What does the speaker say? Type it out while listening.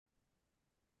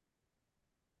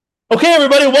Okay,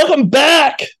 everybody, welcome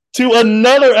back to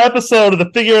another episode of the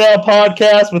Figure It Out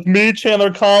podcast with me,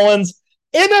 Chandler Collins.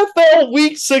 NFL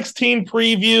Week 16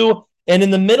 preview, and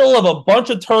in the middle of a bunch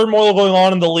of turmoil going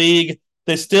on in the league,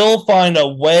 they still find a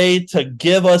way to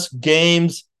give us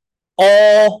games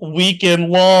all weekend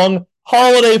long.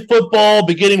 Holiday football,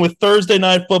 beginning with Thursday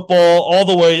night football, all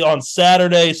the way on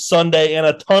Saturday, Sunday, and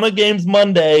a ton of games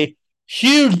Monday.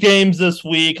 Huge games this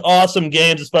week. Awesome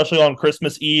games, especially on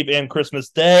Christmas Eve and Christmas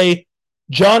Day.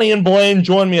 Johnny and Blaine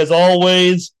join me as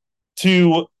always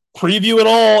to preview it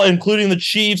all, including the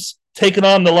Chiefs taking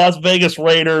on the Las Vegas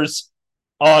Raiders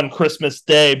on Christmas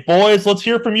Day. Boys, let's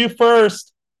hear from you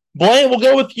first. Blaine, we'll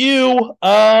go with you.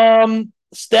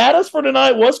 Status for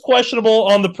tonight was questionable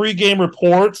on the pregame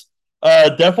report.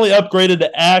 Definitely upgraded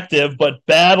to active, but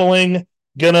battling.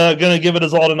 Gonna give it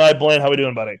his all tonight. Blaine, how we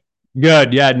doing, buddy?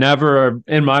 Good. Yeah, never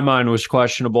in my mind was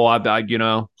questionable. I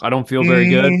don't feel very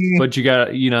good, but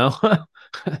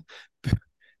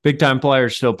big time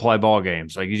players still play ball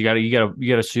games. Like you got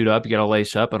to suit up, you got to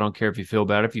lace up. I don't care if you feel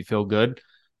bad, if you feel good.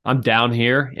 I'm down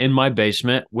here in my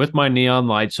basement with my neon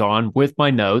lights on, with my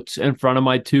notes in front of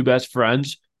my two best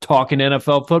friends talking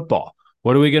NFL football.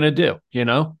 What are we going to do?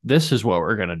 This is what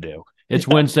we're going to do. It's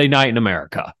Wednesday night in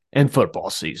America and football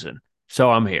season. So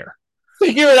I'm here.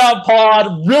 Figure it out,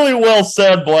 pod. Really well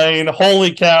said, Blaine.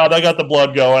 Holy cow, that got the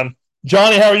blood going.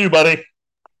 Johnny, how are you, buddy?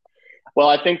 Well,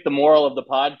 I think the moral of the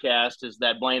podcast is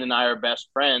that Blaine and I are best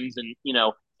friends, and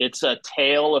it's a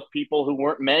tale of people who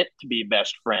weren't meant to be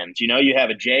best friends. You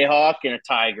have a Jayhawk and a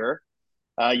Tiger.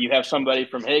 You have somebody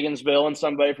from Higginsville and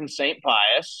somebody from St.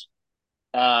 Pius.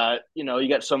 You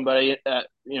got somebody,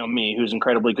 me, who's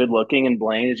incredibly good looking, and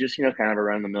Blaine is just, kind of a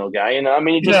run of the mill guy. I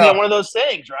mean, just one of those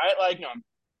things, right? Like,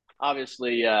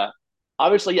 obviously, yeah,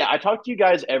 I talk to you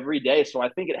guys every day, so I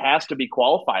think it has to be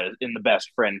qualified in the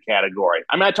best friend category.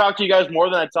 I mean, I talk to you guys more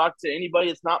than I talk to anybody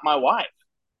that's not my wife.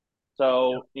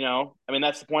 So,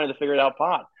 that's the point of the Figure It Out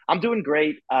pod. I'm doing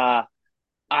great. I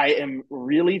am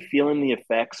really feeling the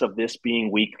effects of this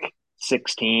being week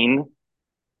 16.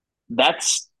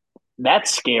 That's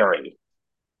scary.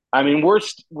 I mean,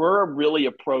 we're really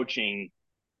approaching,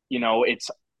 it's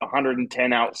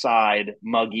 110 outside,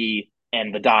 muggy,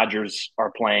 and the Dodgers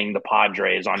are playing the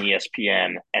Padres on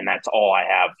ESPN, and that's all I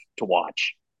have to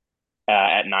watch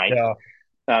at night.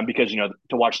 Yeah. Because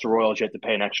to watch the Royals, you have to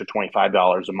pay an extra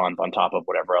 $25 a month on top of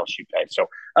whatever else you pay. So,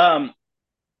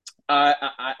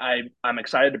 I'm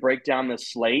excited to break down this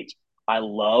slate. I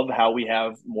love how we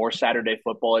have more Saturday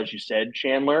football, as you said,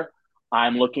 Chandler.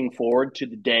 I'm looking forward to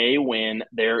the day when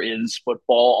there is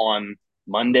football on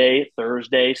Monday,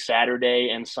 Thursday, Saturday,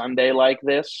 and Sunday like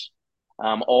this.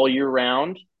 All year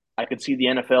round. I could see the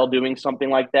NFL doing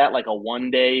something like that, like a one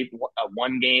game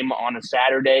on a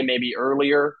Saturday, maybe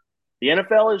earlier. The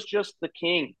NFL is just the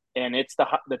king, and it's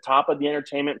the top of the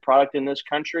entertainment product in this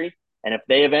country. And if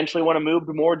they eventually want to move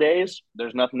to more days,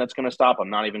 there's nothing that's going to stop them,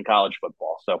 not even college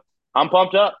football. So I'm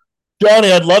pumped up.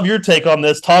 Johnny, I'd love your take on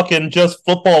this, talking just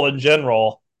football in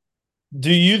general.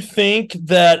 Do you think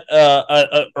that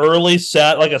a early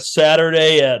like a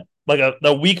Saturday at like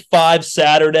a week 5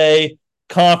 Saturday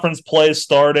conference play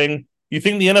starting, you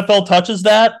think the NFL touches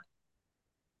that?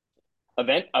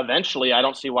 Eventually, I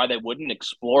don't see why they wouldn't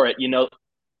explore it.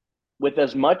 With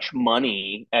as much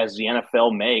money as the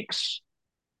NFL makes,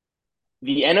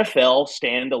 the NFL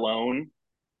standalone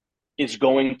is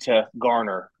going to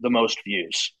garner the most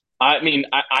views. I mean,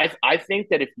 I think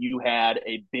that if you had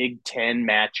a Big Ten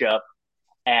matchup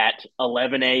at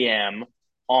 11 a.m.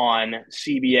 on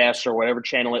CBS or whatever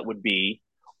channel it would be,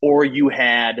 or you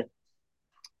had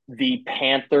the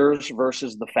Panthers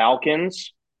versus the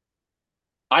Falcons,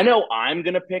 I know I'm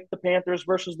going to pick the Panthers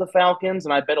versus the Falcons,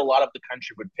 and I bet a lot of the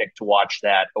country would pick to watch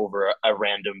that over a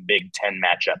random Big Ten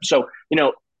matchup. So,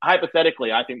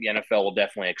 hypothetically, I think the NFL will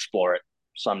definitely explore it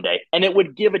someday, and it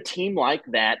would give a team like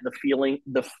that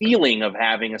the feeling of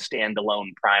having a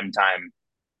standalone primetime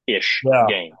ish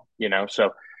game.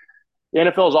 So the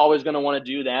NFL is always going to want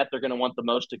to do that. They're going to want the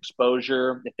most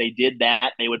exposure. If they did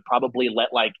that, they would probably let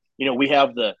we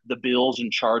have the Bills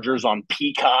and Chargers on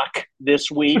Peacock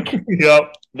this week.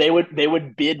 Yep. They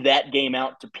would bid that game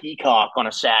out to Peacock on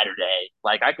a Saturday.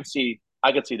 Like I could see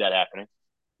that happening.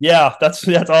 Yeah, that's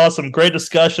awesome. Great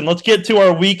discussion. Let's get to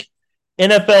our week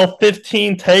NFL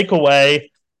 15 takeaway.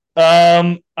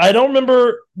 I don't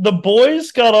remember, the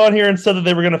boys got on here and said that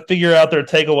they were going to figure out their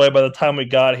takeaway by the time we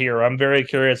got here. I'm very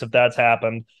curious if that's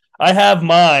happened. I have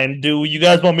mine. Do you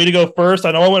guys want me to go first?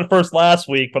 I know I went first last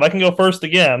week, but I can go first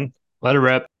again. Let it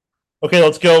rip. Okay,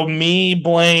 let's go me,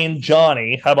 Blaine,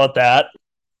 Johnny. How about that?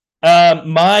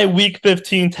 My week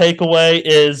 15 takeaway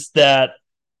is that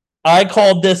I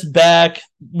called this back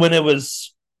when it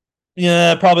was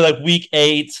probably like week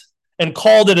 8 and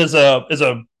called it as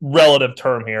a relative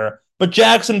term here. But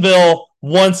Jacksonville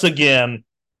once again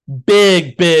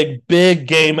big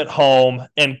game at home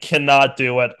and cannot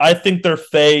do it. I think they're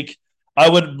fake. I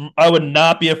would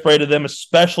not be afraid of them,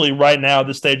 especially right now at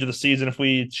this stage of the season. If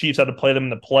we Chiefs had to play them in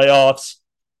the playoffs,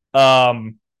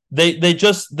 um, they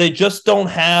just don't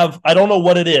have. I don't know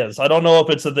what it is. I don't know if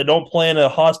it's that they don't play in a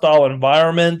hostile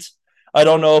environment. I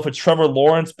don't know if it's Trevor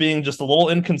Lawrence being just a little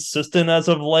inconsistent as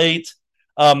of late.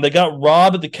 They got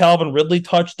robbed at the Calvin Ridley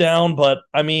touchdown, but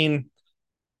I mean,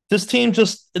 this team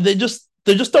they just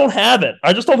don't have it.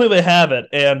 I just don't think they have it,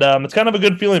 and it's kind of a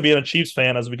good feeling being a Chiefs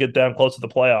fan as we get down close to the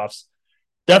playoffs.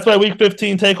 That's my Week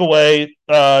 15 takeaway.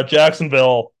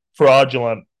 Jacksonville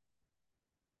fraudulent.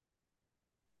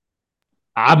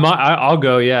 I'll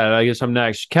go. Yeah, I guess I'm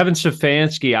next. Kevin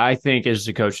Stefanski, I think, is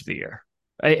the coach of the year.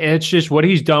 It's just what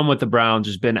he's done with the Browns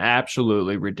has been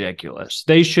absolutely ridiculous.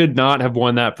 They should not have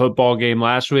won that football game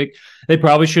last week. They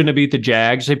probably shouldn't have beat the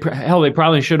Jags. They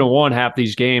probably should have won half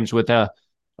these games with a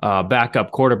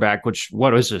backup quarterback. Which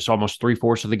what is this? Almost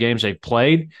 3/4 of the games they've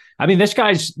played. I mean, this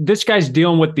guy's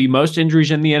dealing with the most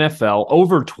injuries in the NFL.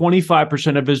 Over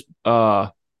 25% of his,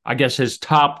 I guess, his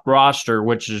top roster,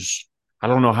 which is I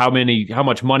don't know how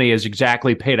much money is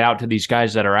exactly paid out to these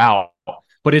guys that are out,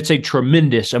 but it's a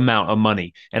tremendous amount of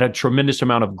money and a tremendous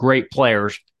amount of great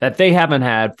players that they haven't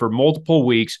had for multiple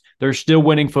weeks. They're still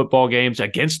winning football games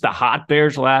against the Hot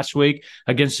Bears last week,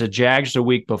 against the Jags the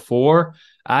week before.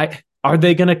 Are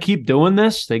they going to keep doing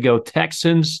this? They go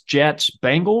Texans, Jets,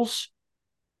 Bengals.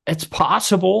 It's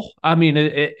possible. I mean,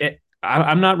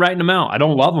 I'm not writing them out. I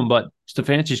don't love them, but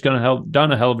Stefanski's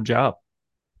done a hell of a job.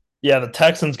 Yeah, the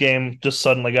Texans game just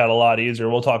suddenly got a lot easier.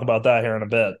 We'll talk about that here in a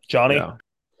bit. Johnny?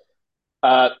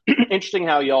 Yeah. Interesting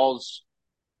how y'all's,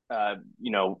 are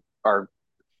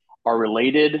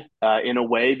related in a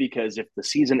way, because if the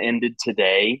season ended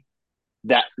today,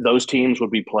 that those teams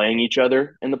would be playing each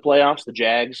other in the playoffs, the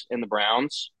Jags and the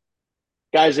Browns.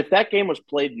 Guys, if that game was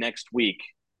played next week,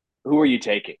 who are you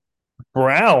taking?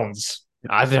 Browns.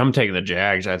 I'm taking the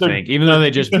Jags, I think, even though they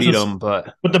just beat them.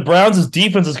 But the Browns'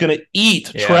 defense is going to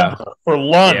eat Trevor for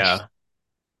lunch.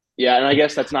 Yeah, and I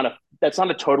guess that's not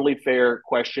a totally fair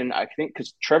question. I think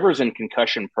because Trevor's in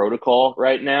concussion protocol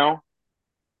right now.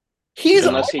 He's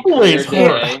always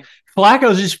hurt.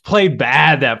 Flacco just played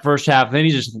bad that first half. Then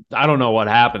I don't know what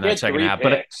happened that second half.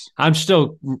 But I'm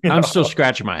still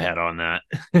scratching my head on that.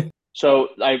 So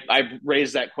I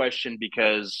raised that question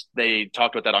because they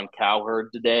talked about that on Cowherd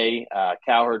today.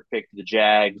 Cowherd picked the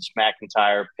Jags.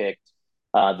 McIntyre picked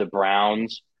the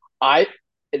Browns.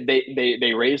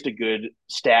 They raised a good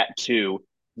stat too.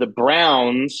 The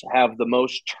Browns have the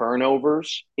most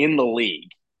turnovers in the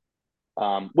league,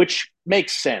 which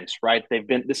makes sense, right?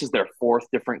 This is their 4th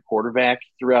different quarterback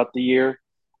throughout the year.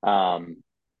 And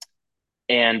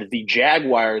the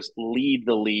Jaguars lead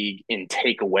the league in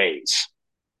takeaways.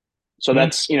 So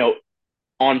that's,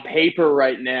 on paper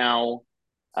right now,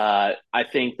 I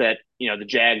think that, the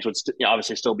Jags would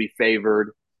obviously still be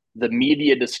favored. The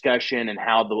media discussion and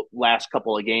how the last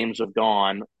couple of games have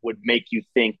gone would make you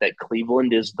think that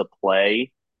Cleveland is the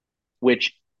play,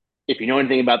 which, if you know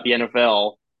anything about the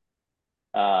NFL,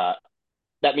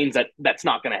 that means that that's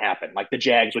not going to happen. Like the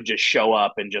Jags would just show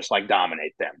up and just like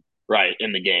dominate them, right,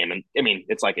 in the game. And I mean,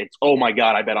 it's oh my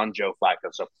God, I bet on Joe Flacco.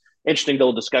 So interesting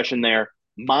little discussion there.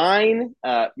 My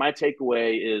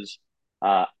takeaway is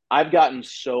I've gotten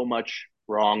so much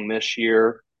wrong this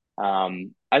year.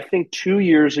 I think 2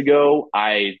 years ago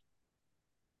I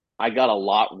got a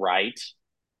lot right.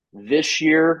 This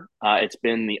year it's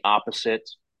been the opposite.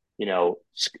 If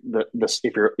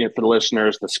you're for the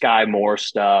listeners, the Sky Moore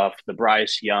stuff, the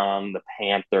Bryce Young, the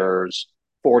Panthers,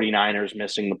 49ers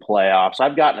missing the playoffs.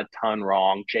 I've gotten a ton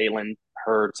wrong. Jalen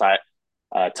Hurts,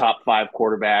 top 5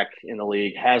 quarterback in the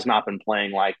league, has not been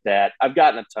playing like that. I've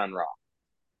gotten a ton wrong.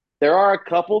 There are a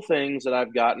couple things that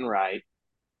I've gotten right.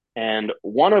 And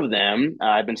one of them,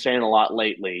 I've been saying a lot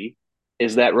lately,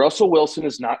 is that Russell Wilson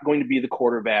is not going to be the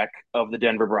quarterback of the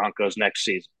Denver Broncos next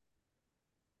season.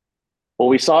 Well,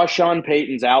 we saw Sean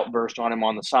Payton's outburst on him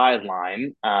on the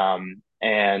sideline.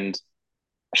 And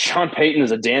Sean Payton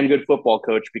is a damn good football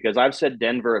coach, because I've said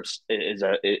Denver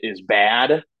is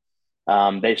bad.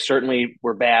 They certainly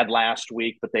were bad last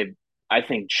week, but I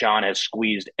think Sean has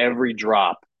squeezed every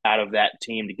drop out of that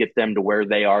team to get them to where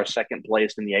they are, second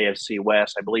place in the AFC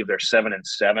West. I believe they're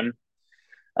 7-7.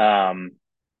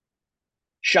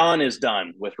 Sean is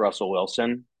done with Russell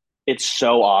Wilson. It's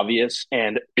so obvious,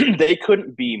 and they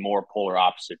couldn't be more polar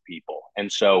opposite people.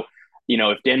 And so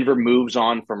if Denver moves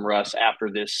on from Russ after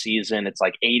this season, it's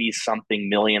like 80 something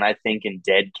million, I think, in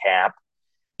dead cap.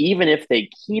 Even if they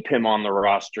keep him on the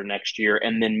roster next year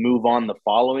and then move on the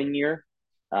following year,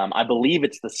 I believe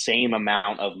it's the same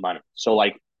amount of money. So,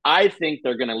 like, I think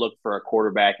they're going to look for a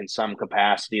quarterback in some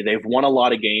capacity. They've won a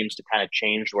lot of games to kind of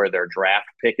change where their draft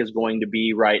pick is going to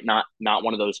be, right? Not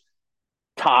one of those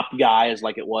top guys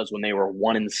like it was when they were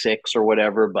 1-6 or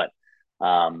whatever. But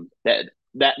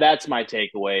that's my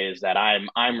takeaway, is that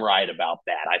I'm right about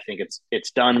that. I think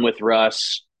it's done with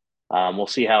Russ. We'll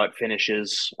see how it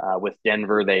finishes with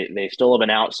Denver. They still have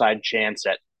an outside chance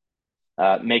at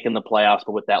making the playoffs,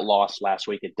 but with that loss last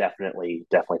week, it definitely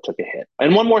took a hit.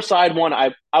 And one more side one,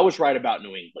 I was right about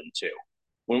New England too.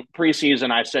 When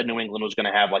preseason, I said New England was going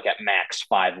to have like at max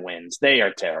 5 wins. They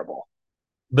are terrible.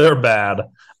 They're bad.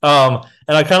 And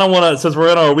I kind of want to, since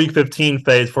we're in our week 15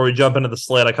 phase before we jump into the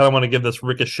slate, I kind of want to give this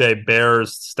Ricochet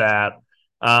Bears stat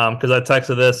because I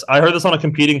texted this. I heard this on a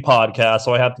competing podcast,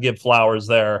 so I have to give flowers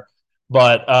there.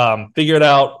 But figured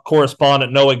out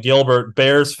correspondent Noah Gilbert,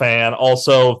 Bears fan,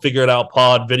 also figured out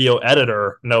pod video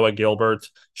editor Noah Gilbert.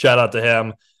 Shout out to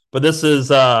him. But this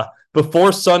is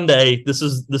before Sunday. This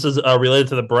is related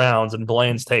to the Browns and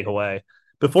Blaine's takeaway.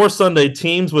 Before Sunday,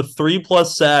 teams with 3+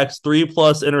 sacks, 3+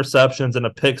 interceptions, and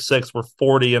a pick six were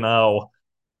 40-0.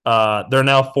 They're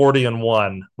now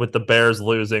 40-1 with the Bears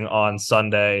losing on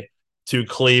Sunday to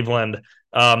Cleveland.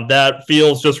 That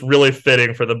feels just really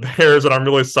fitting for the Bears, and I'm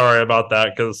really sorry about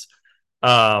that because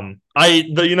I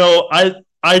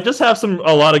just have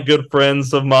a lot of good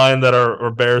friends of mine that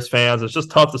are Bears fans. It's just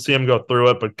tough to see them go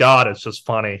through it, but God, it's just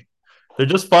funny. They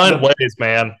just find ways,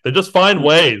 man. They just find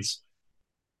ways.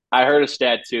 I heard a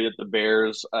stat too that the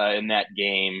Bears in that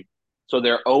game, so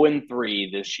they're 0-3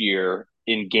 this year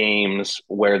in games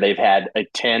where they've had a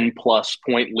 10+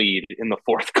 point lead in the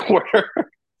fourth quarter.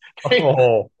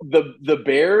 The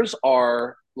Bears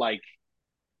are like,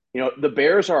 the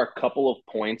Bears are a couple of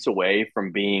points away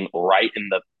from being right in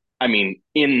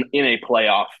a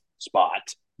playoff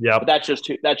spot. Yeah, but that's just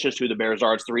who the Bears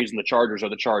are. It's the reason the Chargers are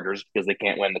the Chargers, because they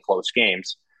can't win the close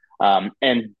games.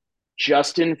 And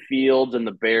Justin Fields and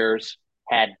the Bears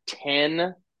had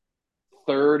 10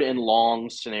 third and long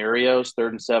scenarios, 3rd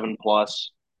and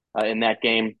 7+ in that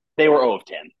game. They were 0 of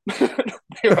 10.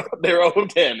 they were 0 of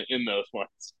 10 in those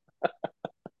ones.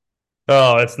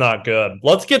 Oh, it's not good.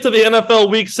 Let's get to the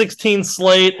NFL Week 16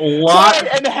 slate. Sorry,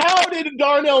 and how did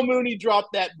Darnell Mooney drop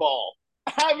that ball?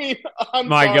 I mean,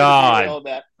 My God.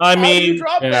 That. I how mean, did you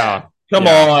drop that? Come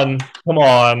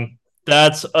on.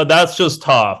 That's just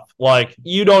tough. Like,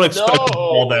 you don't expect the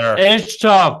ball there. It's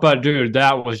tough, but dude,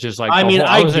 that was just like,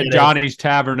 I was at Johnny's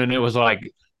Tavern and it was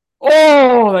like,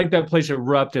 like that place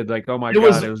erupted. Like, oh my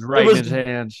God, it was right in his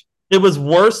hands. It was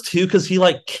worse too because he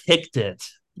like kicked it.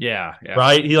 Yeah.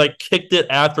 Right? He like kicked it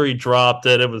after he dropped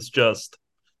it. It was just.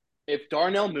 If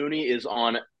Darnell Mooney is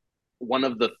on one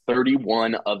of the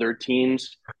 31 other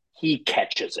teams, he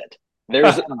catches it.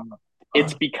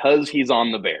 It's because he's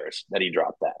on the Bears that he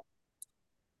dropped that.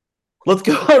 Let's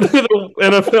go to the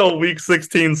NFL Week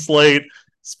 16 slate.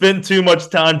 Spent too much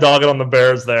time dogging on the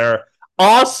Bears there.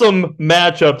 Awesome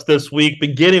matchups this week,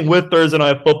 beginning with Thursday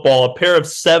Night Football. A pair of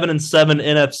 7-7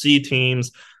 NFC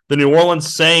teams. The New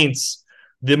Orleans Saints,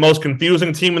 the most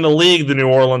confusing team in the league, the New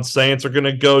Orleans Saints, are going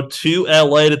to go to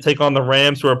LA to take on the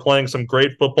Rams, who are playing some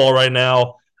great football right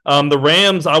now. The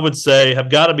Rams, I would say, have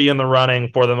got to be in the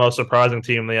running for the most surprising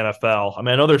team in the NFL. I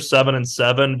mean, I know they're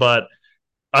 7-7, but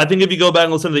I think if you go back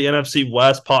and listen to the NFC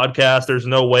West podcast, there's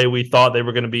no way we thought they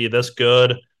were going to be this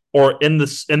good or in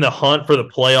the hunt for the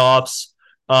playoffs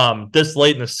this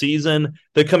late in the season.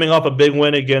 They're coming off a big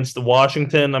win against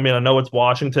Washington. I mean, I know it's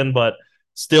Washington, but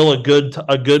still a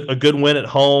good win at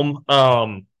home.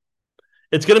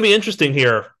 It's going to be interesting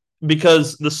here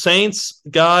because the Saints,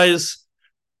 guys.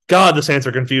 God, the Saints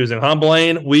are confusing, huh,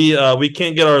 Blaine? We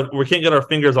can't get our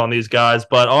fingers on these guys,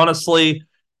 but honestly,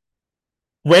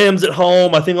 Rams at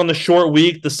home. I think on the short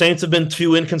week, the Saints have been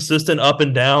too inconsistent up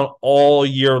and down all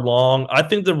year long. I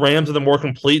think the Rams are the more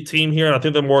complete team here, and I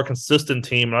think they're a more consistent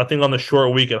team. And I think on the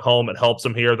short week at home, it helps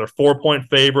them here. They're 4-point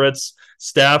favorites.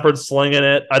 Stafford's slinging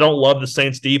it. I don't love the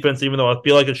Saints defense, even though I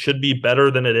feel like it should be better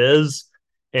than it is.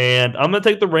 And I'm going to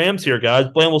take the Rams here, guys.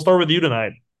 Blaine, we'll start with you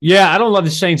tonight. Yeah, I don't love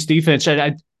the Saints defense.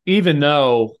 Even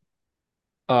though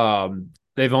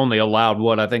they've only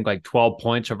allowed, I think like 12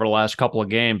 points over the last couple of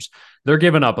games, they're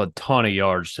giving up a ton of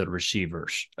yards to the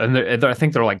receivers. And I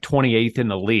think they're like 28th in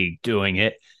the league doing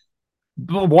it.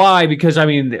 But why? Because I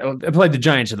mean, they played the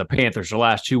Giants and the Panthers the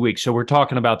last 2 weeks, so we're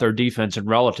talking about their defense and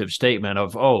relative statement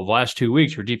of, oh, the last 2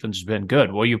 weeks your defense has been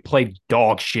good. Well, you played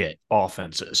dog shit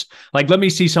offenses. Like, let me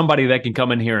see somebody that can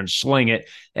come in here and sling it.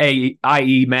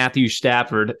 I.e., Matthew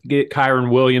Stafford, get Kyron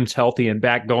Williams healthy and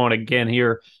back going again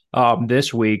here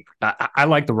this week. I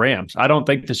like the Rams. I don't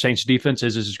think the Saints defense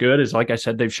is as good as, like I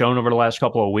said, they've shown over the last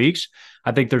couple of weeks.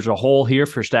 I think there's a hole here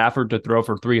for Stafford to throw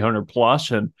for 300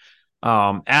 plus, and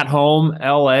at home,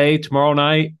 LA tomorrow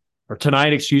night or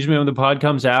tonight, excuse me, when the pod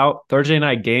comes out, Thursday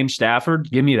night game, Stafford.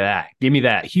 Give me that. Give me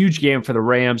that. Huge game for the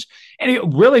Rams.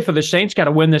 And really for the Saints, got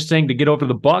to win this thing to get over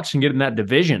the Bucks and get in that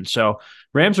division. So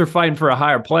Rams are fighting for a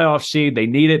higher playoff seed. They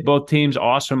need it. Both teams,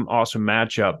 awesome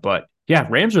matchup. But yeah,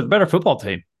 Rams are the better football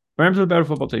team. Rams are the better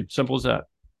football team. Simple as that.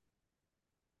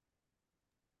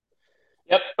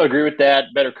 Yep, agree with that.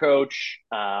 Better coach.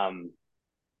 And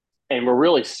we're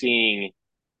really seeing,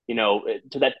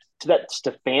 to that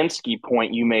Stefanski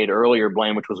point you made earlier,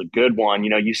 Blaine, which was a good one.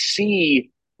 You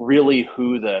see really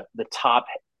who the top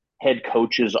head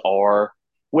coaches are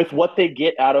with what they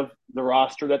get out of the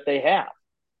roster that they have.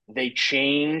 They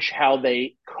change how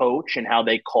they coach and how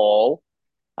they call,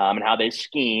 and how they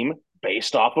scheme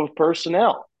based off of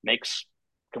personnel. Makes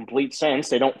complete sense.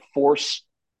 They don't force,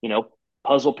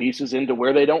 puzzle pieces into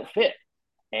where they don't fit.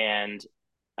 And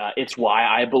it's why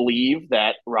I believe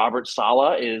that Robert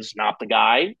Saleh is not the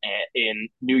guy in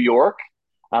New York,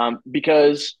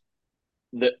 because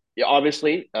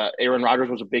obviously Aaron Rodgers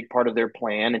was a big part of their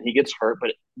plan, and he gets hurt,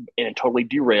 and it totally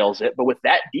derails it. But with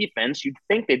that defense, you'd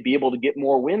think they'd be able to get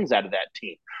more wins out of that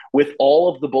team. With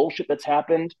all of the bullshit that's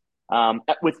happened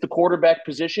with the quarterback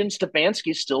position,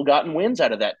 Stefanski's still gotten wins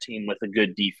out of that team with a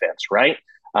good defense, right?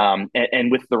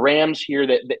 And with the Rams here,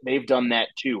 that they've done that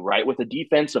too, right? With a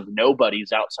defense of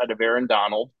nobodies outside of Aaron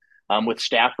Donald, with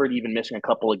Stafford even missing a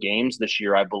couple of games this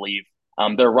year, I believe,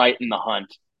 they're right in the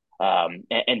hunt,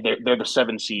 and they're the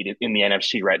 7 seed in the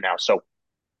NFC right now. So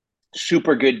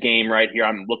super good game right here.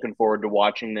 I'm looking forward to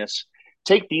watching this.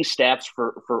 Take these stats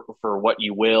for what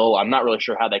you will. I'm not really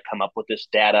sure how they come up with this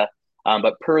data,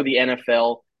 but per the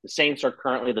NFL, the Saints are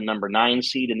currently the number 9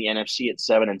 seed in the NFC at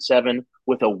 7-7.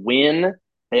 With a win,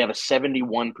 they have a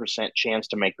 71% chance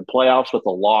to make the playoffs. With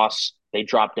a loss, they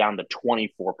drop down to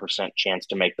 24% chance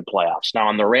to make the playoffs. Now,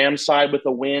 on the Rams side, with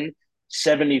a win,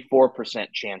 74%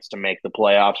 chance to make the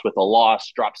playoffs. With a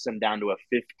loss, drops them down to a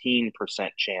 15%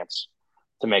 chance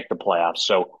to make the playoffs.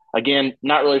 So, again,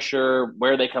 not really sure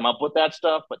where they come up with that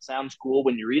stuff, but sounds cool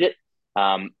when you read it.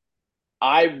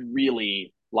 I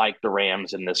really like the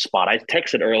Rams in this spot. I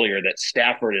texted earlier that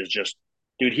Stafford is just,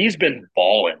 dude, he's been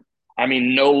balling. I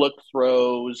mean, no look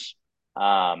throws.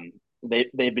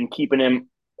 They've been keeping him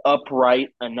upright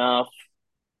enough.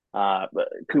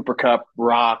 Cooper Kupp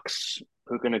rocks.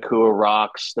 Puka Nacua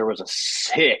rocks. There was a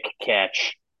sick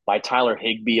catch by Tyler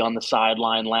Higbee on the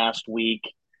sideline last week,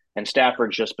 and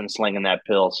Stafford's just been slinging that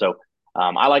pill. So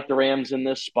I like the Rams in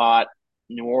this spot.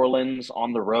 New Orleans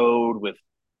on the road with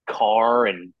Carr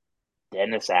and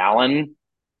Dennis Allen.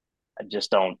 I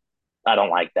don't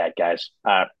like that, guys.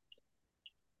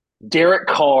 Derek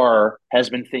Carr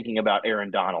has been thinking about Aaron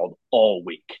Donald all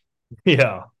week.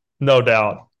 Yeah, no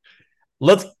doubt.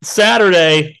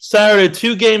 Saturday,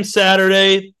 2-game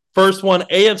Saturday. First one,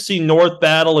 AFC North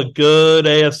battle, a good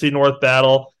AFC North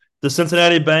battle. The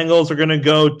Cincinnati Bengals are going to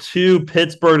go to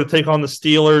Pittsburgh to take on the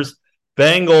Steelers.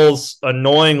 Bengals,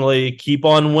 annoyingly, keep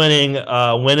on winning.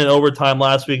 Win in overtime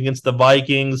last week against the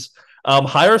Vikings.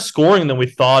 Higher scoring than we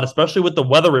thought, especially with the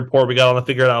weather report we got on the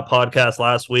Figure It Out podcast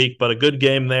last week. But a good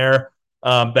game there.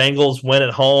 Bengals win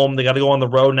at home. They got to go on the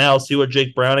road now, see what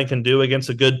Jake Browning can do against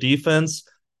a good defense.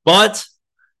 But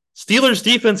Steelers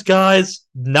defense, guys,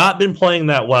 not been playing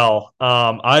that well.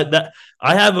 I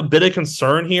have a bit of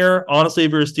concern here, honestly,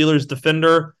 if you're a Steelers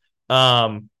defender.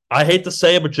 I hate to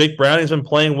say it, but Jake Browning's been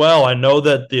playing well. I know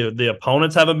that the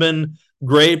opponents haven't been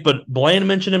great, but Blaine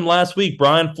mentioned him last week.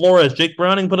 Brian Flores, Jake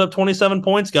Browning put up 27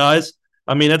 points, guys.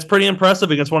 I mean, that's pretty impressive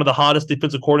against one of the hottest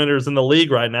defensive coordinators in the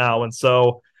league right now. And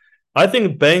so I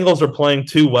think Bengals are playing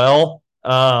too well.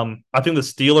 I think the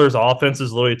Steelers' offense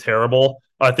is literally terrible.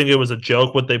 I think it was a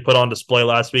joke what they put on display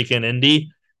last week in Indy.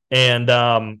 And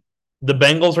the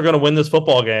Bengals are going to win this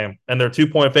football game, and they're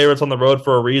 2-point favorites on the road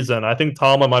for a reason. I think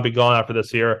Tomlin might be gone after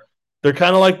this year. They're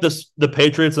kind of like the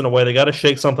Patriots in a way. They got to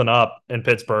shake something up in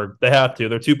Pittsburgh. They have to.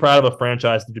 They're too proud of a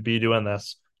franchise to be doing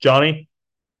this. Johnny?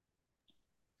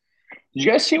 Did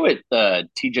you guys see what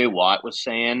T.J. Watt was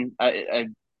saying? I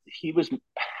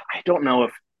don't know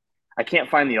if I can't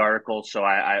find the article, so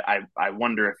I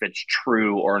wonder if it's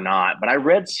true or not. But I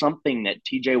read something that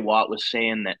T.J. Watt was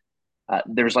saying that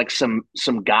There's like some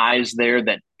guys there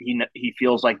that he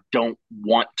feels like don't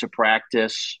want to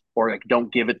practice or like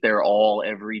don't give it their all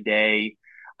every day.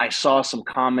 I saw some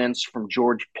comments from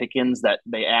George Pickens that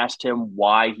they asked him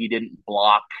why he didn't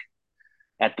block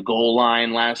at the goal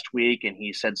line last week, and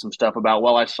he said some stuff about,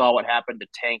 well, I saw what happened to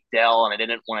Tank Dell, and I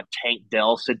didn't want a Tank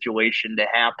Dell situation to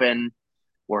happen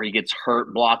where he gets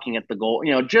hurt blocking at the goal.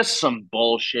 Just some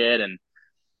bullshit. And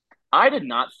I did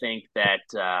not think that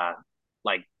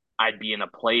like I'd be in a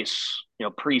place,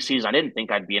 preseason. I didn't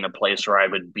think I'd be in a place where I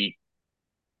would be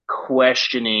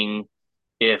questioning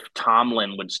if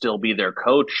Tomlin would still be their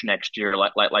coach next year,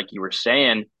 like you were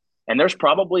saying. And there's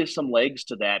probably some legs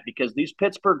to that because these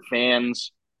Pittsburgh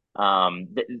fans, they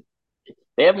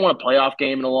haven't won a playoff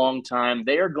game in a long time.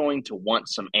 They are going to want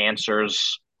some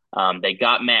answers. They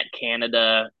got Matt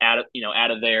Canada out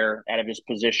of his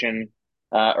position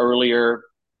earlier.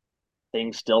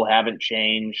 Things still haven't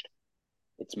changed.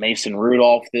 It's Mason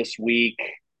Rudolph this week.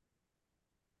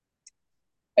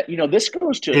 This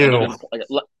goes to another,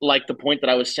 like the point that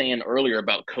I was saying earlier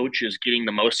about coaches getting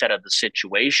the most out of the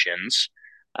situations.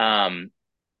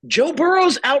 Joe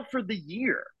Burrow's out for the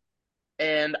year.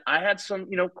 And I had some,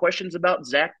 questions about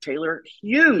Zach Taylor.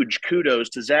 Huge kudos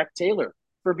to Zach Taylor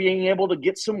for being able to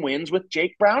get some wins with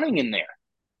Jake Browning in there.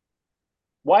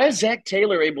 Why is Zach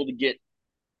Taylor able to get,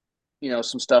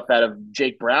 some stuff out of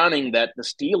Jake Browning that the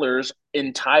Steelers'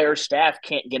 entire staff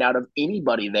can't get out of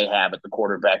anybody they have at the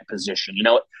quarterback position?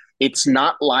 It's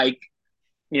not like,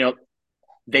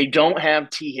 they don't have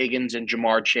T. Higgins and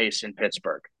Jamar Chase in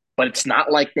Pittsburgh, but it's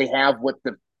not like they have what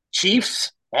the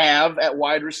Chiefs have at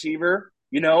wide receiver.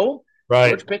 Right.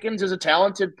 George Pickens is a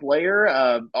talented player.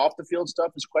 Off the field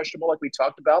stuff is questionable, like we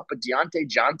talked about, but Deontay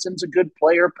Johnson's a good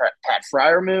player. Pat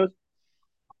Freiermuth.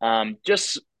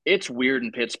 It's weird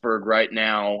in Pittsburgh right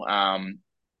now.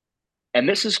 And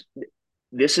this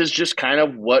is just kind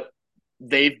of what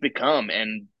they've become.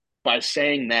 And by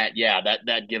saying that,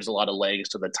 that gives a lot of legs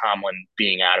to the Tomlin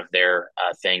being out of their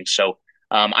thing. So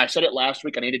I said it last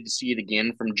week. I needed to see it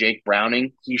again from Jake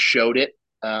Browning. He showed it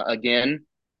again.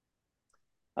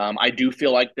 I do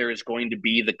feel like there is going to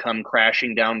be the come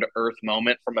crashing down to earth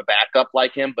moment from a backup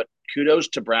like him, but kudos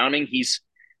to Browning.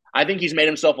 I think he's made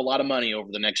himself a lot of money over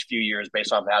the next few years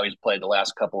based off how he's played the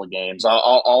last couple of games.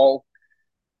 I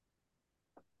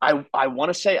want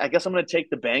to say, I guess I'm going to take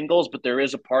the Bengals, but there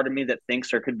is a part of me that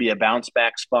thinks there could be a bounce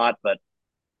back spot, but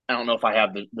I don't know if I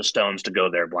have the stones to go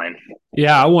there, Blaine.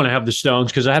 Yeah, I want to have the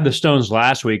stones because I had the stones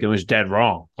last week and was dead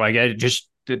wrong.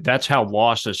 That's how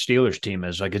lost the Steelers team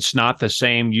is. Like, it's not the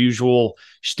same usual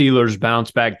Steelers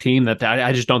bounce back team that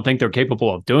I just don't think they're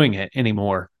capable of doing it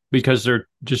anymore because they're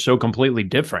just so completely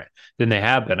different than they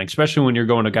have been, especially when you're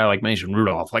going to a guy like Mason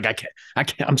Rudolph. Like, I can't,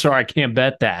 I'm sorry, I can't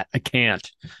bet that. I can't.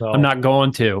 No. I'm not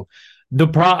going to.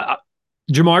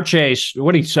 Jamar Chase,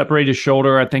 he separated his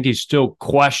shoulder. I think he's still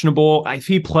questionable. If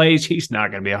he plays, he's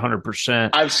not going to be 100%.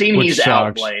 I've seen he's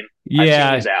out, Blaine.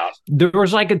 Yeah. He's out. There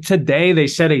was today they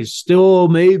said he's still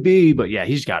maybe, but yeah,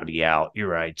 he's got to be out. You're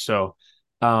right. So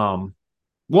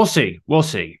we'll see.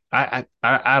 I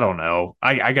don't know.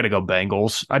 I got to go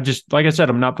Bengals. Like I said,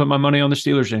 I'm not putting my money on the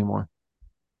Steelers anymore.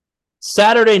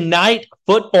 Saturday night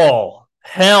football.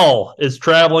 Hell is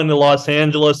traveling to Los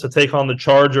Angeles to take on the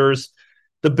Chargers.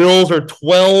 The Bills are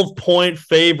 12-point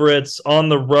favorites on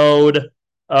the road.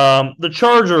 The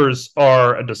Chargers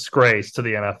are a disgrace to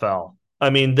the NFL.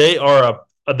 I mean, they're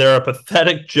a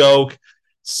pathetic joke.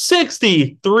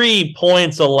 63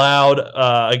 points allowed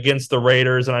against the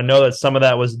Raiders, and I know that some of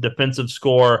that was a defensive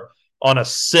score on a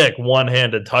sick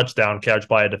one-handed touchdown catch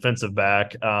by a defensive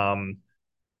back. When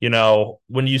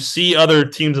you see other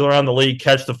teams around the league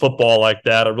catch the football like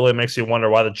that, it really makes you wonder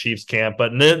why the Chiefs can't.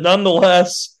 But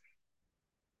nonetheless,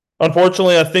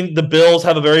 unfortunately, I think the Bills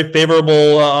have a very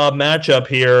favorable matchup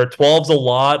here. 12's a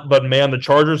lot, but man, the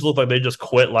Chargers look like they just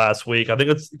quit last week. I think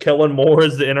it's Kellen Moore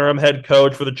is the interim head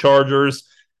coach for the Chargers.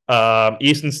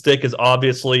 Easton Stick is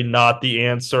obviously not the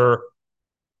answer.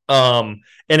 And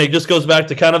it just goes back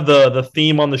to kind of the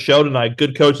theme on the show tonight.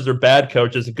 Good coaches are bad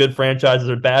coaches, and good franchises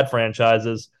are bad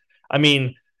franchises. I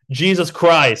mean, Jesus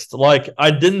Christ.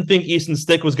 I didn't think Easton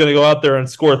Stick was going to go out there and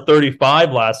score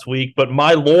 35 last week, but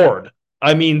my Lord.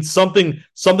 I mean, something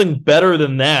better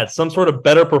than that, some sort of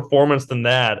better performance than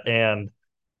that. And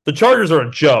the Chargers are a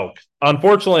joke.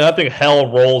 Unfortunately, I think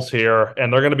hell rolls here,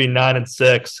 and they're going to be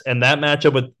 9-6. And that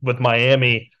matchup with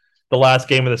Miami, the last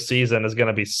game of the season, is going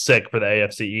to be sick for the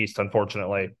AFC East,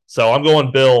 unfortunately. So I'm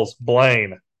going Bills.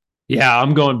 Blaine. Yeah,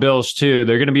 I'm going Bills too.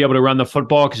 They're going to be able to run the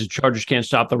football because the Chargers can't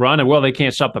stop the run, and well, they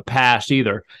can't stop the pass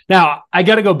either. Now, I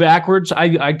got to go backwards.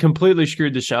 I completely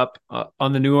screwed this up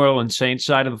on the New Orleans Saints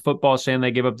side of the football, saying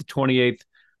they gave up the 28th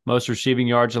most receiving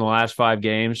yards in the last 5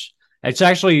 games. It's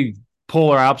actually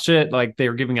polar opposite. Like they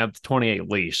were giving up the 28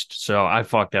 least. So I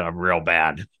fucked that up real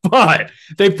bad. But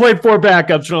they played 4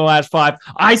 backups in the last 5.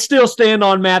 I still stand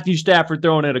on Matthew Stafford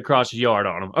throwing it across the yard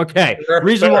on him. Okay.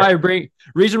 Reason why I bring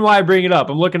it up.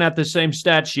 I'm looking at the same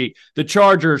stat sheet. The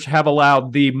Chargers have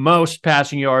allowed the most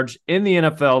passing yards in the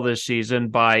NFL this season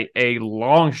by a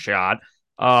long shot.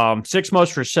 6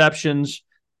 most receptions.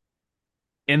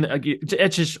 And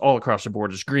it's just all across the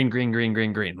board. It's green.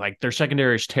 Like their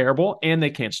secondary is terrible, and they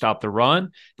can't stop the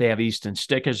run. They have Easton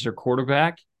Stick as their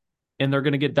quarterback, and they're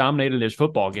going to get dominated in this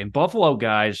football game. Buffalo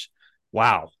guys,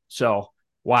 wow. So,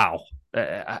 wow.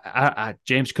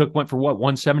 James Cook went for what,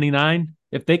 179?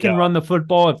 If they can run the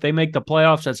football, if they make the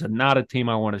playoffs, that's not a team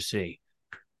I want to see.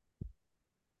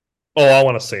 Oh, I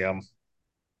want to see them.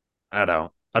 I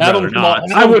don't. I'd rather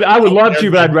not. I would love to,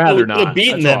 but I'd rather not. We should have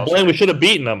beaten them, Blaine. We should have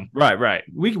beaten them. Right.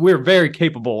 We're very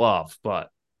capable of,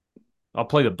 but I'll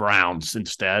play the Browns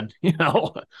instead. You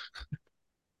know.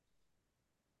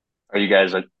 Are you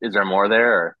guys? Is there more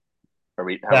there, or are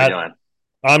we? How are we doing?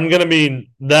 I'm gonna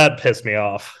be. That pissed me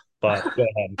off. But go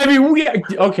ahead. I mean,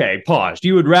 okay. Pause.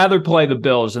 You would rather play the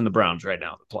Bills than the Browns right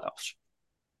now in the playoffs?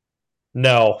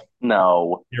 No.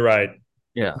 You're right.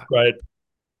 Yeah. Right.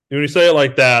 When you say it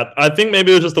like that, I think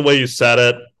maybe it was just the way you said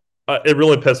it. It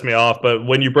really pissed me off. But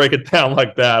when you break it down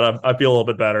like that, I feel a little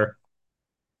bit better.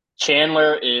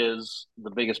 Chandler is the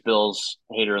biggest Bills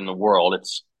hater in the world.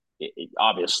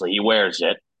 Obviously he wears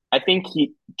it. I think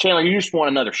Chandler, you just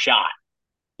want another shot.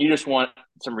 You just want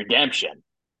some redemption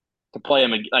to play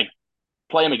him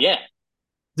again.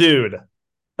 Dude,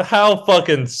 how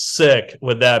fucking sick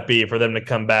would that be for them to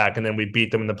come back and then we beat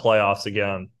them in the playoffs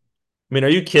again? I mean, are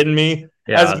you kidding me?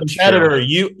 Yeah, as a competitor,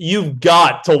 you've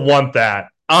got to want that.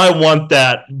 I want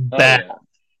that back.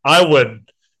 Oh, yeah.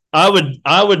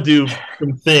 I would do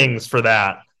some things for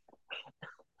that.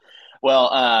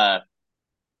 Well,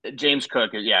 James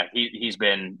Cook, he's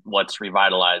been what's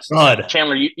revitalized. God.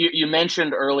 Chandler, you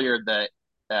mentioned earlier the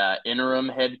interim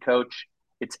head coach.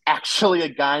 It's actually a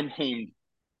guy named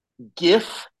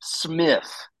Giff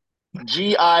Smith.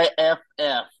 GIFF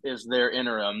is their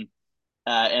interim.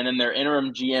 And then their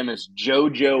interim GM is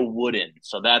JoJo Wooden.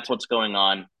 So that's what's going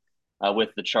on with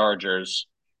the Chargers.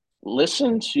 Let's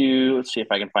see if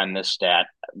I can find this stat.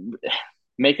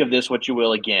 Make of this what you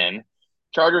will again.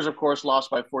 Chargers, of course, lost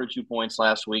by 42 points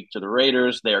last week to the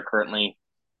Raiders. They are currently,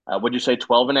 would you say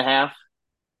 12 and a half?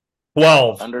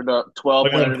 12. 12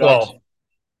 underdogs. 12.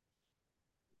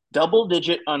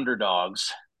 Double-digit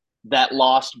underdogs that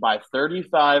lost by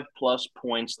 35-plus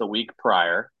points the week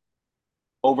prior.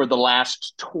 Over the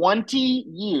last 20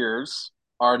 years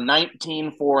are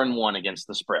 19-4-1 against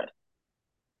the spread.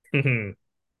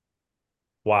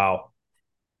 Wow.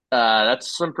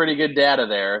 That's some pretty good data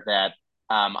there that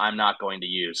I'm not going to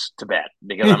use to bet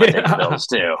because I'm going to take the Bills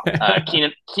too.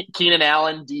 Keenan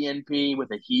Allen, DNP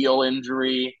with a heel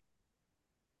injury.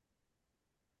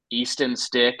 Easton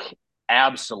Stick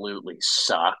absolutely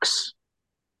sucks.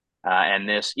 And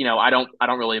this, I don't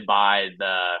really buy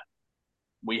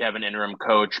we have an interim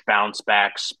coach bounce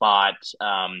back spot.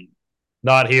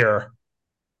 Not here.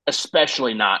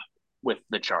 Especially not with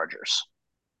the Chargers.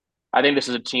 I think this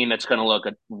is a team that's going to look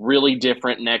really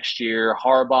different next year.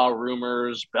 Harbaugh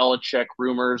rumors, Belichick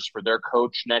rumors for their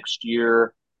coach next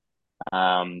year.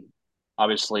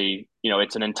 Obviously,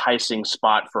 it's an enticing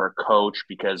spot for a coach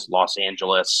because Los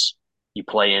Angeles, you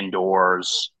play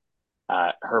indoors.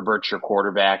 Herbert's your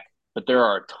quarterback. But there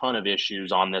are a ton of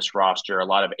issues on this roster, a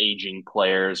lot of aging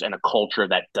players, and a culture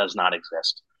that does not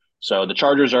exist. So the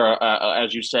Chargers are,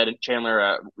 as you said,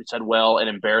 Chandler said well, an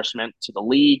embarrassment to the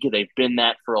league. They've been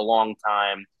that for a long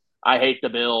time. I hate the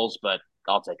Bills, but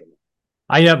I'll take it.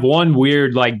 I have one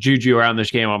weird juju around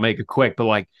this game. I'll make it quick,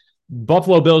 but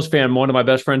Buffalo Bills fan, one of my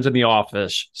best friends in the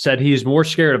office, said he's more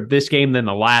scared of this game than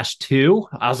the last 2.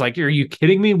 I was like, are you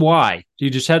kidding me? Why? He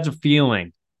just has a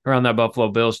feeling around that Buffalo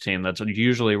Bills team that's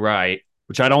usually right,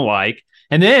 which I don't like.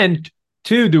 And then,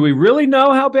 2, do we really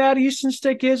know how bad Easton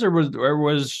Stick is, or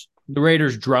was the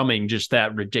Raiders drumming just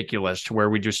that ridiculous to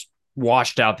where we just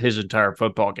washed out his entire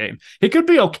football game? It could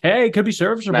be okay. It could be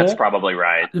serviceable. That's probably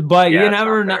right. But you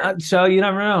never know. So you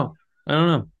never know. I don't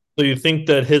know. So you think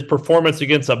that his performance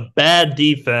against a bad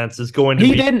defense is going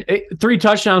to be 3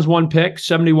 touchdowns, 1 pick,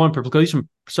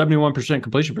 71%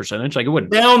 completion percentage. It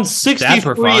wouldn't down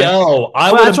 63-0.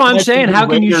 That's what I'm saying. How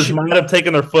can you might have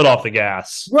taken their foot off the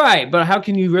gas? Right, but how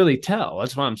can you really tell?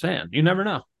 That's what I'm saying. You never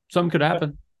know. something could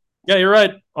happen. Yeah, you're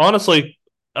right. Honestly,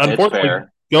 unfortunately,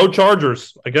 go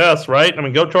Chargers, I guess, right? I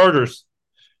mean, go Chargers.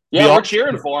 Yeah, we're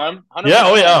cheering for them. Yeah,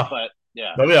 oh yeah. But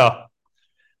yeah. Oh yeah.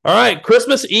 All right,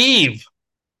 Christmas Eve.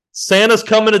 Santa's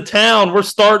coming to town. We're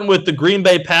starting with the Green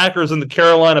Bay Packers and the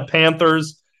Carolina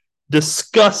Panthers.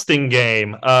 Disgusting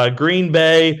game. Green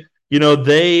Bay,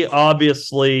 they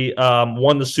obviously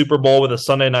won the Super Bowl with a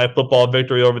Sunday Night Football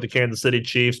victory over the Kansas City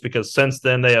Chiefs, because since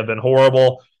then they have been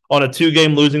horrible on a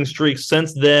 2-game losing streak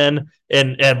since then,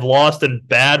 and have lost in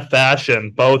bad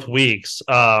fashion both weeks.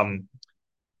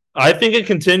 I think it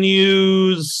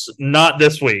continues not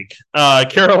this week.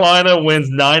 Carolina wins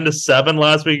 9-7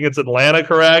 last week against Atlanta,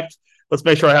 correct? Let's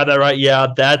make sure I have that right. Yeah,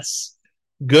 that's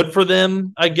good for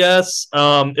them, I guess.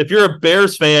 If you're a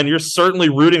Bears fan, you're certainly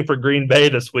rooting for Green Bay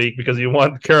this week because you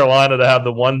want Carolina to have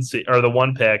the 1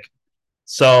 pick.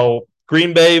 So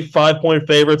Green Bay 5-point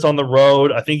favorites on the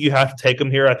road. I think you have to take them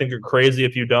here. I think you're crazy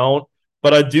if you don't.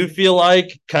 But I do feel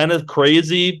like kind of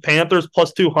crazy Panthers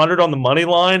plus 200 on the money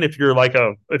line. If you're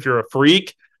a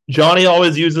freak, Johnny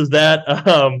always uses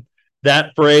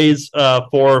that phrase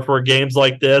for games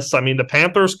like this. I mean, the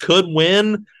Panthers could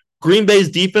win. Green Bay's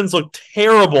defense looked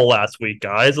terrible last week,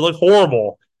 guys. It looked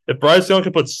horrible. If Bryce Young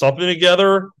could put something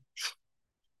together,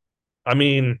 I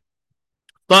mean,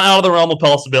 not out of the realm of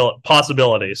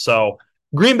possibility. So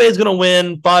Green Bay's going to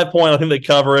win 5 point. I think they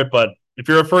cover it. But if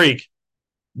you're a freak,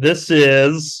 this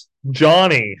is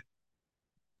Johnny.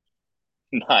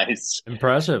 Nice.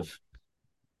 Impressive.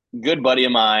 Good buddy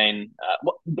of mine.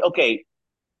 Okay.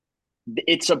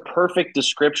 It's a perfect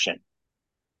description.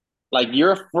 Like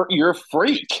you're a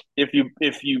freak if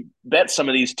you bet some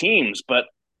of these teams, but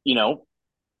I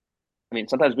mean,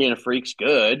 sometimes being a freak's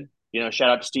good. Shout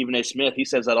out to Stephen A. Smith. He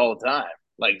says that all the time.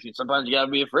 Like sometimes you gotta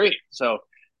be a freak. So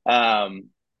I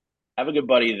have a good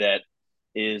buddy that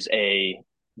is a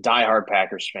diehard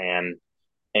Packers fan,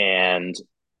 and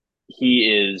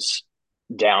he is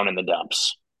down in the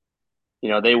dumps.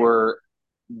 They were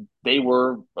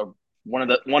one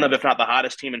of if not the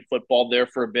hottest team in football there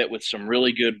for a bit, with some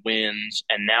really good wins,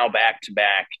 and now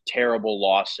back-to-back terrible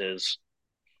losses.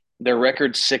 Their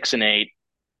record's 6-8.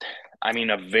 I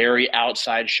mean, a very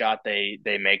outside shot they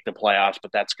make the playoffs,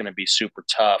 but that's going to be super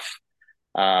tough.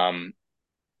 A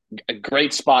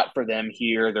great spot for them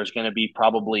here. There's going to be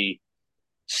probably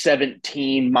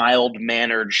 17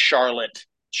 mild-mannered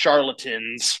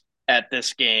charlatans at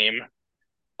this game.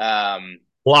 A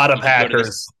lot of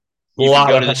Packers. You can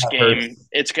go to this game.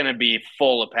 It's going to be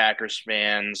full of Packers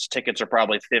fans. Tickets are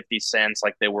probably 50 cents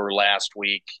like they were last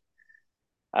week.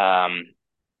 I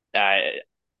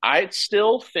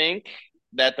still think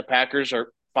that the Packers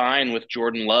are fine with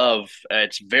Jordan Love.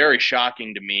 It's very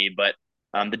shocking to me, but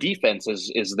the defense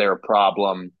is their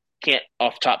problem. Can't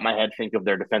off the top of my head think of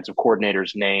their defensive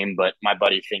coordinator's name, but my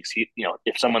buddy thinks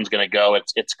if someone's going to go,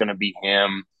 it's going to be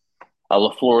him.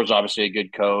 LaFleur is obviously a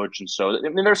good coach, and so I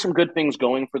mean, there's some good things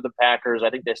going for the Packers. I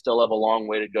think they still have a long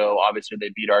way to go. Obviously,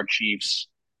 they beat our Chiefs.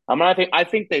 I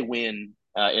think they win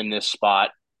in this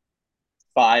spot.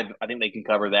 5, I think they can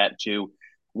cover that too.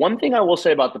 One thing I will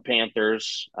say about the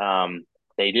Panthers,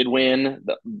 they did win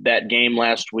that game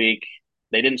last week.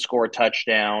 They didn't score a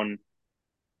touchdown.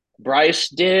 Bryce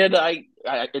did.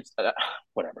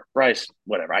 Whatever. Bryce,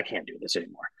 whatever. I can't do this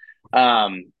anymore.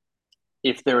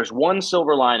 If there's one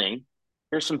silver lining,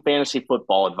 here's some fantasy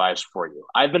football advice for you.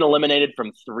 I've been eliminated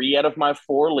from 3 out of my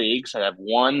 4 leagues. I have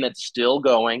 1 that's still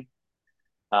going.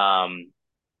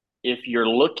 If you're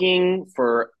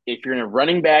in a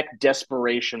running back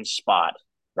desperation spot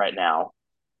right now,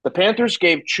 the Panthers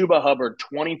gave Chuba Hubbard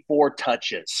 24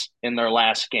 touches in their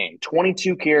last game,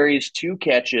 22 carries, 2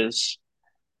 catches.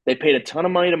 They paid a ton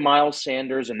of money to Miles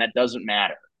Sanders, and that doesn't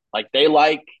matter. Like, they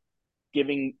like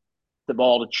giving the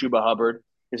ball to Chuba Hubbard.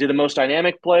 Is he the most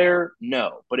dynamic player?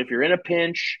 No. But if you're in a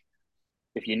pinch,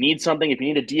 if you need something, if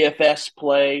you need a DFS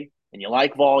play and you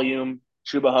like volume,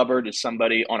 Chuba Hubbard is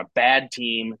somebody on a bad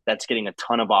team that's getting a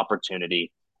ton of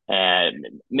opportunity, and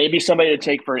maybe somebody to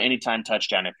take for an anytime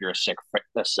touchdown if you're a sick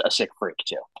freak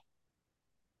too.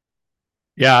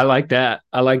 Yeah, I like that.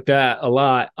 I like that a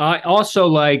lot. I also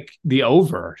like the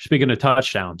over. Speaking of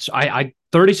touchdowns, I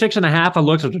 36.5. I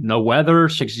looked at no weather,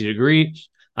 60 degrees.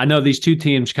 I know these two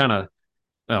teams kind of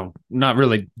not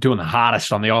really doing the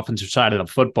hottest on the offensive side of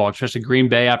the football, especially Green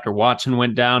Bay after Watson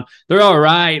went down. They're all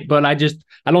right, but I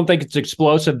don't think it's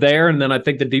explosive there. And then I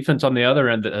think the defense on the other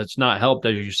end, it's not helped,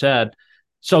 as you said.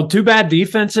 So 2 bad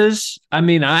defenses. I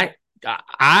mean, I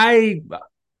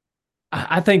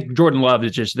think Jordan Love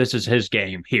this is his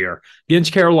game here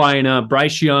against Carolina.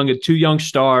 Bryce Young, 2 young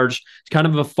stars. It's kind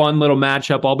of a fun little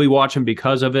matchup. I'll be watching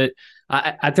because of it.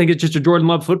 I think it's just a Jordan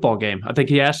Love football game. I think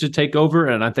he has to take over,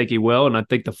 and I think he will. And I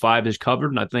think the 5 is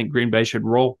covered, and I think Green Bay should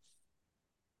roll.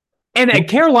 And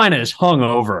Carolina is hung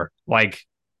over. Like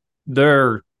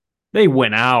they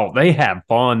went out. They have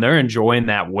fun. They're enjoying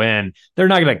that win. They're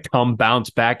not going to come bounce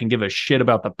back and give a shit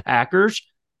about the Packers.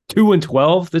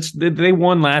 2-12. They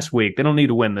won last week. They don't need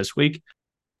to win this week.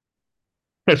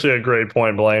 Actually, a great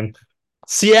point, Blaine.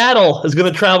 Seattle is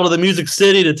going to travel to the Music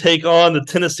City to take on the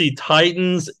Tennessee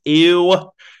Titans.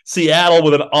 Ew. Seattle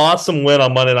with an awesome win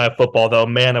on Monday Night Football, though.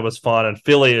 Man, it was fun. And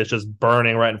Philly is just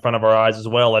burning right in front of our eyes as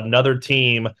well. Another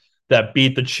team that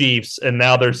beat the Chiefs, and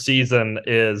now their season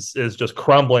is just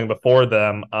crumbling before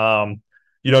them.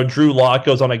 Drew Lock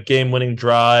goes on a game-winning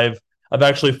drive. I've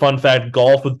actually, fun fact,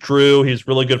 golf with Drew. He's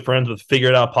really good friends with Figure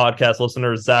It Out podcast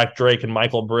listeners Zach Drake and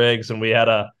Michael Briggs, and we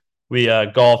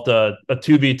golfed a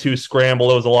 2v2 scramble.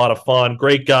 It was a lot of fun.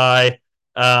 Great guy,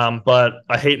 but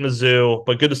I hate Mizzou.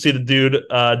 But good to see the dude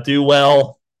do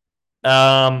well.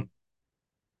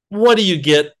 What do you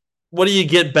get? What do you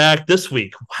get back this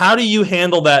week? How do you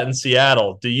handle that in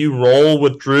Seattle? Do you roll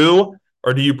with Drew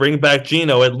or do you bring back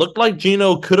Geno? It looked like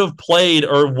Geno could have played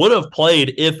or would have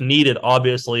played if needed,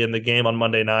 obviously, in the game on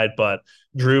Monday night, but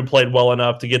Drew played well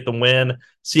enough to get the win.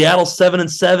 Seattle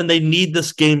 7-7. They need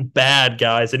this game bad,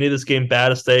 guys. They need this game bad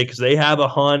to stay because they have a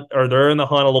hunt, or they're in the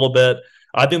hunt a little bit.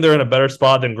 I think they're in a better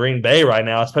spot than Green Bay right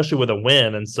now, especially with a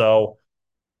win. And so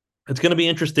it's going to be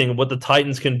interesting what the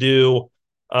Titans can do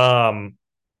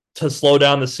to slow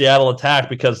down the Seattle attack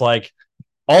because, like,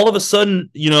 all of a sudden,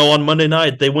 on Monday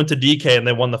night, they went to DK and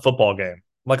they won the football game.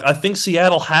 Like, I think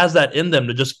Seattle has that in them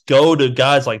to just go to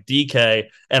guys like DK,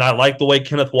 and I like the way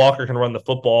Kenneth Walker can run the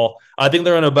football. I think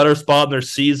they're in a better spot in their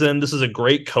season. This is a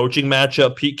great coaching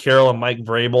matchup, Pete Carroll and Mike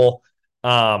Vrabel.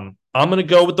 I'm going to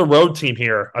go with the road team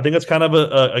here. I think it's kind of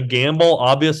a gamble,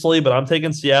 obviously, but I'm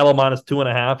taking Seattle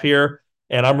 -2.5 here,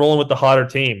 and I'm rolling with the hotter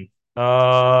team.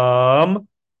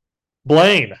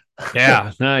 Blaine.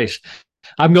 Yeah, nice.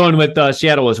 I'm going with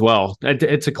Seattle as well.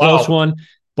 It's a close one,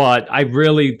 but I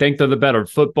really think they're the better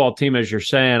football team, as you're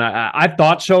saying. I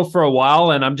thought so for a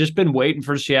while, and I've just been waiting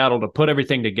for Seattle to put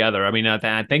everything together. I mean,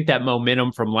 I think that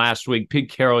momentum from last week, Pete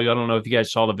Carroll, I don't know if you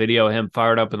guys saw the video of him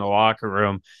fired up in the locker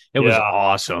room. It was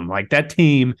awesome. Like, that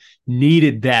team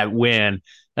needed that win.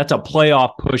 That's a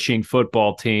playoff pushing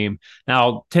football team.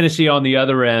 Now, Tennessee on the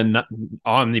other end,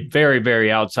 on the very, very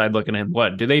outside looking in,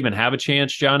 what? Do they even have a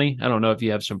chance, Johnny? I don't know if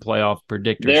you have some playoff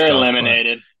predictors. They're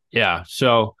eliminated. Yeah.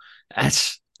 So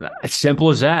that's as simple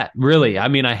as that, really. I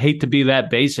mean, I hate to be that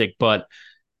basic, but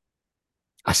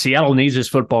Seattle needs this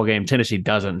football game. Tennessee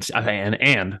doesn't.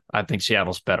 And I think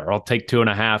Seattle's better. I'll take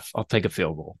 2.5. I'll take a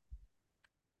field goal.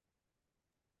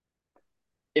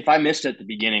 If I missed it at the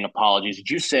beginning, apologies. Did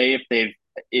you say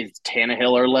is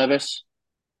Tannehill or Levis?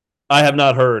 I have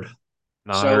not heard.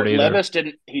 So Levis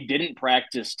didn't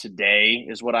practice today,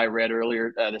 is what I read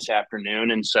earlier this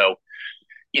afternoon, and so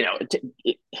it's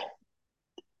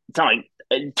not like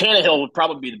Tannehill would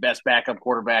probably be the best backup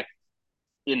quarterback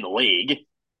in the league.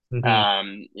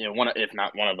 Mm-hmm. If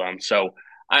not one of them. So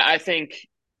I think,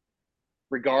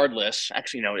 regardless,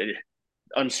 actually,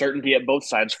 uncertainty at both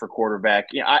sides for quarterback.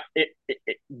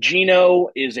 Geno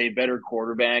is a better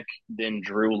quarterback than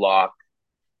Drew Lock.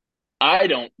 I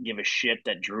don't give a shit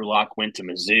that Drew Lock went to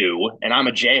Mizzou, and I'm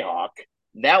a Jayhawk.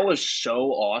 That was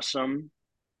so awesome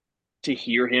to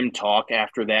hear him talk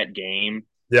after that game.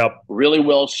 Yep. Really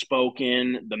well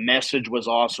spoken. The message was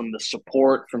awesome. The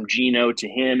support from Geno to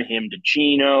him to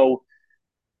Geno.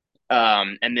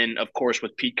 And then, of course,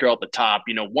 with Pete Carroll at the top,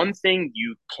 one thing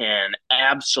you can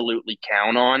absolutely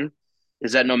count on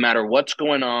is that no matter what's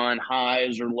going on,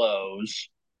 highs or lows,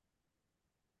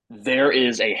 there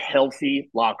is a healthy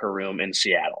locker room in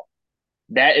Seattle.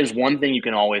 That is one thing you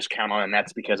can always count on, and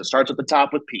that's because it starts at the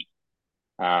top with Pete.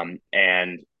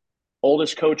 And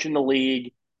oldest coach in the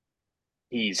league.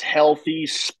 He's healthy,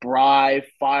 spry,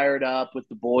 fired up with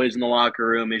the boys in the locker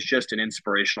room. He's just an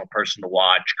inspirational person to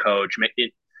watch, coach.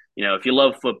 If you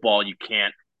love football, you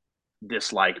can't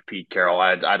dislike Pete Carroll.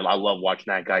 I love watching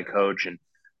that guy coach.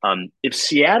 And if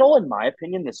Seattle, in my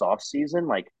opinion, this offseason,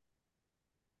 like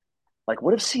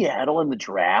what if Seattle in the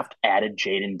draft added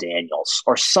Jaden Daniels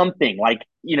or something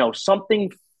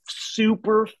something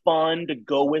super fun to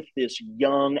go with this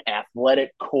young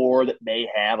athletic core that they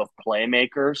have of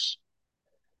playmakers?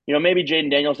 Maybe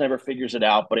Jaden Daniels never figures it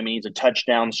out, but I mean, he's a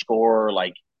touchdown scorer,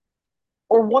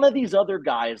 or one of these other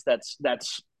guys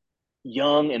that's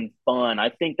young and fun. I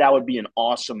think that would be an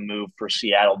awesome move for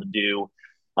Seattle to do.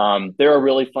 They're a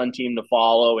really fun team to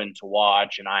follow and to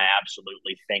watch, and I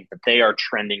absolutely think that they are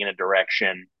trending in a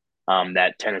direction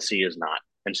that Tennessee is not.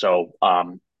 And so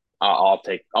I'll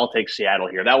take Seattle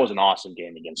here. That was an awesome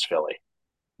game against Philly.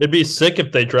 It'd be sick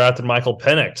if they drafted Michael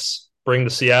Penix. Bring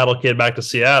the Seattle kid back to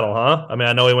Seattle, huh? I mean,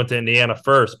 I know he went to Indiana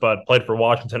first, but played for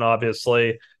Washington,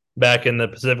 obviously, back in the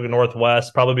Pacific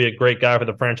Northwest. Probably be a great guy for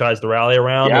the franchise to rally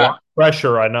around. A Yeah. lot of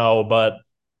pressure, I know, but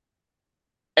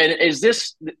And is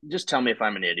this? Just tell me if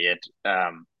I'm an idiot.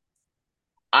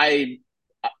 I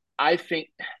I think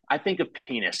of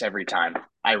penis every time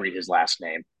I read his last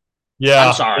name. I'm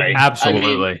yeah, sorry. I mean,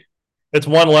 Absolutely. it's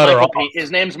one letter off.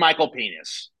 His name's Michael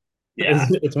Penis. Yeah,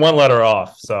 It's one letter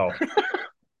off. So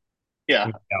yeah.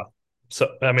 yeah. So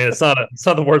I mean, it's not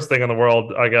the worst thing in the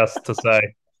world, I guess, to say.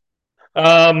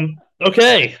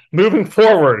 Okay, moving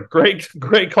forward.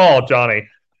 Great call, Johnny.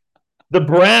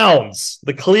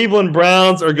 The Cleveland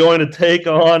Browns are going to take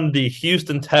on the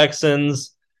Houston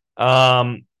Texans.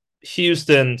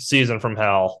 Houston season from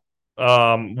hell.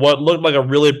 What looked like a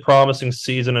really promising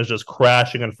season is just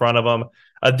crashing in front of them.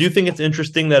 I do think it's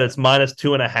interesting that it's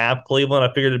 -2.5 Cleveland. I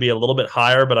figured it'd be a little bit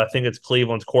higher, but I think it's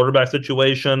Cleveland's quarterback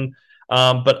situation.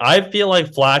 But I feel like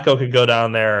Flacco could go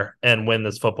down there and win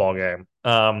this football game.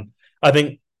 I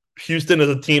think Houston is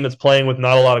a team that's playing with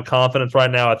not a lot of confidence right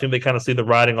now. I think they kind of see the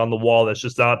writing on the wall. That's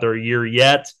just not their year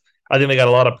yet. I think they got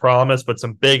a lot of promise, but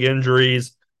some big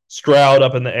injuries. Stroud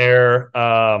up in the air.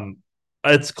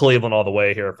 It's Cleveland all the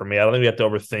way here for me. I don't think we have to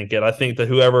overthink it. I think that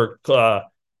whoever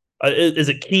is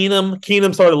it Keenum?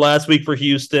 Keenum started last week for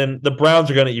Houston. The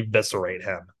Browns are going to eviscerate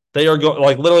him. They are going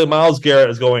like literally Myles Garrett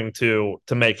is going to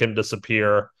make him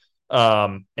disappear.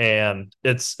 And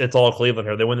it's all Cleveland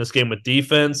here. They win this game with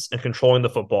defense and controlling the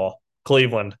football.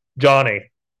 Cleveland, Johnny.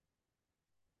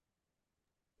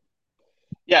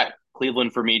 Yeah,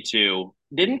 Cleveland for me too.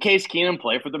 Didn't Case Keenum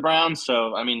play for the Browns?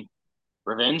 So I mean,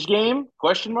 revenge game?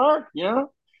 Question mark? You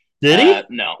know? Did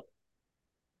he? No,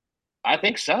 I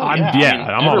think so. I'm Yeah, I mean,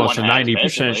 I'm everyone almost a has 90%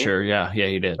 basically. sure. Yeah,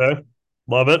 he did. Okay.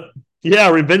 Love it. Yeah,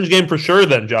 revenge game for sure.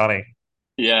 Then Johnny.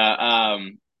 Yeah.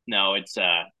 No, it's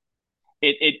the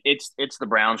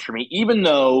Browns for me. Even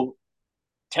though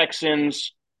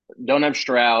Texans don't have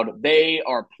Stroud, they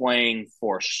are playing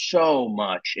for so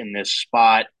much in this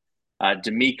spot.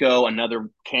 D'Amico, another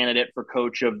candidate for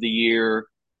Coach of the Year,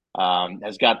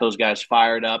 has got those guys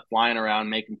fired up, flying around,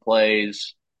 making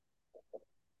plays.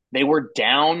 They were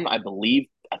down, I believe,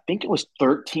 I think it was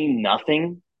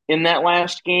 13-0 in that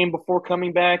last game before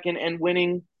coming back and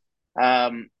winning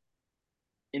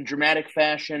in dramatic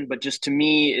fashion. But just to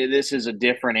me, this is a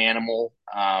different animal.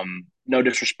 No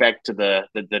disrespect to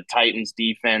the Titans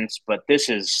defense, but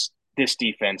this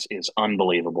defense is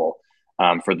unbelievable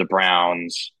for the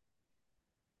Browns.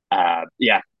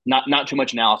 Yeah, not too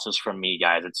much analysis from me,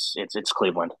 guys. It's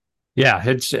Cleveland. Yeah,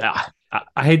 it's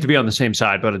I hate to be on the same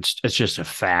side, but it's just a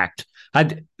fact.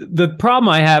 The problem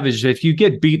I have is if you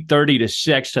get beat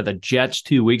 30-6 to the Jets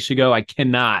 2 weeks ago, I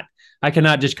cannot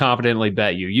just confidently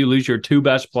bet you. You lose your two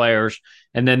best players,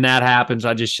 and then that happens.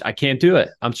 I can't do it.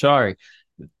 I'm sorry.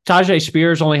 Tajay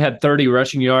Spears only had 30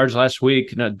 rushing yards last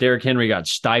week. Derrick Henry got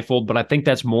stifled, but I think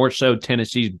that's more so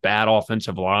Tennessee's bad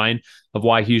offensive line of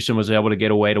why Houston was able to get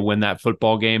away to win that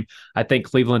football game. I think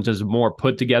Cleveland is a more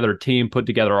put together team, put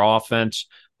together offense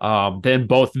than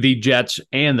both the Jets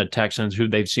and the Texans, who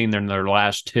they've seen in their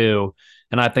last two.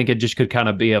 And I think it just could kind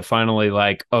of be a finally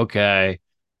like, okay,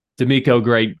 D'Amico,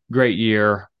 great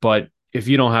year, but if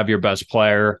you don't have your best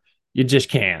player, you just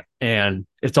can't. And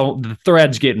the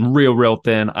thread's getting real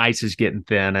thin. Ice is getting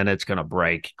thin, and it's going to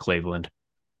break Cleveland.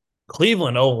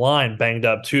 Cleveland O-line banged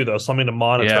up too, though. Something to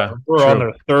monitor. Yeah, We're on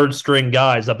their third string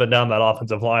guys up and down that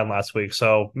offensive line last week,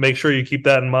 so make sure you keep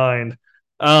that in mind.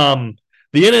 The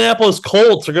Indianapolis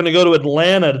Colts are going to go to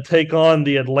Atlanta to take on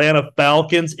the Atlanta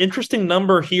Falcons. Interesting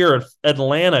number here at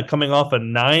Atlanta coming off a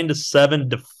 9-7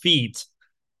 defeat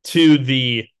to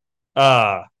the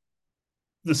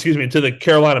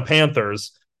Carolina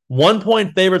Panthers.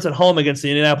 1-point favorites at home against the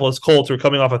Indianapolis Colts, who are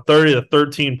coming off a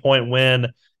 30-13 win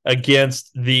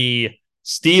against the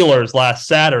Steelers last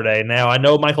Saturday. Now, I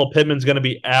know Michael Pittman's going to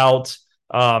be out.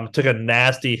 Took a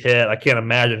nasty hit. I can't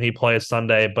imagine he plays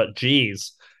Sunday, but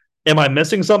geez. Am I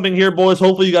missing something here, boys?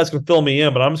 Hopefully you guys can fill me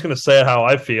in, but I'm just going to say how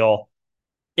I feel.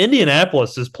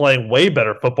 Indianapolis is playing way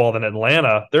better football than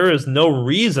Atlanta. There is no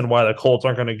reason why the Colts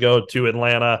aren't going to go to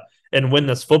Atlanta and win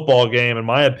this football game, in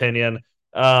my opinion.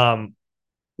 I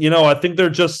think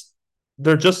they're just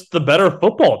the better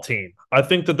football team. I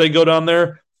think that they go down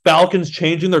there. Falcons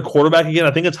changing their quarterback again.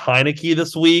 I think it's Heineke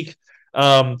this week.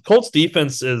 Colts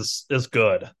defense is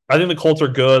good. I think the Colts are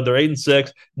good. They're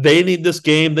 8-6. They need this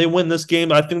game. They win this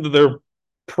game. I think that they're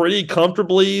pretty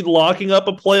comfortably locking up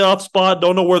a playoff spot.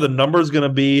 Don't know where the number is going to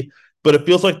be, but it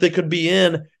feels like they could be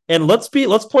in. And let's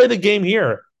play the game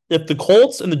here. if the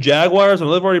Colts and the Jaguars,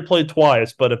 and they've already played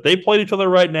twice, but if they played each other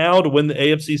right now to win the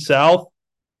AFC South,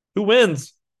 who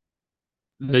wins?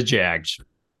 The Jags.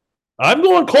 I'm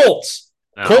going Colts.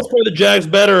 No. Colts play the Jags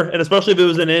better, and especially if it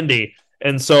was in Indy.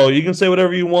 And so you can say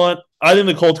whatever you want. I think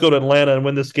the Colts go to Atlanta and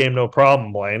win this game, no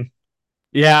problem, Blaine.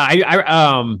 Yeah,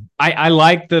 I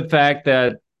like the fact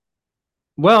that.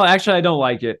 Well, actually, I don't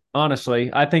like it.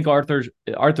 Honestly, I think Arthur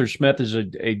Smith is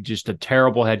just a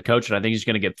terrible head coach, and I think he's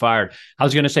going to get fired. I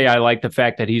was going to say I like the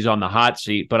fact that he's on the hot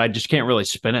seat, but I just can't really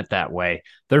spin it that way.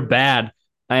 They're bad,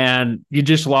 and you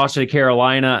just lost to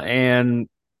Carolina, and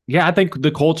yeah, I think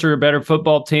the Colts are a better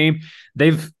football team.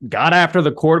 They've got after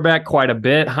the quarterback quite a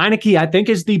bit. Heineke, I think,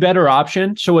 is the better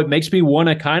option, so it makes me want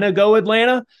to kind of go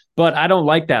Atlanta, but I don't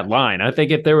like that line. I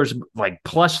think if there was like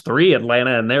 +3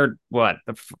 Atlanta, and they're what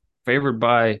favored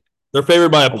by they're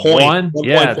favored by a point.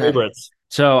 Yeah, point favorites.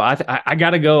 So I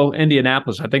got to go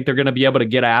Indianapolis. I think they're going to be able to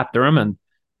get after them,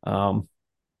 and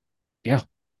yeah,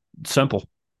 simple.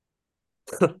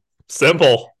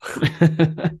 Simple.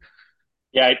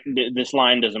 Yeah, this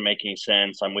line doesn't make any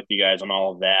sense. I'm with you guys on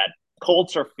all of that.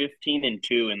 Colts are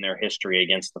 15-2 in their history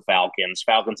against the Falcons.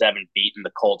 Falcons haven't beaten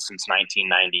the Colts since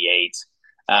 1998.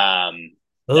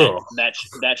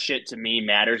 That shit to me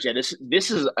matters. Yeah,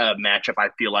 this is a matchup I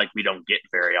feel like we don't get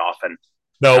very often.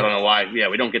 No, I don't know why. Yeah,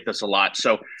 we don't get this a lot.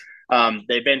 So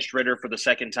they benched Ritter for the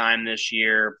second time this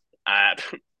year.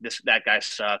 That guy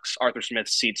sucks. Arthur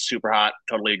Smith's seat's super hot.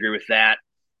 Totally agree with that.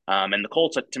 And the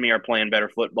Colts to me are playing better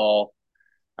football.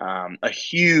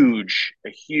 Huge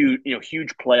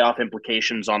playoff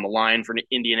implications on the line for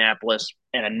Indianapolis,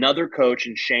 and another coach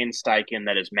in Shane Steichen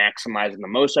that is maximizing the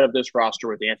most out of this roster,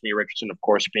 with Anthony Richardson, of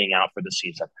course, being out for the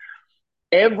season.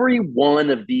 Every one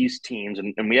of these teams,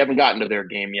 and we haven't gotten to their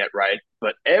game yet, right?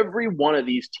 But every one of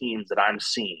these teams that I'm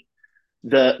seeing,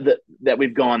 that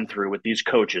we've gone through with these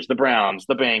coaches, the Browns,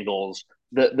 the Bengals,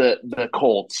 the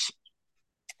Colts,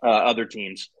 other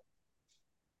teams,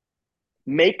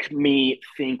 make me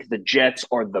think the Jets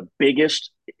are the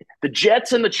biggest. The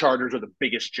Jets and the Chargers are the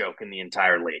biggest joke in the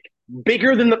entire league.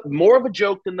 More of a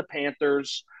joke than the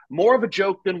Panthers, more of a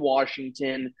joke than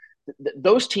Washington.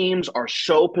 Those teams are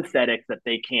so pathetic that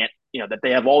they can't, that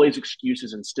they have all these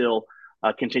excuses and still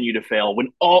continue to fail, when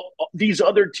all these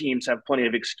other teams have plenty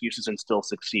of excuses and still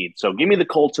succeed. So give me the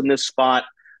Colts in this spot.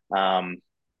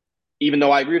 Even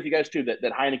though I agree with you guys too that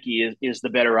Heineke is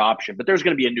the better option, but there's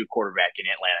going to be a new quarterback in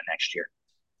Atlanta next year.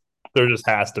 There just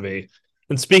has to be.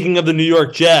 And speaking of the New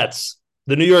York Jets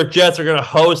are going to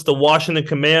host the Washington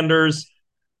Commanders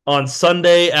on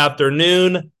Sunday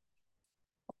afternoon.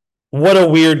 What a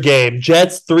weird game.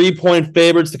 Jets 3-point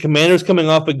favorites. The Commanders coming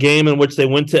off a game in which they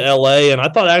went to LA and I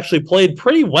thought actually played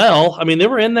pretty well. I mean, they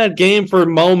were in that game for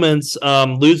moments,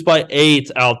 lose by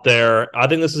 8 out there. I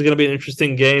think this is going to be an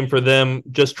interesting game for them,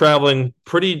 just traveling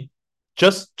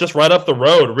just right up the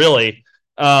road, really.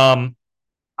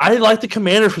 I like the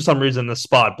Commanders for some reason in this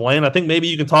spot, Blaine. I think maybe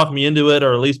you can talk me into it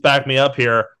or at least back me up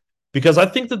here, because I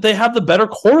think that they have the better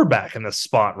quarterback in this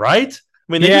spot, right?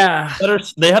 I mean, they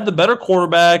have the better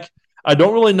quarterback. I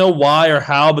don't really know why or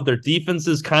how, but their defense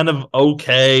is kind of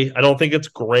okay. I don't think it's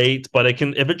great, but if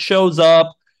it shows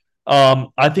up.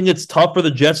 I think it's tough for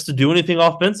the Jets to do anything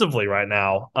offensively right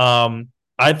now.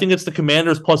 I think it's the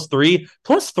Commanders +3.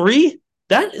 +3?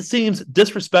 That seems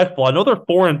disrespectful. I know they're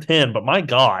 4-10, but my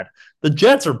God, the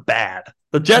Jets are bad.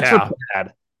 The Jets are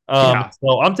bad.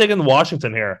 So I'm taking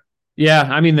Washington here. Yeah,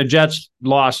 I mean the Jets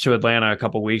lost to Atlanta a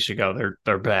couple weeks ago.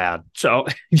 They're bad. So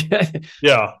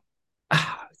yeah.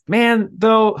 Man,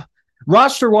 though,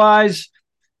 roster wise,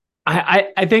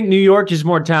 I think New York is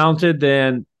more talented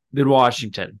than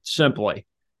Washington. Simply,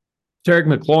 Terry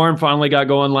McLaurin finally got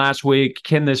going last week.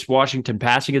 Can this Washington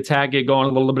passing attack get going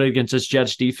a little bit against this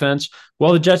Jets defense?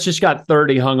 Well, the Jets just got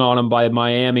 30 hung on them by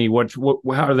Miami. How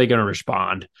are they going to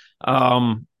respond?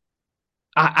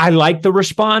 I like the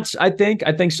response. I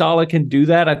think Saleh can do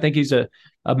that. I think he's a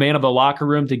man of the locker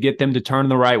room to get them to turn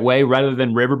the right way rather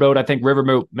than Riverboat. I think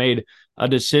Riverboat made a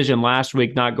decision last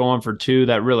week not going for 2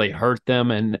 that really hurt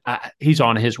them, and he's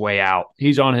on his way out.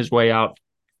 He's on his way out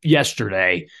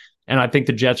yesterday, and I think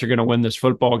the Jets are going to win this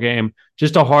football game.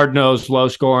 Just a hard-nosed,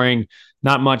 low-scoring,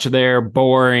 not much there,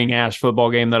 boring-ass football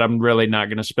game that I'm really not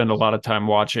going to spend a lot of time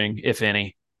watching, if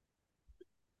any.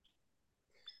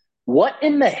 What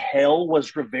in the hell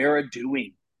was Rivera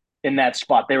doing in that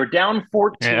spot? They were down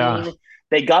 14. Yeah.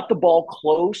 They got the ball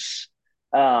close.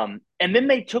 And then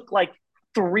they took like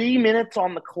 3 minutes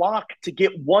on the clock to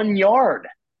get 1 yard.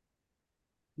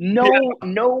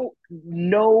 No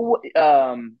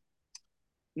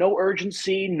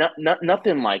urgency,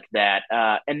 nothing like that.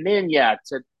 And then,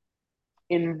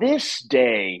 in this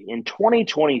day, in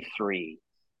 2023,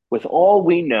 with all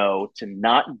we know, to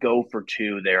not go for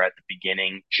two there at the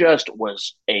beginning just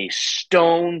was a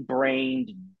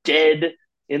stone-brained, dead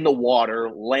in the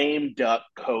water, lame duck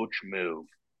coach move.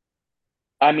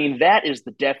 I mean, that is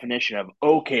the definition of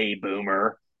okay,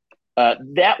 boomer.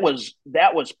 That was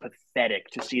pathetic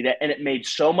to see that, and it made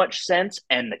so much sense.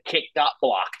 And the kick got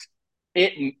blocked.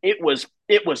 It was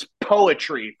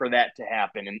poetry for that to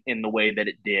happen in the way that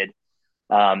it did.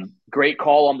 Great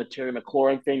call on the Terry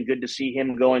McLaurin thing. Good to see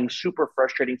him going. Super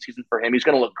frustrating season for him. He's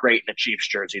going to look great in a Chiefs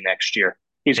jersey next year.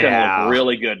 He's going to look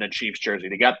really good in a Chiefs jersey.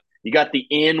 You got the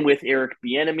in with Eric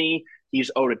Bieniemy. He's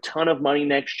owed a ton of money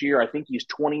next year. I think he's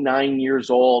 29 years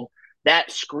old.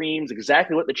 That screams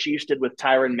exactly what the Chiefs did with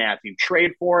Tyrann Mathieu.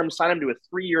 Trade for him, sign him to a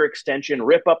 3-year extension,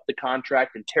 rip up the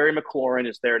contract, and Terry McLaurin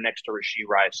is there next to Rashee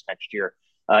Rice next year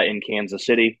in Kansas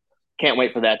City. Can't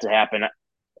wait for that to happen.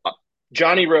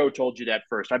 Johnny Rowe told you that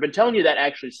first. I've been telling you that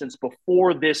actually since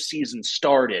before this season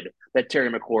started, that Terry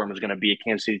McLaurin was going to be a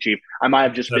Kansas City Chief. I might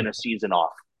have just been a season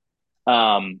off.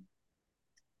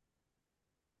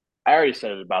 I already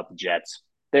said it about the Jets.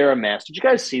 They're a mess. Did you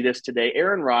guys see this today?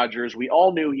 Aaron Rodgers, we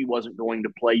all knew he wasn't going to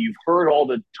play. You've heard all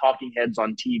the talking heads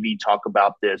on TV talk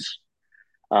about this.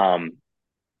 A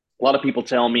lot of people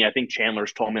tell me, I think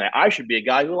Chandler's told me that I should be a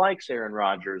guy who likes Aaron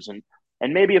Rodgers.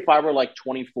 And maybe if I were like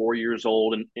 24 years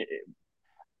old, and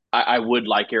I would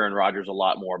like Aaron Rodgers a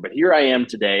lot more. But here I am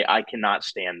today. I cannot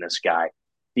stand this guy.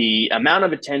 The amount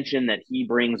of attention that he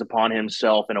brings upon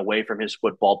himself and away from his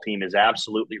football team is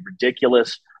absolutely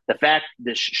ridiculous. The fact,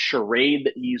 this charade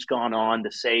that he's gone on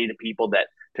to say to people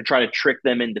to try to trick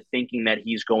them into thinking that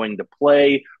he's going to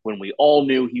play when we all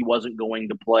knew he wasn't going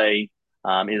to play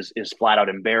is flat out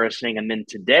embarrassing. And then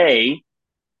today,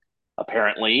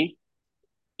 apparently,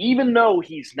 even though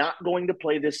he's not going to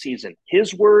play this season,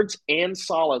 his words and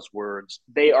Salah's words,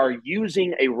 they are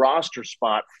using a roster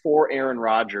spot for Aaron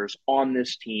Rodgers on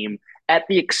this team at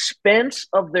the expense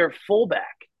of their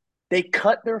fullback. They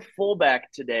cut their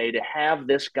fullback today to have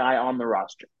this guy on the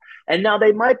roster. And now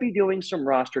they might be doing some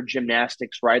roster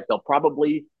gymnastics, right? They'll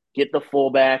probably get the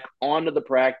fullback onto the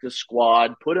practice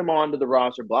squad, put him onto the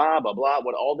roster, blah, blah, blah,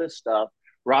 what all this stuff.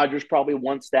 Rodgers probably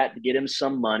wants that to get him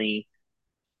some money.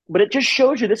 But it just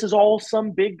shows you this is all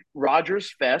some big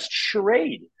Rodgers Fest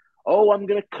charade. Oh, I'm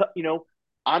going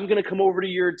to come over to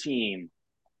your team,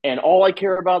 and all I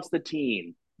care about is the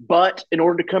team. But in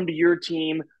order to come to your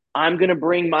team, I'm going to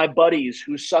bring my buddies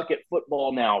who suck at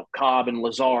football now, Cobb and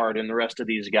Lazard and the rest of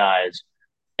these guys.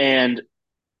 And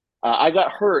I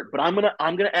got hurt, but I'm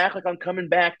gonna act like I'm coming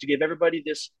back to give everybody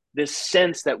this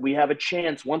sense that we have a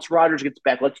chance once Rodgers gets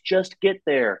back. Let's just get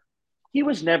there. He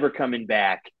was never coming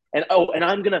back. And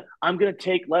I'm gonna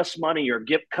take less money or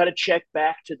cut a check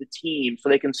back to the team so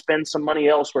they can spend some money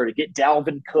elsewhere to get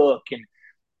Dalvin Cook.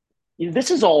 And this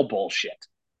is all bullshit.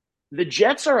 The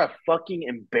Jets are a fucking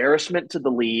embarrassment to the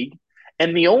league.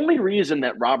 And the only reason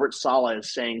that Robert Saleh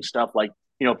is saying stuff like,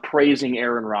 praising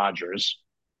Aaron Rodgers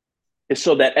is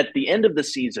so that at the end of the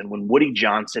season, when Woody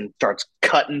Johnson starts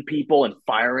cutting people and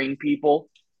firing people,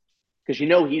 because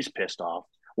he's pissed off,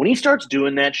 when he starts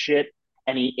doing that shit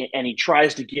and he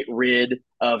tries to get rid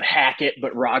of Hackett,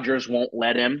 but Rodgers won't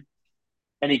let him,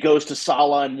 and he goes to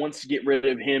Saleh and wants to get rid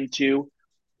of him too.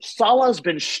 Saleh's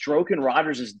been stroking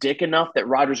Rodgers' dick enough that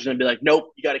Rodgers is going to be like,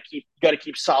 nope, you got to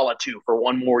keep Saleh too for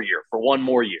one more year.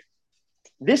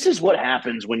 This is what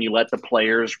happens when you let the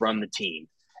players run the team.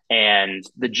 And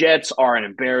the Jets are an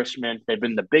embarrassment. They've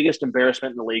been the biggest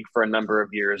embarrassment in the league for a number of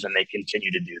years, and they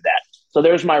continue to do that. So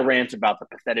there's my rant about the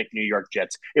pathetic New York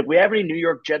Jets. If we have any New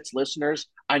York Jets listeners,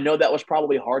 I know that was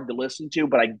probably hard to listen to,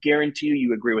 but I guarantee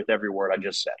you agree with every word I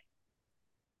just said.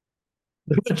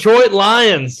 The Detroit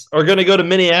Lions are going to go to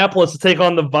Minneapolis to take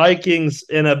on the Vikings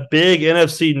in a big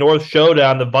NFC North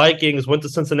showdown. The Vikings went to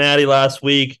Cincinnati last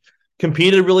week,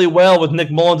 competed really well with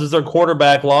Nick Mullins as their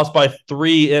quarterback, lost by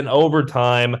 3 in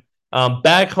overtime.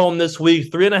 Back home this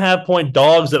week, 3.5-point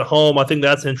dogs at home. I think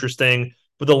that's interesting.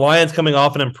 With the Lions coming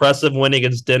off an impressive win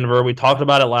against Denver. We talked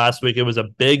about it last week. It was a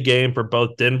big game for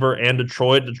both Denver and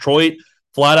Detroit. Detroit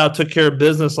flat out took care of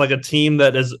business like a team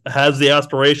that has the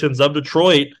aspirations of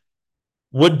Detroit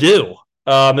would do.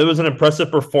 It was an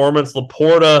impressive performance.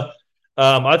 Laporta,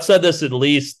 I've said this at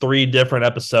least 3 different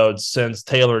episodes since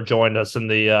Taylor joined us in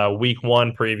the week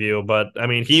 1 preview, but I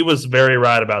mean, he was very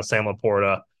right about Sam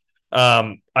Laporta.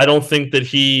 I don't think that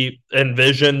he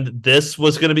envisioned this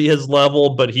was going to be his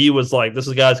level, but he was like,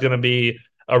 this guy's going to be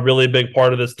a really big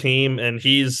part of this team, and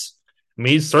he's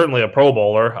certainly a Pro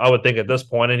Bowler, I would think at this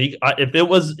point. And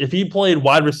if he played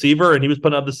wide receiver and he was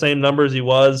putting up the same numbers he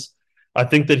was I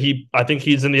think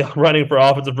he's in the running for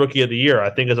offensive rookie of the year. I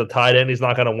think as a tight end, he's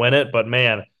not going to win it, but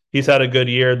man, he's had a good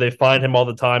year. They find him all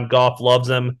the time. Goff loves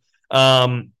him.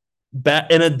 In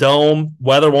a dome,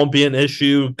 weather won't be an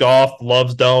issue. Goff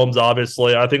loves domes,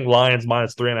 obviously. I think Lions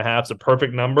minus 3.5 is a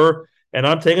perfect number, and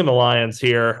I'm taking the Lions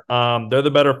here. They're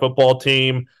the better football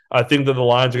team. I think that the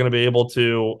Lions are going to be able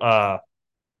to.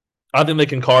 I think they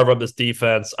can carve up this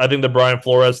defense. I think the Brian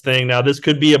Flores thing. Now, this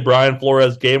could be a Brian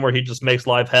Flores game where he just makes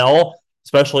life hell,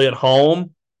 especially at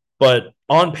home. But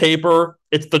on paper,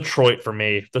 it's Detroit for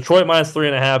me. Detroit minus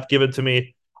 3.5. Give it to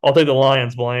me. I'll take the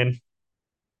Lions, Blaine.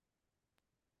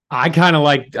 I kind of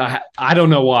like, I don't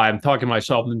know why I'm talking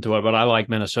myself into it, but I like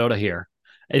Minnesota here.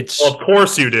 Well, of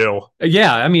course you do.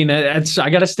 Yeah, I mean, I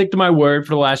got to stick to my word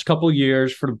for the last couple of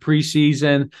years, for the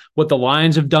preseason, what the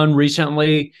Lions have done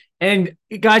recently. And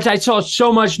guys, I saw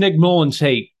so much Nick Mullins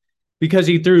hate because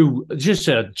he threw just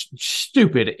a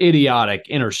stupid, idiotic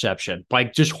interception,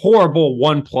 like just horrible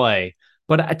one play.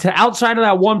 But to outside of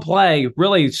that one play,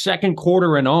 really second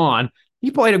quarter and on,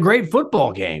 he played a great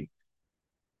football game.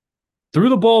 Threw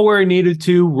the ball where he needed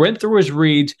to, went through his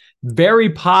reads, very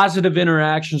positive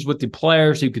interactions with the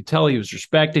players. You could tell he was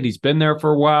respected. He's been there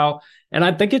for a while. And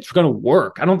I think it's going to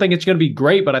work. I don't think it's going to be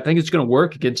great, but I think it's going to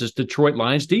work against this Detroit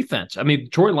Lions defense. I mean,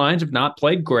 Detroit Lions have not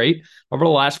played great over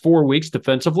the last 4 weeks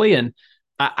defensively. And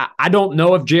I don't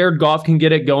know if Jared Goff can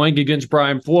get it going against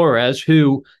Brian Flores,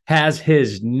 who has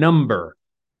his number.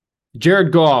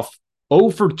 Jared Goff, 0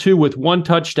 for 2 with 1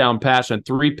 touchdown pass and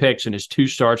 3 picks in his 2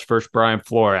 starts versus Brian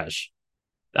Flores.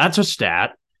 That's a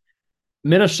stat.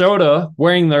 Minnesota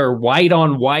wearing their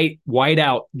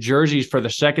white-out jerseys for the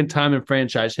second time in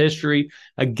franchise history,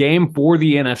 a game for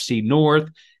the NFC North.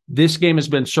 This game has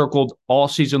been circled all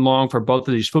season long for both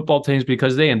of these football teams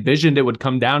because they envisioned it would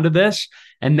come down to this.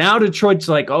 And now Detroit's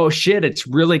like, oh, shit, it's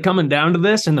really coming down to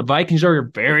this. And the Vikings are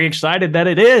very excited that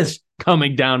it is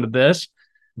coming down to this.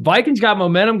 Vikings got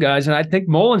momentum, guys, and I think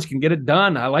Mullins can get it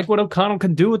done. I like what O'Connell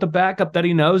can do with the backup that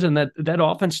he knows, and that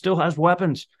offense still has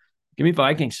weapons. Give me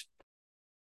Vikings.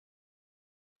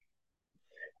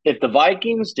 If the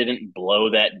Vikings didn't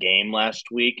blow that game last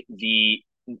week,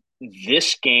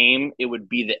 this game, it would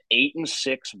be the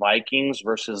 8-6 Vikings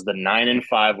versus the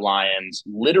 9-5 Lions,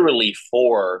 literally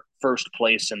for first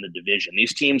place in the division.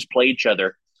 These teams play each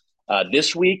other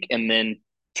this week, and then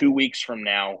 2 weeks from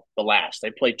now, the last. They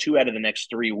play 2 out of the next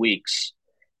 3 weeks.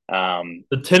 The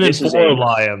 10-4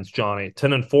 Lions, Johnny.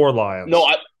 10-4 Lions. No,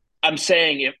 I'm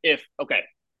saying if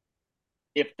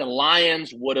the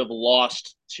Lions would have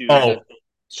lost to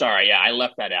sorry, yeah, I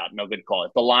left that out. No, good call.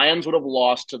 If the Lions would have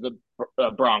lost to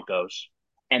the Broncos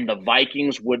and the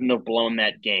Vikings wouldn't have blown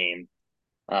that game,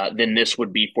 then this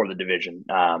would be for the division.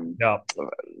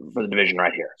 For the division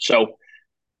right here. So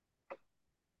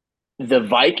the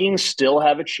Vikings still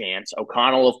have a chance.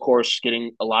 O'Connell, of course,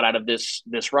 getting a lot out of this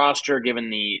roster, given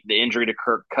the injury to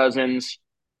Kirk Cousins.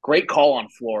 Great call on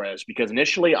Flores, because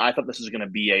initially I thought this was going to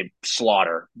be a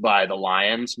slaughter by the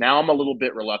Lions. Now I'm a little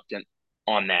bit reluctant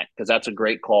on that, because that's a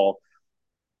great call.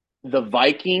 The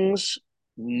Vikings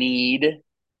need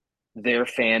their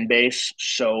fan base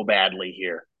so badly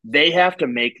here. They have to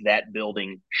make that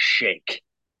building shake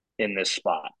in this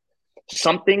spot.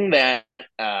 Something that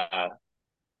I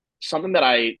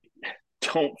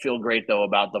don't feel great, though,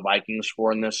 about the Vikings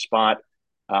for in this spot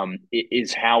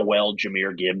is how well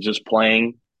Jahmyr Gibbs is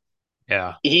playing.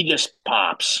 Yeah. He just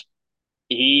pops.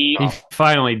 He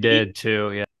finally did,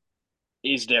 too. Yeah.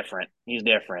 He's different.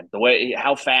 The way,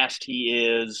 how fast he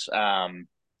is,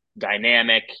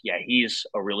 dynamic. Yeah, he's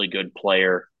a really good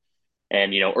player.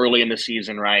 And, early in the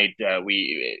season, right,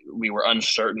 we were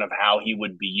uncertain of how he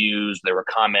would be used. There were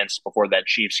comments before that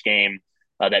Chiefs game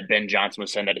that Ben Johnson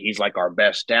was saying that he's like our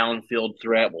best downfield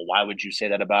threat. Well, why would you say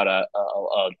that about a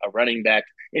running back?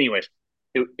 Anyways,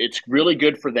 it's really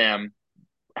good for them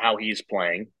how he's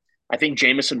playing. I think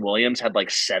Jamison Williams had like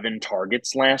 7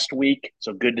 targets last week.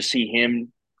 So good to see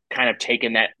him kind of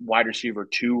taking that wide receiver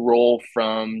 2 role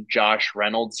from Josh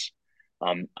Reynolds.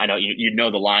 I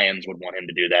know the Lions would want him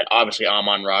to do that. Obviously,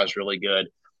 Amon-Ra is really good.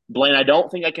 Blaine, I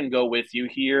don't think I can go with you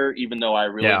here, even though I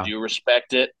really do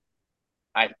respect it.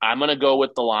 I'm going to go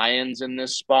with the Lions in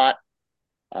this spot.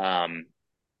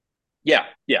 Yeah,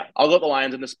 I'll go with the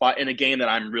Lions in this spot in a game that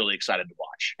I'm really excited to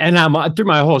watch. And through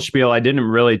my whole spiel, I didn't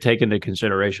really take into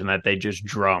consideration that they just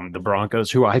drummed the Broncos,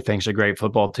 who I think is a great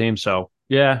football team. So,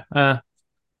 yeah,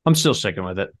 I'm still sticking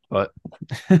with it, but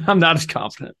I'm not as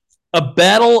confident. A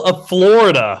battle of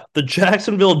Florida. The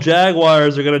Jacksonville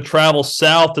Jaguars are going to travel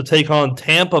south to take on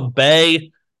Tampa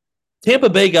Bay. Tampa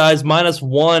Bay, guys,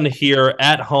 -1 here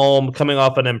at home, coming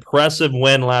off an impressive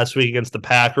win last week against the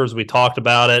Packers. We talked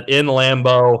about it in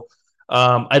Lambeau.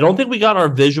 I don't think we got our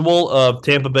visual of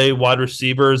Tampa Bay wide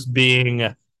receivers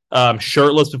being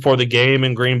shirtless before the game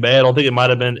in Green Bay. I don't think it might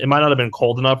not have been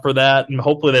cold enough for that. And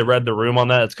hopefully they read the room on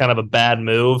that. It's kind of a bad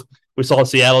move. We saw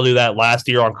Seattle do that last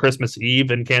year on Christmas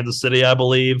Eve in Kansas City, I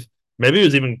believe. Maybe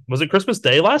was it Christmas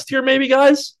Day last year, maybe,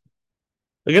 guys?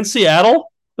 Against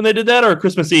Seattle when they did that, or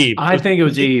Christmas Eve? I think it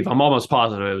was Eve. I'm almost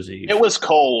positive it was Eve. It was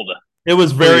cold. It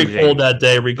was very cold that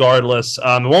day, regardless.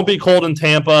 It won't be cold in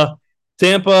Tampa.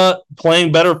 Tampa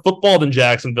playing better football than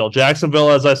Jacksonville.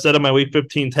 Jacksonville, as I said in my Week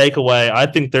 15 takeaway, I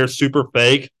think they're super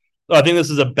fake. I think this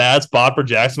is a bad spot for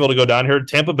Jacksonville to go down here.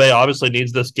 Tampa Bay obviously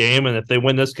needs this game, and if they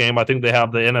win this game, I think they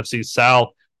have the NFC South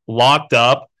locked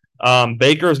up.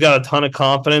 Baker's got a ton of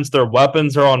confidence. Their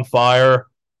weapons are on fire.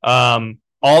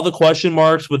 All the question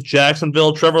marks with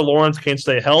Jacksonville. Trevor Lawrence can't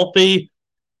stay healthy.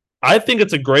 I think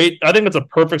it's a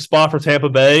perfect spot for Tampa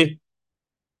Bay.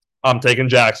 I'm taking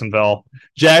Jacksonville.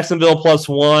 Jacksonville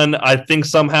 +1. I think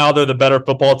somehow they're the better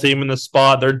football team in this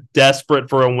spot. They're desperate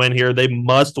for a win here. They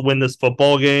must win this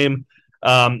football game.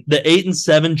 The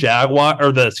 8-7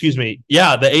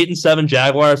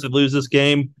 Jaguars that lose this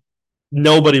game.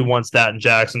 Nobody wants that in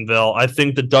Jacksonville. I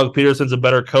think that Doug Peterson's a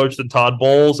better coach than Todd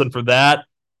Bowles, and for that,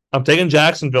 I'm taking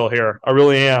Jacksonville here. I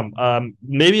really am.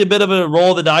 Maybe a bit of a roll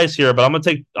of the dice here, but I'm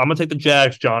gonna take the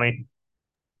Jags, Johnny.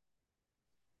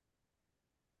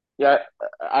 Yeah,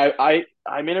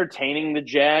 I'm entertaining the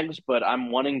Jags, but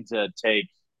I'm wanting to take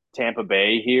Tampa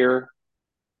Bay here.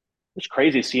 It's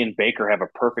crazy seeing Baker have a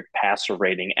perfect passer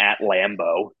rating at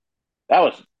Lambeau. That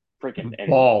was freaking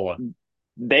ball.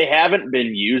 They haven't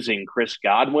been using Chris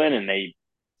Godwin, and they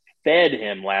fed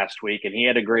him last week, and he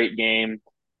had a great game.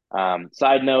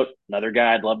 Side note, another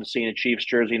guy I'd love to see in a Chiefs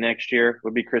jersey next year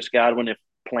would be Chris Godwin if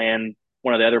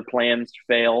one of the other plans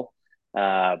fail.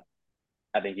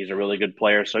 I think he's a really good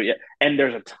player. So, yeah, and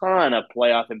there's a ton of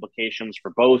playoff implications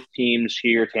for both teams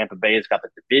here. Tampa Bay has got the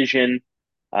division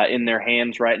in their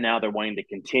hands right now. They're wanting to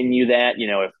continue that. You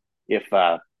know, if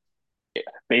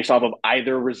based off of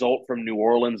either result from New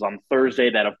Orleans on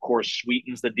Thursday, that, of course,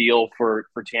 sweetens the deal for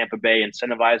Tampa Bay,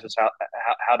 incentivizes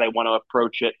how they want to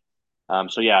approach it.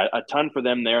 So, yeah, a ton for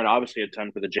them there, and obviously a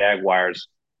ton for the Jaguars.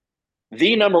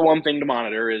 The number one thing to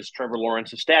monitor is Trevor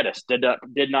Lawrence's status. Did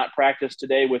not practice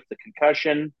today with the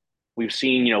concussion. We've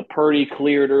seen, Purdy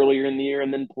cleared earlier in the year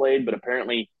and then played, but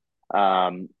apparently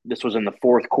this was in the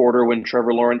fourth quarter when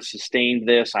Trevor Lawrence sustained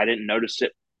this. I didn't notice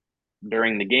it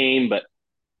during the game, but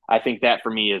I think that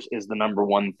for me is the number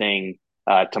one thing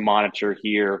to monitor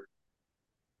here.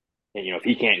 And, if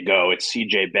he can't go, it's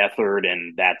CJ Beathard,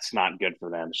 and that's not good for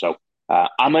them. So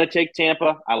I'm going to take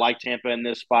Tampa. I like Tampa in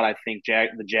this spot. I think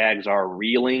the Jags are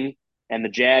reeling, and the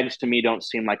Jags to me don't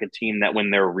seem like a team that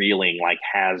when they're reeling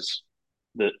has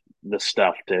the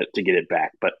stuff to get it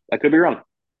back. But I could be wrong.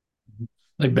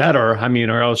 They better.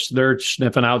 Or else they're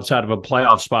sniffing outside of a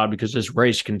playoff spot because this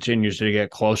race continues to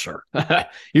get closer.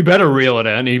 You better reel it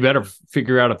in. You better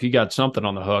figure out if you got something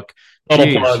on the hook.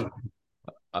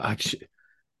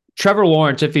 Trevor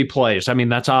Lawrence, if he plays,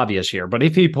 that's obvious here. But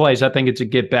if he plays, I think it's a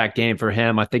get-back game for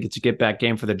him. I think it's a get-back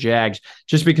game for the Jags,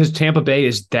 just because Tampa Bay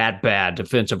is that bad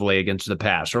defensively against the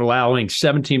pass. They're allowing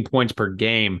 17 points per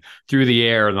game through the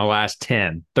air in the last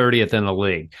 10, 30th in the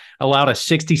league. Allowed a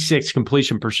 66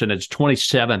 completion percentage,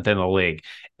 27th in the league.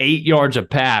 8 yards of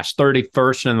pass,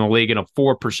 31st in the league, and a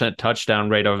 4% touchdown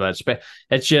rate over that space.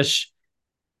 It's just...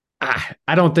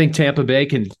 I don't think Tampa Bay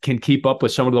can keep up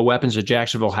with some of the weapons that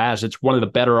Jacksonville has. It's one of the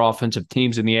better offensive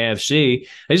teams in the AFC.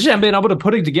 They just haven't been able to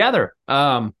put it together.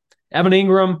 Evan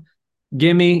Ingram,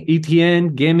 gimme.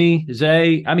 Etienne, gimme.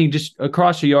 Zay. Just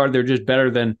across the yard, they're just better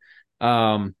than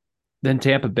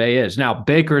Tampa Bay is. Now,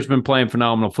 Baker's been playing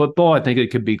phenomenal football. I think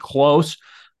it could be close,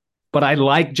 but I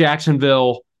like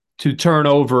Jacksonville to turn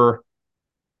over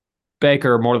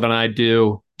Baker more than I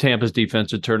do Tampa's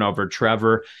defense to turn over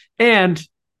Trevor. And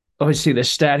let me see the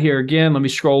stat here again. Let me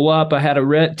scroll up. I had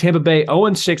Tampa Bay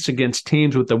 0-6 against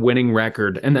teams with a winning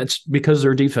record, and that's because of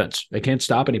their defense. They can't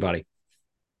stop anybody.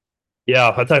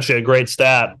 Yeah, that's actually a great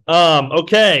stat.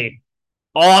 Okay.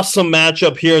 Awesome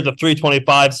matchup here. The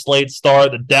 325 slate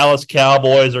start. The Dallas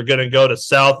Cowboys are going to go to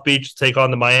South Beach to take on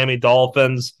the Miami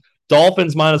Dolphins.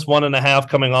 Dolphins -1.5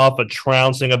 coming off a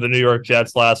trouncing of the New York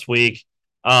Jets last week.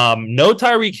 No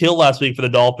Tyreek Hill last week for the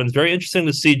Dolphins. Very interesting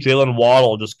to see Jalen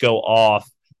Waddle just go off.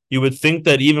 You would think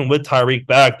that even with Tyreek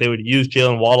back, they would use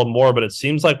Jalen Waddle more, but it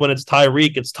seems like when it's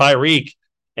Tyreek,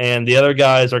 and the other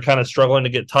guys are kind of struggling to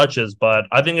get touches. But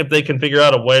I think if they can figure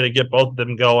out a way to get both of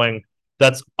them going,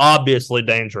 that's obviously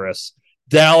dangerous.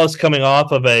 Dallas coming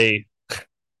off of an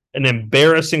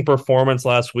embarrassing performance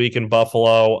last week in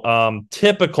Buffalo.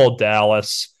 Typical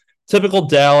Dallas. typical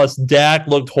Dallas. Dak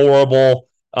looked horrible.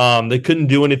 They couldn't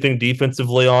do anything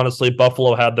defensively, honestly.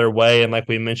 Buffalo had their way, and like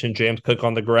we mentioned, James Cook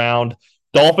on the ground.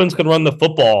 Dolphins can run the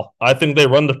football. I think they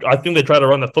try to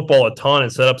run the football a ton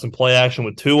and set up some play action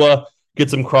with Tua, get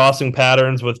some crossing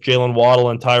patterns with Jalen Waddle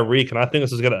and Tyreek. And I think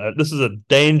this is a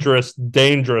dangerous,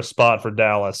 dangerous spot for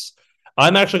Dallas.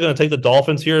 I'm actually gonna take the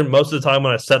Dolphins here. Most of the time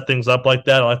when I set things up like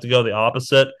that, I like to go the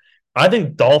opposite. I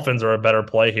think Dolphins are a better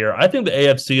play here. I think the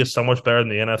AFC is so much better than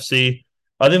the NFC.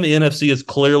 I think the NFC is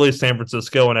clearly San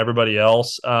Francisco and everybody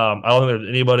else. I don't think there's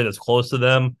anybody that's close to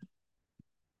them.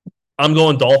 I'm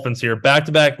going Dolphins here.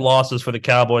 Back-to-back losses for the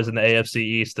Cowboys in the AFC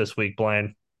East this week,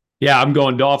 Blaine. Yeah, I'm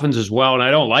going Dolphins as well, and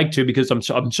I don't like to because I'm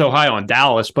so high on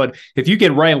Dallas. But if you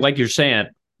get right, like you're saying,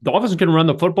 Dolphins can run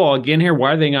the football again here.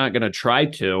 Why are they not going to try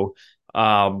to?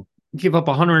 Give up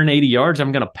 180 yards,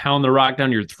 I'm going to pound the rock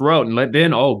down your throat. And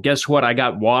then, guess what? I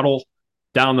got Waddle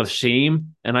down the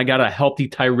seam, and I got a healthy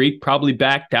Tyreek probably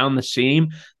back down the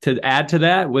seam to add to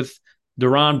that with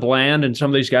Deron Bland and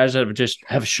some of these guys that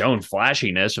have shown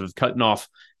flashiness of cutting off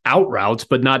out routes,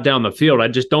 but not down the field.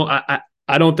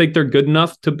 I don't think they're good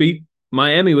enough to beat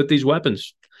Miami with these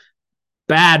weapons.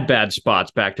 Bad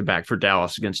spots back to back for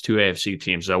Dallas against two AFC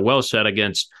teams. So well said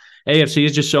against AFC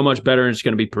is just so much better, and it's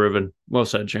going to be proven. Well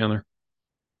said, Chandler.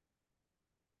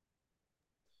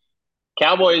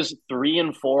 Cowboys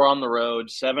 3-4 on the road,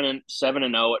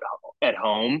 7-0 at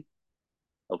home.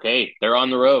 Okay, they're on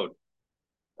the road.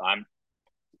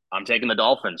 I'm taking the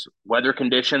Dolphins. Weather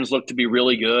conditions look to be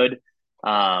really good.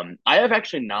 I have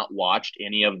actually not watched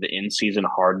any of the in-season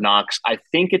Hard Knocks. I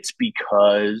think it's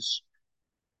because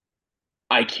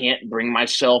I can't bring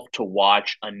myself to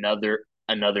watch another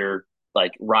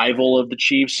like rival of the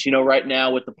Chiefs, right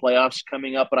now with the playoffs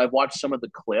coming up. But I've watched some of the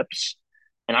clips,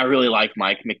 and I really like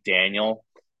Mike McDaniel.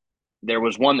 There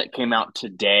was one that came out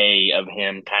today of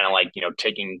him kind of like,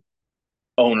 taking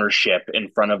ownership in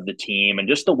front of the team, and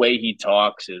just the way he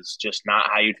talks is just not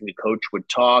how you think a coach would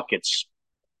talk. It's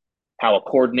how a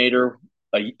coordinator,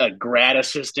 a grad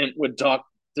assistant would talk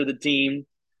to the team.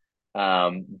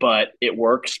 But it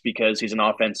works because he's an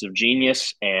offensive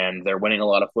genius, and they're winning a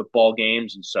lot of football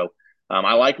games. And so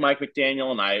I like Mike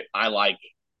McDaniel, and I like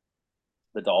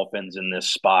the Dolphins in this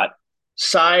spot.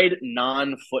 Side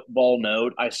non-football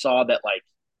note, I saw that like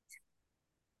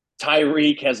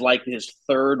Tyreek has like his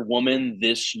third woman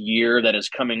this year that is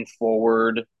coming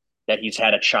forward that he's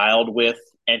had a child with,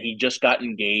 and he just got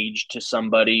engaged to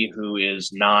somebody who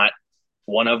is not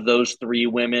one of those three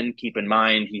women. Keep in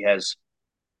mind, he has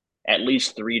at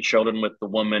least 3 children with the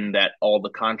woman that all the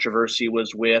controversy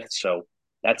was with. So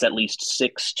that's at least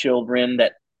 6 children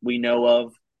that we know of.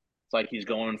 It's like he's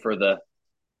going for the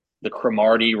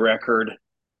Cromartie record.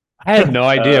 I had no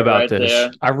idea about right this.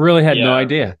 there. I really had no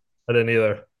idea. I didn't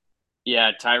either.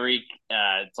 Yeah, Tyreek,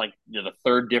 it's like the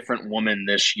third different woman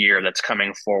this year that's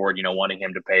coming forward, wanting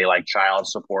him to pay like child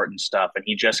support and stuff. And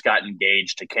he just got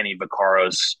engaged to Kenny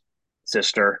Vaccaro's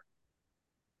sister.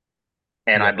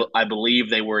 And I believe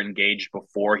they were engaged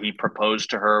before he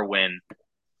proposed to her when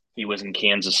he was in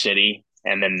Kansas City.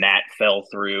 And then that fell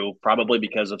through, probably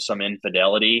because of some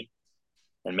infidelity.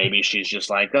 And maybe she's just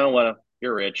like, oh, well,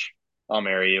 you're rich. I'll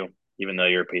marry you, even though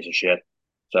you're a piece of shit.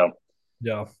 So,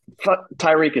 yeah,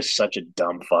 Tyreek is such a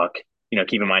dumb fuck.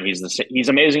 Keep in mind he's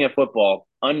amazing at football,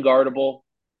 unguardable,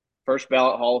 first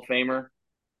ballot Hall of Famer.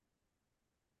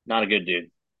 Not a good dude.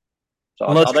 So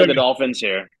I'll take the Dolphins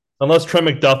here. Unless Trent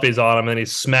McDuffie's on him and he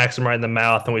smacks him right in the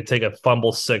mouth and we take a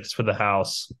fumble 6 for the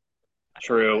house.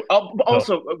 True. Oh,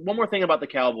 also, one more thing about the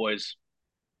Cowboys.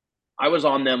 I was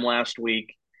on them last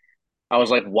week. I was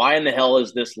like, why in the hell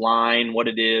is this line what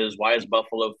it is? Why is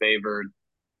Buffalo favored?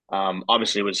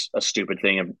 Obviously, it was a stupid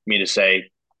thing of me to say.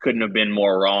 Couldn't have been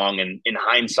more wrong. And in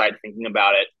hindsight, thinking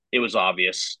about it, it was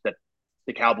obvious that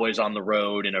the Cowboys on the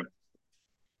road in a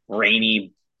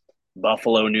rainy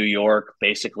Buffalo, New York,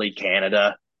 basically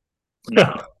Canada.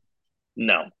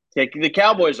 No. The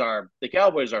Cowboys are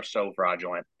so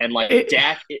fraudulent, and like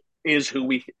Dak is who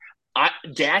we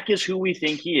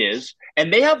think he is,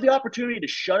 and they have the opportunity to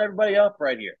shut everybody up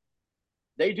right here.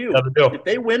 They do. Yeah, they do. If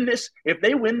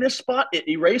they win this spot, it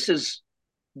erases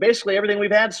basically everything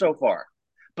we've had so far.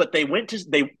 But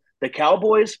the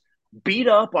Cowboys beat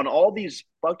up on all these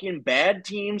fucking bad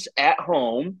teams at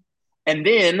home, and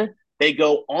then they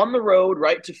go on the road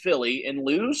right to Philly and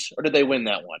lose, or did they win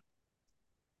that one?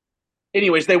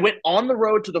 Anyways, they went on the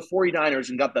road to the 49ers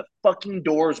and got the fucking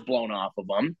doors blown off of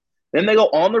them. Then they go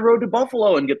on the road to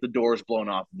Buffalo and get the doors blown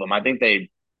off of them. I think they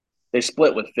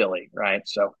split with Philly, right?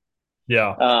 So,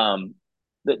 yeah.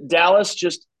 The Dallas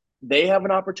they have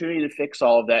an opportunity to fix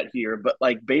all of that here, but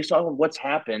like based off of what's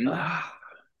happened,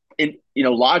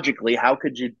 logically, how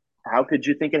could you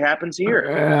think it happens here?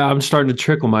 I'm starting to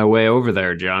trickle my way over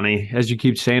there, Johnny. As you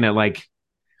keep saying it, like,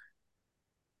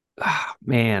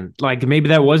 man, like maybe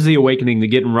that was the awakening to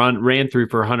getting ran through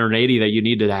for 180 that you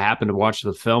needed to happen to watch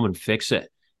the film and fix it.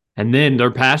 And then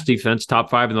their pass defense, top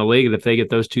 5 in the league. And if they get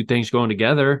those two things going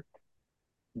together,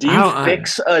 do you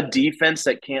fix a defense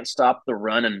that can't stop the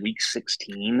run in week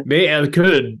 16? They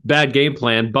could. Bad game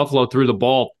plan. Buffalo threw the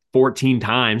ball 14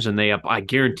 times, and I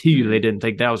guarantee you they didn't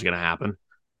think that was going to happen.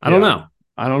 I don't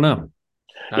know.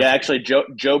 Yeah, actually,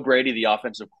 Joe Brady, the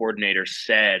offensive coordinator,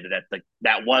 said that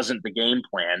that wasn't the game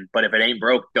plan. But if it ain't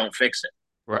broke, don't fix it.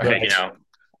 Right.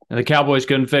 And the Cowboys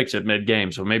couldn't fix it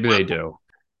mid-game, so maybe they do.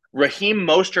 Raheem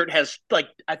Mostert has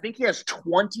I think he has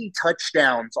 20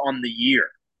 touchdowns on the year.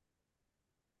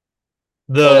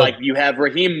 So you have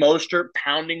Raheem Mostert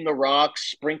pounding the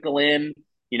rocks, sprinkle in,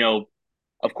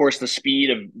 of course, the speed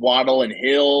of Waddle and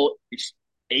Hill.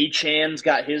 Achan's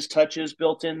got his touches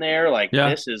built in there.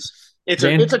 It's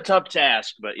a tough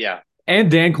task, but yeah.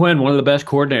 And Dan Quinn, one of the best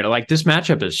coordinators. Like, this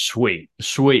matchup is sweet.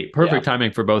 Perfect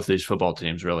timing for both these football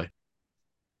teams, really.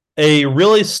 A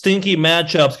really stinky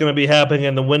matchup is going to be happening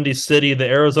in the Windy City. The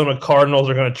Arizona Cardinals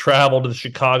are going to travel to the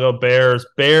Chicago Bears.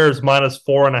 Bears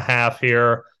 -4.5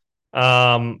 here.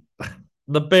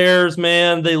 The Bears,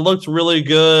 man, they looked really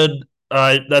good.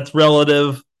 That's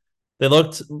relative. They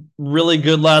looked really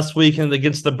good last weekend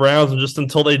against the Browns, and just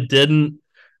until they didn't.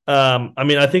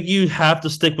 I think you have to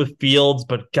stick with Fields,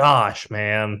 but gosh,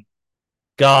 man.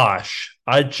 I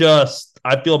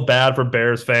feel bad for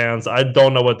Bears fans. I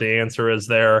don't know what the answer is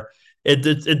there.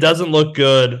 It doesn't look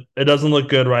good. It doesn't look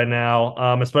good right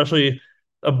now, especially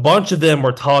a bunch of them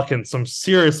were talking some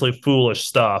seriously foolish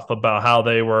stuff about how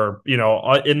they were, in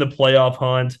the playoff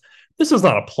hunt. This is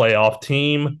not a playoff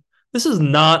team.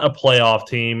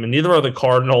 And neither are the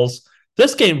Cardinals.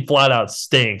 This game flat out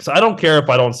stinks. I don't care if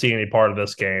I don't see any part of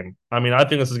this game. I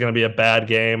think this is going to be a bad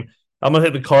game. I'm going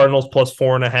to hit the Cardinals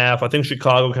 +4.5. I think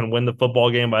Chicago can win the football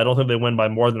game, but I don't think they win by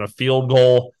more than a field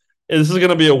goal. This is going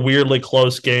to be a weirdly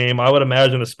close game. I would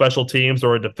imagine a special teams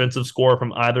or a defensive score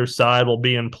from either side will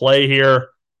be in play here.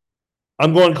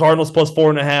 I'm going Cardinals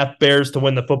 +4.5, Bears to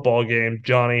win the football game.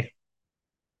 Johnny?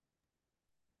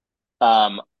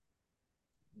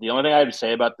 The only thing I have to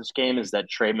say about this game is that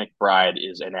Trey McBride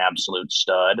is an absolute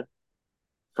stud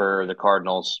for the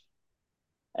Cardinals,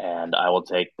 and I will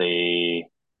take the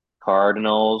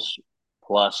Cardinals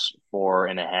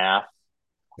 +4.5.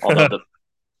 Although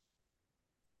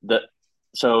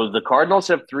the Cardinals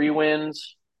have 3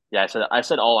 wins. Yeah, I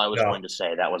said all I was going to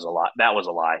say. That was a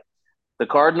lie. The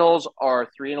Cardinals are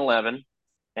 3-11,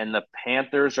 and the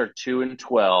Panthers are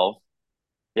 2-12.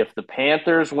 If the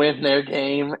Panthers win their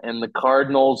game and the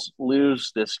Cardinals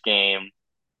lose this game,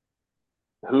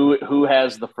 who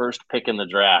has the first pick in the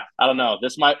draft? I don't know.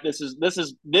 This is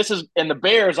and the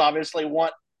Bears obviously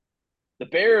want the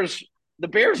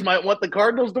Bears might want the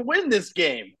Cardinals to win this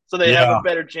game so they have a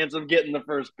better chance of getting the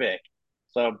first pick.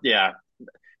 So yeah,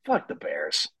 fuck the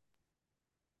Bears.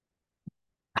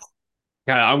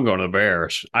 Yeah, I'm going to the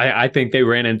Bears. I think they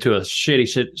ran into a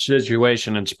shitty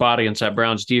situation and spot against that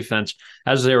Browns defense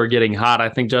as they were getting hot. I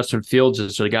think Justin Fields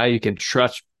is a guy you can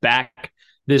trust back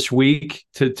this week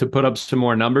to put up some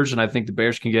more numbers, and I think the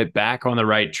Bears can get back on the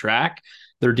right track.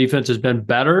 Their defense has been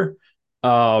better.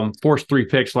 Forced 3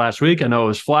 picks last week. I know it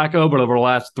was Flacco, but over the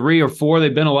last 3 or 4,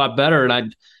 they've been a lot better,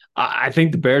 and I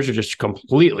think the Bears are just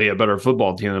completely a better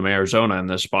football team than Arizona in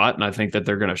this spot, and I think that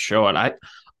they're going to show it.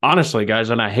 Honestly,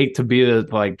 guys, and I hate to be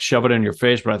shove it in your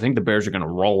face, but I think the Bears are going to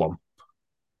roll them.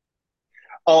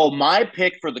 Oh, my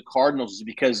pick for the Cardinals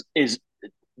is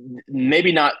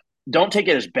maybe not. Don't take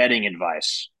it as betting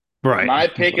advice. Right. My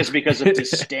pick is because of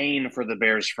disdain for the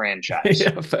Bears franchise.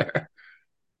 Yeah, fair.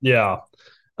 Yeah.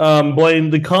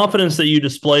 Blaine, the confidence that you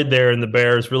displayed there in the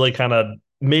Bears really kind of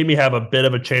made me have a bit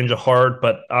of a change of heart,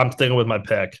 but I'm sticking with my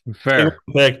pick. Fair.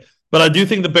 But I do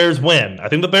think the Bears win. I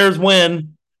think the Bears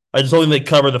win. I just don't think they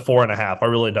cover the 4.5. I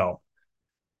really don't.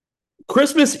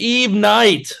 Christmas Eve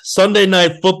night, Sunday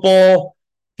Night Football.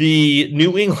 The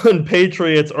New England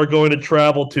Patriots are going to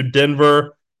travel to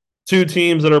Denver. 2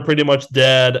 teams that are pretty much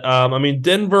dead.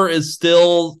 Denver is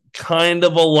still kind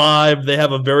of alive. They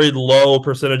have a very low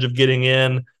percentage of getting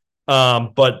in.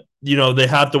 But, they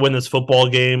have to win this football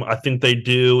game. I think they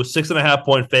do.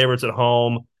 6.5-point favorites at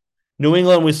home. New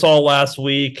England, we saw last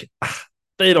week.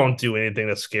 They don't do anything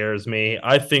that scares me.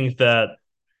 I think that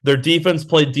their defense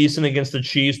played decent against the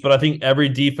Chiefs, but I think every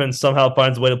defense somehow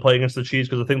finds a way to play against the Chiefs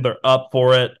because I think they're up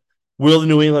for it. Will the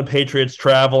New England Patriots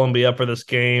travel and be up for this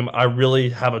game? I really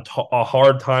have a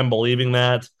hard time believing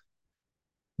that.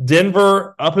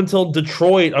 Denver up until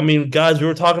Detroit. I mean, guys, we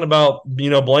were talking about,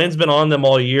 Blaine's been on them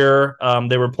all year.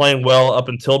 They were playing well up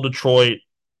until Detroit.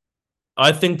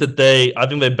 I think they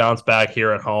bounce back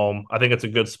here at home. I think it's a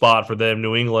good spot for them.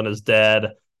 New England is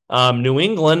dead. New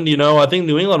England, I think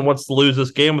New England wants to lose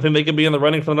this game. I think they could be in the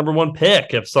running for the number one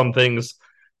pick if some things,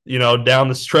 down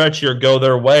the stretch here go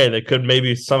their way. They could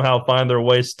maybe somehow find their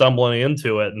way stumbling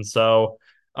into it. And so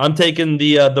I'm taking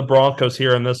the Broncos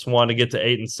here in this one to get to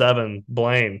 8-7.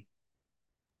 Blaine.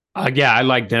 Yeah, I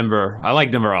like Denver. I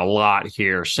like Denver a lot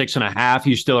here. 6.5.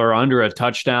 You still are under a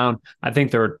touchdown. I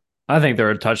think they're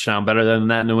a touchdown better than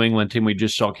that New England team we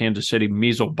just saw Kansas City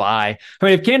measle by. I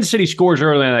mean, if Kansas City scores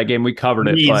early in that game, we covered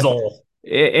it. Measle. But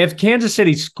if Kansas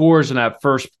City scores in that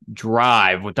first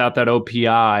drive without that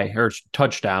OPI or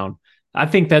touchdown, I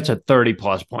think that's a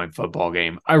 30-plus point football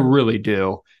game. I really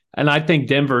do. And I think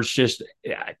Denver's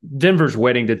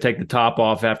waiting to take the top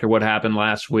off after what happened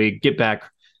last week. Get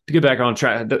back on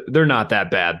track. They're not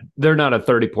that bad. They're not a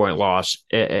 30-point loss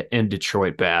in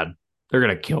Detroit bad. They're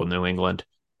going to kill New England.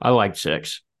 I like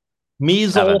 6.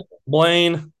 Measle,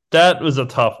 Blaine, that was a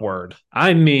tough word.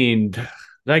 I mean,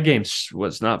 that game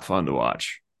was not fun to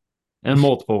watch, and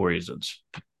multiple reasons.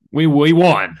 We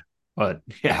won, but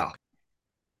yeah.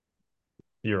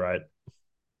 You're right.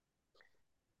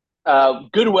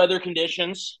 Good weather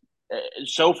conditions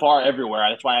so far everywhere.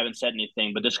 That's why I haven't said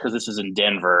anything, but just because this is in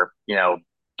Denver,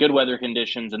 good weather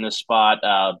conditions in this spot.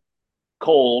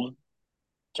 Cold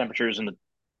temperatures in the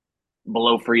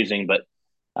below freezing, but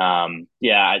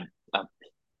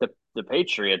the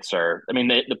Patriots are. I mean,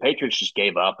 the Patriots just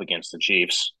gave up against the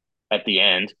Chiefs at the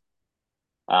end.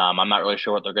 I'm not really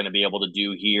sure what they're going to be able to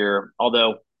do here.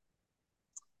 Although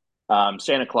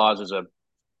Santa Claus is a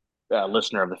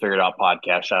listener of the Figured Out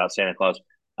podcast. Shout out Santa Claus.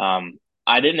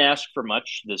 I didn't ask for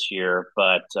much this year,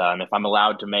 but if I'm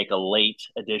allowed to make a late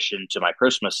addition to my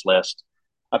Christmas list,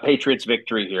 a Patriots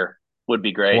victory here would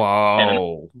be great.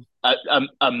 Wow. And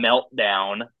a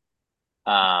meltdown.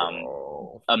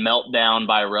 A meltdown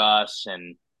by Russ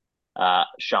and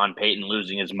Sean Payton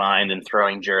losing his mind and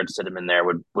throwing Jared Stidham in there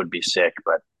would be sick.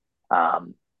 But I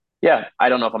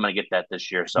don't know if I'm going to get that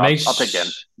this year. So I'll take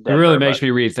Denver. It really makes me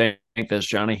rethink this,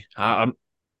 Johnny.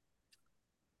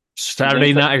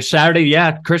 Saturday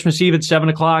night, Christmas Eve at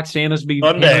 7:00. Santa's be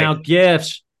handing out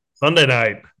gifts. Sunday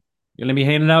night. You're going to be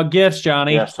handing out gifts,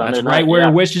 Johnny. Yeah, that's right where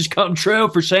your wishes come true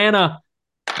for Santa.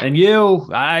 And you,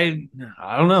 I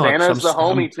don't know. Santa's the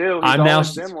homie too. I'm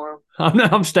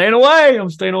staying away. I'm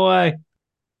staying away.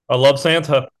 I love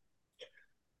Santa.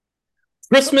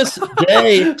 Christmas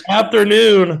Day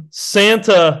afternoon,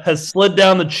 Santa has slid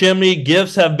down the chimney.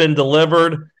 Gifts have been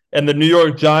delivered, and the New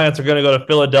York Giants are going to go to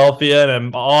Philadelphia in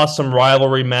an awesome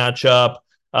rivalry matchup.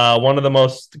 One of the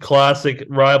most classic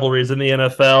rivalries in the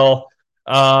NFL.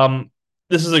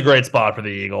 This is a great spot for the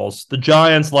Eagles. The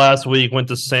Giants last week went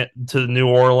to New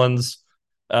Orleans.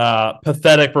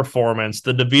 Pathetic performance.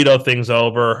 The DeVito thing's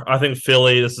over. I think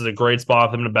Philly, this is a great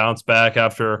spot for them to bounce back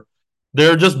after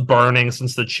they're just burning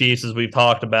since the Chiefs, as we've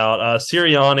talked about.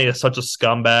 Sirianni is such a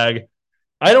scumbag.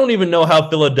 I don't even know how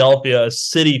Philadelphia, a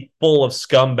city full of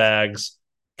scumbags,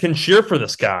 can cheer for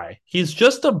this guy. He's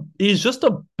just a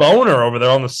boner over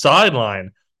there on the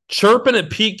sideline, chirping at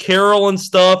Pete Carroll and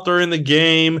stuff during the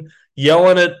game.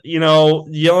 Yelling at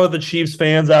the Chiefs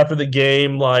fans after the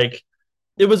game. Like,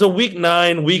 it was a week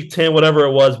 9, week 10, whatever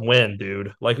it was, win,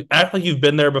 dude. Like, act like you've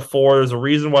been there before. There's a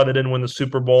reason why they didn't win the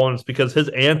Super Bowl, and it's because his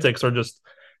antics are just,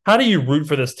 how do you root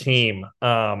for this team?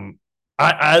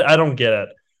 I don't get it.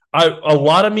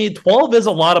 12 is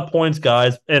a lot of points,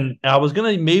 guys, and I was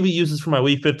going to maybe use this for my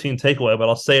week 15 takeaway, but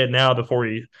I'll say it now before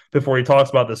he talks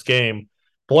about this game.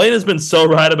 Blaine has been so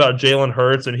right about Jalen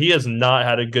Hurts, and he has not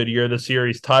had a good year this year.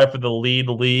 He's tied for the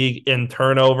league in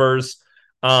turnovers.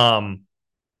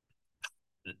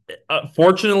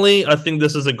 Fortunately, I think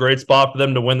this is a great spot for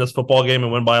them to win this football game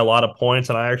and win by a lot of points,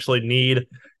 and I actually need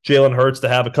Jalen Hurts to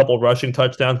have a couple of rushing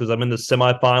touchdowns because I'm in the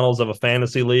semifinals of a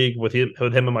fantasy league with him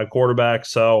and my quarterback.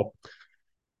 So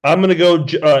I'm going to go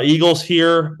Eagles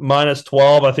here,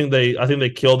 -12. I think they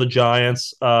kill the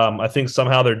Giants. I think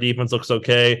somehow their defense looks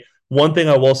okay. One thing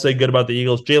I will say good about the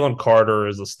Eagles, Jalen Carter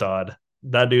is a stud.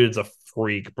 That dude is a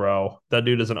freak, bro. That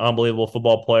dude is an unbelievable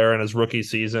football player in his rookie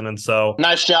season. And so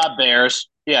nice job, Bears.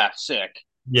 Yeah, sick.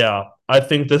 Yeah, I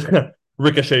think that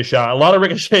ricochet shot. A lot of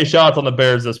ricochet shots on the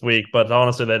Bears this week, but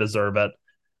honestly, they deserve it.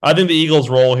 I think the Eagles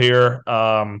roll here.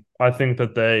 I think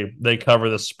that they cover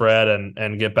the spread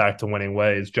and get back to winning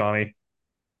ways, Johnny.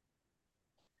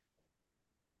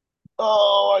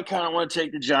 Oh, I kind of want to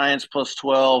take the Giants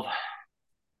 +12.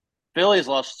 Philly's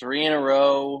lost 3 in a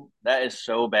row. That is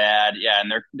so bad. Yeah, and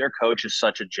their coach is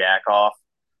such a jack off.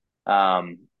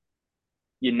 Um,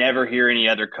 you never hear any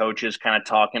other coaches kind of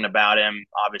talking about him.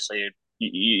 Obviously,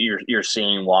 you're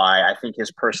seeing why. I think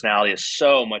his personality is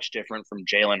so much different from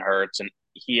Jalen Hurts, and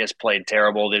he has played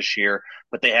terrible this year.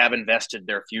 But they have invested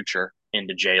their future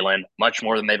into Jalen much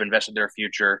more than they've invested their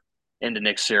future into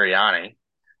Nick Sirianni.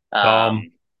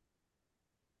 Um,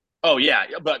 Oh yeah,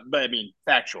 but I mean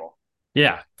factual.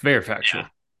 yeah, very factual.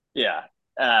 Yeah.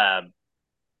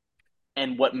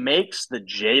 And what makes the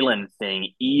Jalen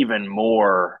thing even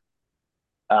more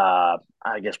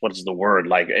I guess what is the word?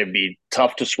 Like it'd be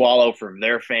tough to swallow for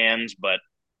their fans, but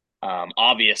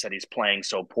obvious that he's playing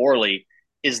so poorly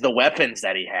is the weapons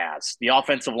that he has, the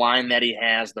offensive line that he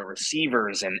has, the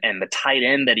receivers and the tight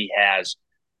end that he has,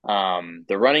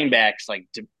 the running backs. Like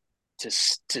to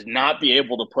not be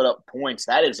able to put up points,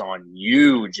 that is on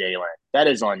you, Jalen. That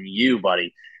is on you,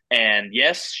 buddy. And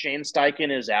yes, Shane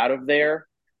Steichen is out of there,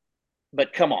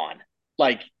 but come on,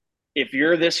 like if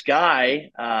you're this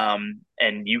guy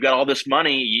and you got all this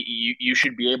money, you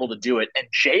should be able to do it. And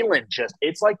Jalen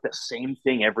it's like the same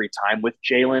thing every time with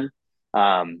Jalen.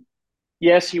 Um,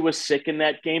 yes, he was sick in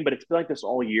that game, but it's been like this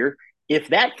all year. If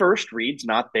that first read's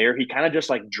not there, he kind of just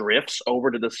like drifts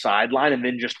over to the sideline and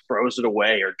then just throws it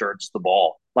away or dirts the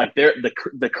ball. Like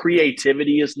the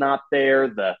creativity is not there.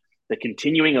 The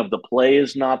continuing of the play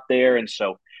is not there. And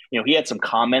so, he had some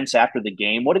comments after the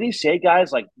game. What did he say,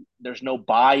 guys? Like there's no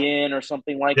buy-in or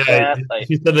something like Yeah, that. Like,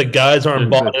 he said the guys aren't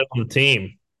bought in on the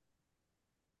team.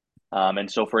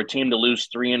 and so for a team to lose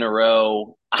three in a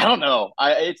row, I don't know.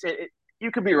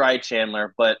 You could be right,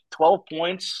 Chandler, but 12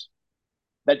 points,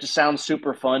 that just sounds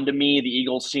super fun to me. The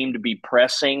Eagles seem to be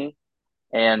pressing,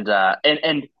 and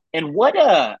what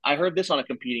I heard this on a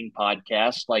competing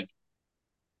podcast. Like,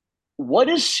 what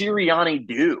does Sirianni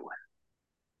do?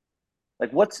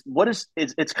 Like, what is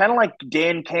it's kind of like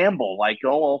Dan Campbell. Like,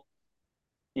 oh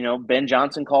well, Ben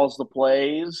Johnson calls the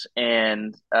plays,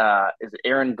 and is it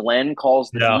Aaron Glenn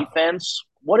calls the Yeah, defense.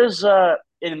 What is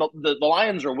and the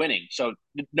Lions are winning, so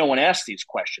no one asks these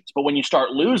questions. But when you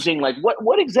start losing, like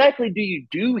what exactly do you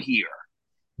do here?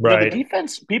 The right.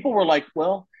 defense, people were like,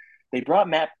 well, they brought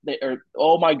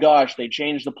oh my gosh, they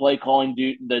changed the play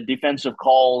calling, the defensive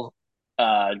call,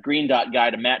 green dot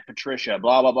guy to Matt Patricia,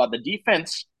 blah, blah, blah. The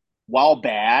defense, while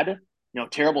bad,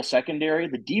 terrible secondary,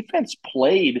 the defense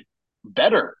played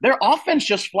better. Their offense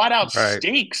just flat out Right.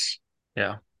 stinks.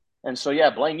 Yeah. And so, yeah,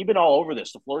 Blaine, you've been all over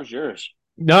this. The floor is yours.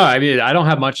 No, I mean, I don't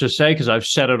have much to say because I've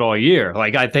said it all year.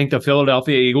 Like, I think the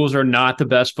Philadelphia Eagles are not the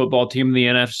best football team in the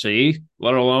NFC,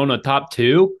 let alone a top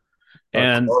two.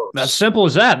 And as simple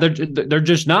as that, they're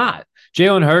just not.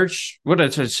 Jalen Hurts, what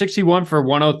is it, 61 for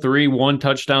 103, one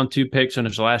touchdown, two picks in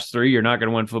his last three. You're not going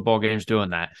to win football games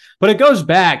doing that. But it goes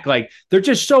back, like, they're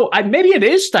just so maybe it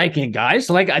is Steichen, guys.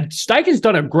 Like, Steichen's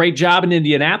done a great job in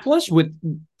Indianapolis with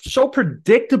so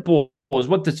predictable is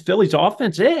what this Phillies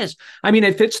offense is. I mean,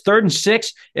 if it's 3rd and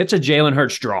 6, it's a Jalen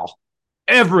Hurts draw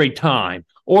every time,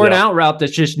 or an out route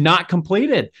that's just not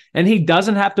completed. And he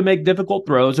doesn't have to make difficult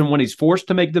throws. And when he's forced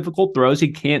to make difficult throws,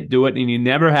 he can't do it. And he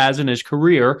never has in his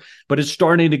career. But it's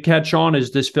starting to catch on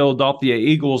as this Philadelphia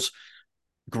Eagles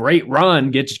great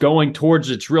run gets going towards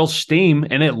its real steam,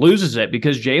 and it loses it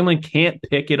because Jalen can't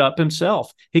pick it up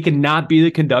himself. He cannot be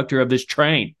the conductor of this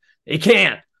train. He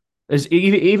can't.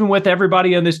 Even with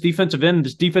everybody on this defensive end,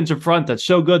 this defensive front that's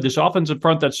so good, this offensive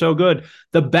front that's so good,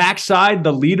 the backside,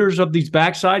 the leaders of these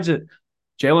backsides,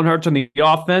 Jalen Hurts on the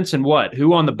offense, and what?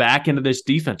 Who on the back end of this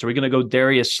defense? Are we going to go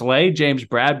Darius Slay, James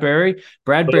Bradbury?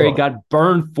 Bradbury got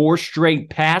burned 4 straight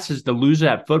passes to lose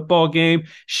that football game.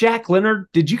 Shaq Leonard,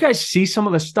 did you guys see some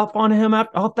of the stuff on him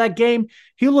off that game?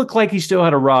 He looked like he still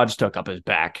had a rod stuck up his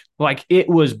back. Like, it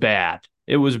was bad.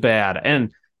 It was bad.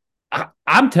 And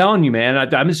I'm telling you, man,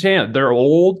 I'm saying they're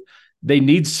old. They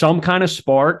need some kind of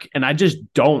spark, and I just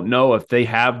don't know if they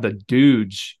have the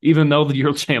dudes, even though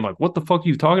you're saying, like, what the fuck are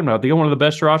you talking about? They got one of the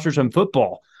best rosters in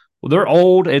football. Well, they're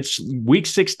old. It's week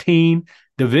 16,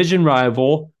 division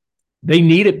rival. They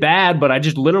need it bad, but I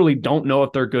just literally don't know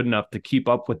if they're good enough to keep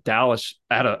up with Dallas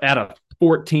at a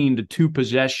 14-2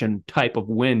 possession type of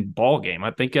win ball game.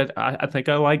 I think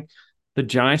I like the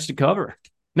Giants to cover.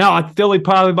 Now, Philly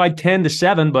probably by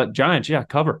 10-7, but Giants, yeah,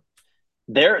 cover.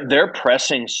 They're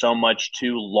pressing so much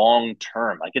too long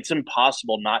term. Like it's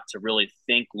impossible not to really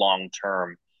think long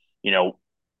term, you know,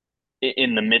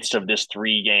 in the midst of this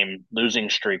 3-game losing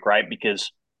streak, right?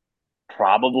 Because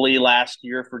probably last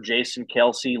year for Jason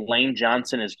Kelsey, Lane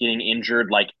Johnson is getting injured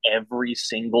like every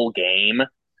single game.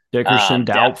 Dickerson,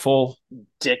 doubtful.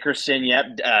 Dickerson, yep.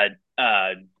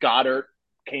 Goddard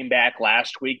came back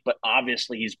last week, but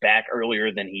obviously he's back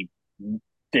earlier than he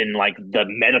than like the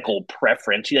medical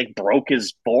preference. He like broke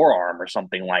his forearm or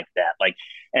something like that. Like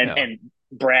and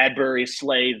Bradbury,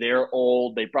 Slay, they're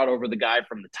old. They brought over the guy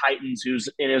from the Titans who's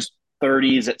in his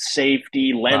 30s at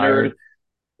safety. Leonard,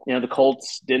 the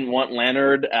Colts didn't want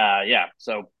Leonard. That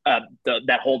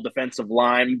whole defensive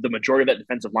line, the majority of that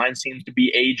defensive line seems to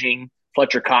be aging.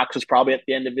 Fletcher Cox is probably at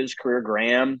the end of his career.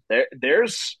 Graham,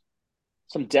 there's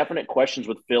some definite questions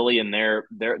with Philly, and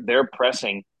they're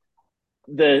pressing.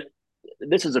 This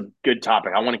is a good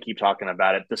topic. I want to keep talking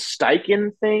about it. The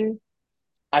Steichen thing,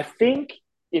 I think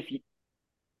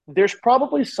there's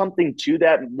probably something to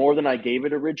that more than I gave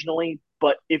it originally.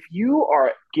 But if you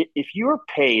are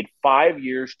paid 5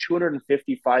 years,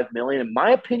 $255 million, in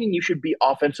my opinion, you should be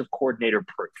offensive coordinator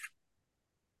proof.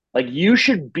 Like you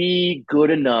should be good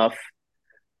enough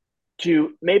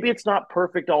to, maybe it's not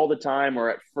perfect all the time or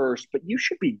at first, but you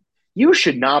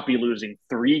should not be losing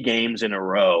 3 games in a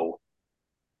row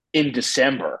in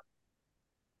December.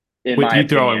 With you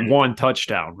throwing 1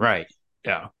 touchdown, right?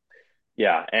 Yeah.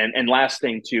 Yeah, and last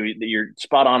thing too, you're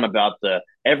spot on about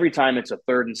every time it's a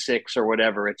 3rd and 6 or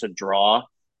whatever, it's a draw.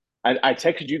 I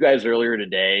texted you guys earlier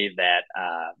today that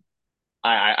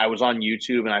I was on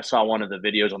YouTube and I saw one of the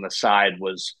videos on the side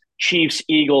was Chiefs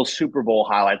Eagles Super Bowl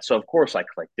highlights. So of course I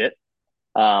clicked it.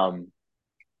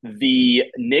 The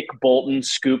Nick Bolton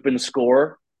scoop and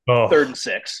score, 3rd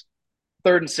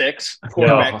and 6,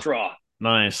 quarterback draw.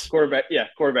 Nice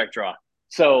quarterback draw.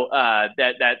 So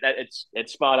that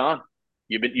it's spot on.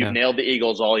 You've nailed the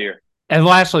Eagles all year. And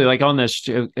lastly, like on this,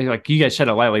 like you guys said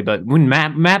it lightly, but when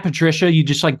Matt Patricia, you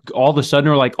just like all of a sudden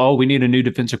are like, oh, we need a new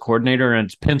defensive coordinator, and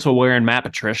it's pencil wearing Matt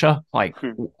Patricia. Like,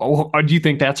 do you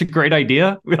think that's a great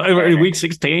idea? Week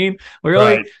 16,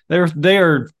 really?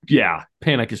 Right. Yeah.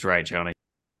 Panic is right, Johnny.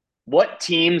 What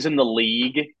teams in the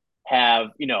league have,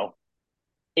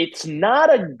 it's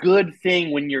not a good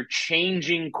thing when you're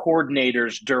changing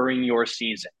coordinators during your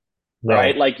season.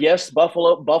 Right. Like, yes,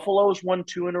 Buffalo's won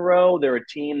 2 in a row. They're a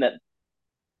team that,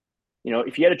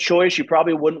 if you had a choice, you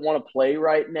probably wouldn't want to play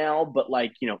right now. But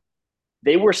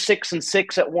they were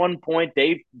 6-6 at one point.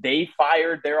 They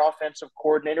fired their offensive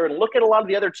coordinator, and look at a lot of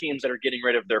the other teams that are getting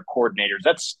rid of their coordinators.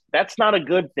 That's not a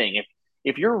good thing.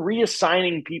 If you're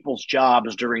reassigning people's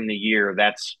jobs during the year,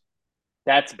 that's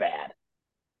bad.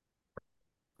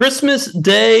 Christmas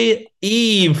Day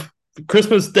Eve,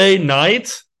 Christmas Day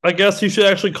night, I guess you should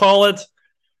actually call it.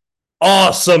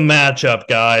 Awesome matchup,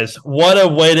 guys. What a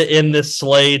way to end this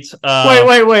slate.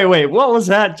 Wait. What was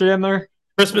that, Chandler?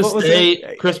 Christmas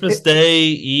Day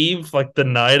Eve, like the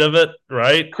night of it,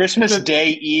 right? Christmas Day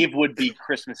Eve would be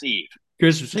Christmas Eve.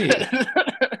 Christmas Eve.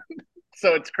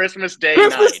 So it's Christmas Day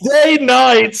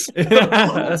night. The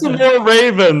Baltimore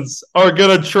Ravens are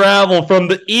going to travel from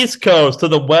the East Coast to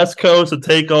the West Coast to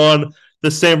take on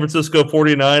the San Francisco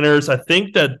 49ers. I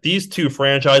think that these two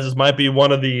franchises might be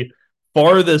one of the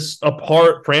farthest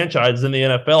apart franchises in the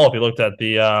NFL if you looked at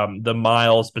the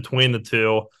miles between the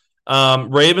two.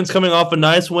 Ravens coming off a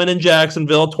nice win in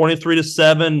Jacksonville,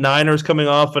 23-7. Niners coming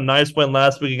off a nice win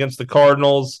last week against the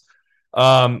Cardinals.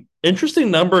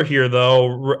 Interesting number here,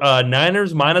 though.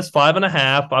 Niners minus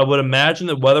 5.5. I would imagine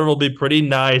that weather will be pretty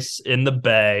nice in the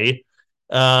Bay.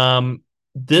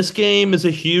 This game is a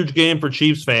huge game for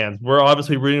Chiefs fans. We're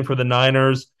obviously rooting for the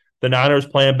Niners. The Niners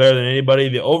playing better than anybody.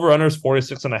 The over-under is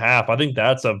 46.5. I think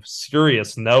that's a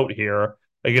serious note here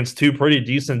against two pretty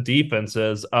decent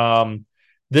defenses.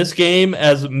 This game,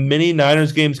 as many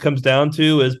Niners games comes down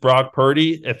to, is Brock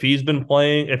Purdy. If he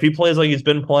plays like he's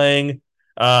been playing,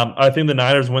 I think the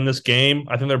Niners win this game.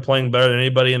 I think they're playing better than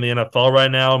anybody in the NFL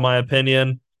right now, in my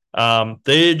opinion.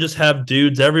 They just have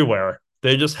dudes everywhere.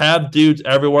 And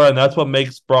that's what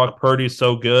makes Brock Purdy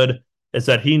so good, is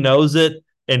that he knows it,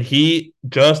 and he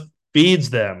just feeds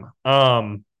them.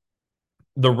 The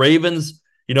Ravens,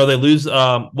 they lose,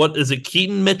 what is it,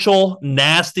 Keaton Mitchell?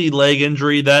 Nasty leg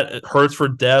injury. That hurts for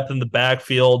depth in the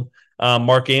backfield.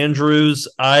 Mark Andrews,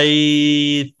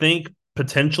 I think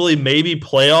potentially maybe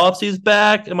playoffs he's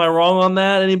back. Am I wrong on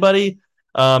that, anybody?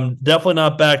 Definitely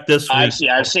not back this week.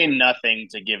 I've seen nothing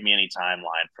to give me any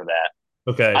timeline for that.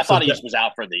 Okay. I thought he was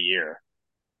out for the year.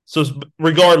 So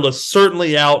regardless,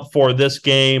 certainly out for this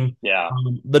game. Yeah.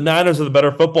 The Niners are the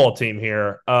better football team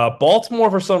here.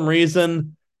 Baltimore, for some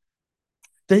reason,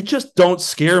 they just don't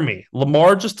scare me.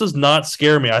 Lamar just does not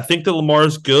scare me. I think that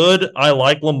Lamar's good. I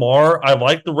like Lamar. I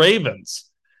like the Ravens.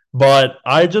 But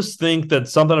I just think that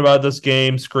something about this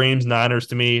game screams Niners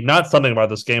to me. Not something about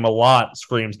this game. A lot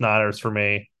screams Niners for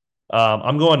me.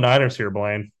 I'm going Niners here,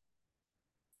 Blaine.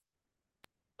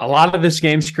 A lot of this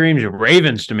game screams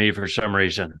Ravens to me for some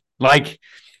reason. Like,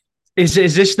 Is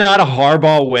this not a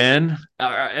Harbaugh win?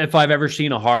 If I've ever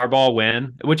seen a Harbaugh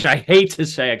win, which I hate to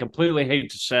say, I completely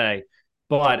hate to say,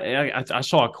 but I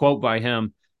saw a quote by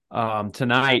him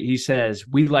tonight. He says,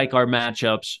 "We like our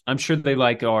matchups. I'm sure they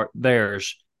like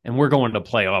theirs, and we're going to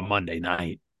play on Monday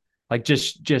night. Like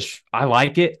just I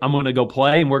like it. I'm going to go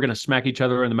play, and we're going to smack each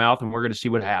other in the mouth, and we're going to see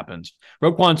what happens."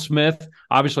 Roquan Smith,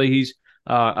 obviously, he's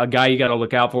a guy you got to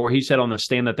look out for. He said on the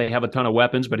stand that they have a ton of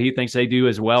weapons, but he thinks they do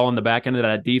as well on the back end of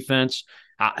that defense.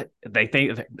 They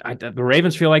think the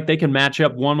Ravens feel like they can match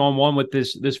up one-on-one with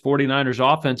this 49ers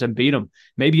offense and beat them.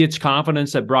 Maybe it's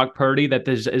confidence that Brock Purdy, that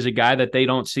this is a guy that they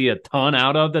don't see a ton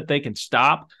out of, that they can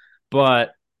stop.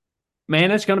 But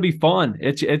man, it's going to be fun.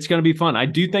 It's going to be fun. I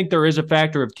do think there is a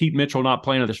factor of Keith Mitchell not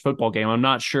playing in this football game. I'm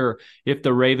not sure if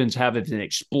the Ravens have an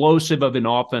explosive of an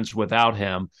offense without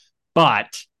him,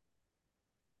 but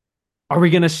are we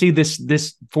going to see this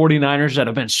 49ers that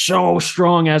have been so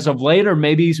strong as of late, or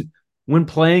maybe when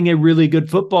playing a really good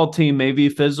football team, maybe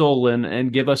fizzle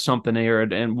and give us something here?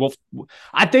 And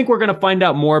I think we're going to find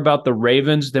out more about the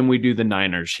Ravens than we do the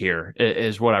Niners here,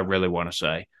 is what I really want to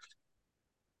say.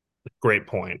 Great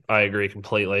point. I agree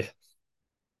completely.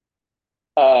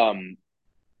 Before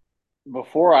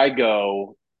I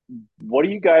go, what do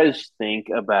you guys think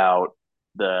about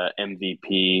the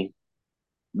MVP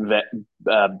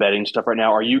betting stuff right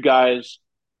now? Are you guys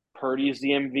Purdy's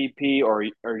the MVP, or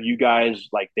are you guys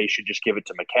like they should just give it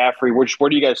to McCaffrey? Where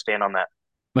do you guys stand on that?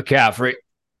 McCaffrey.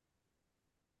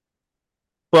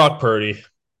 Brock Purdy.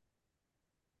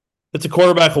 It's a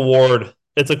quarterback award.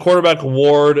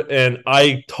 And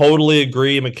I totally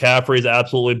agree. McCaffrey's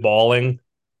absolutely balling,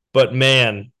 but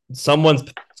man, someone's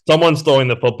throwing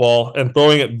the football and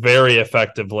throwing it very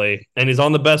effectively, and he's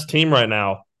on the best team right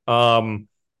now.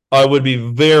 I would be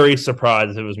very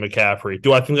surprised if it was McCaffrey.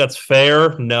 Do I think that's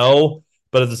fair? No,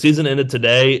 but if the season ended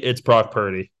today, it's Brock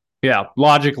Purdy. Yeah,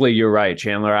 logically, you're right,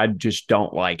 Chandler. I just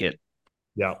don't like it.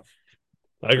 Yeah,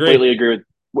 I agree. Completely agree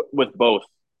with both.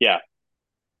 Yeah,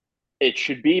 it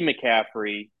should be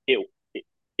McCaffrey.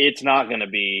 It's not going to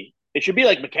be. It should be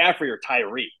like McCaffrey or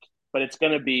Tyreek, but it's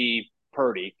going to be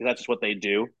Purdy because that's what they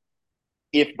do.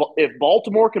 If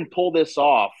Baltimore can pull this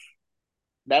off,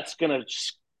 that's going to.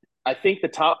 I think the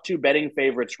top two betting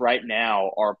favorites right now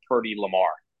are Purdy,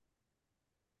 Lamar.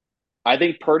 I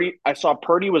think Purdy. I saw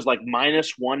Purdy was like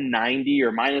minus 190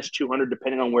 or minus 200,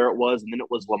 depending on where it was, and then it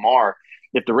was Lamar.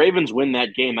 If the Ravens win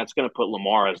that game, that's going to put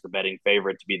Lamar as the betting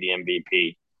favorite to be the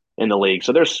MVP in the league.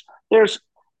 So there's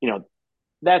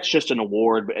that's just an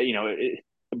award,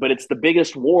 but it's the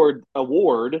biggest award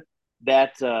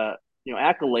that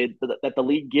accolade that the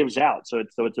league gives out. So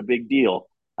it's a big deal.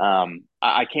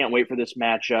 I can't wait for this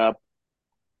matchup.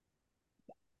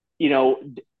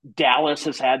 Dallas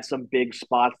has had some big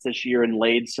spots this year and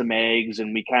laid some eggs,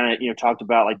 and we kind of talked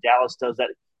about like Dallas does that.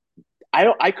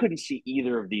 I couldn't see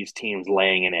either of these teams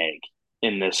laying an egg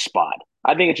in this spot.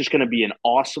 I think it's just going to be an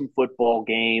awesome football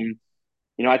game.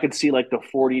 I could see like the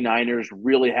 49ers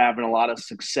really having a lot of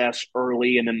success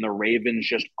early, and then the Ravens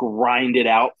just grind it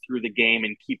out through the game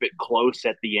and keep it close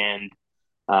at the end.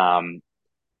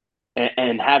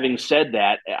 And having said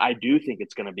that, I do think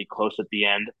it's going to be close at the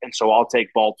end. And so I'll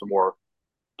take Baltimore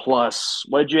plus,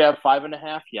 what did you have,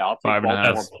 5.5? Yeah, I'll take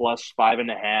Baltimore plus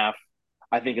 5.5.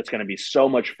 I think it's going to be so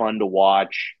much fun to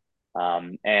watch.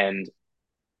 And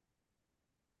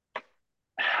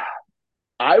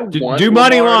I want do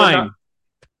money line.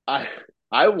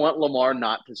 I want Lamar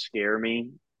not to scare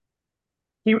me.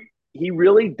 He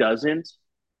really doesn't,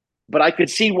 but I could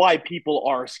see why people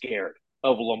are scared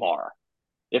of Lamar,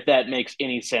 if that makes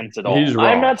any sense at all.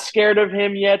 I'm not scared of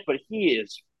him yet, but he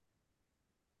is.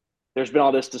 There's been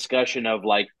all this discussion of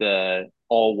like the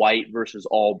all white versus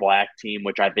all black team,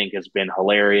 which I think has been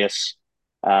hilarious.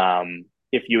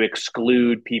 If you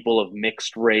exclude people of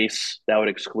mixed race, that would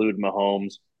exclude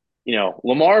Mahomes.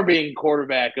 Lamar being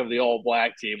quarterback of the all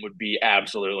black team would be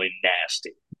absolutely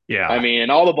nasty. Yeah. I mean,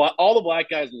 and all the black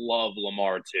guys love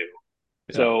Lamar too.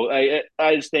 Yeah. So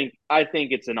I think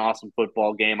it's an awesome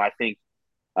football game. I think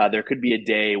there could be a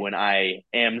day when I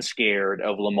am scared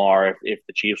of Lamar if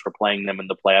the Chiefs were playing them in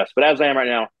the playoffs. But as I am right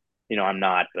now, I'm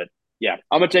not. But yeah,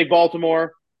 I'm going to take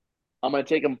Baltimore. I'm going to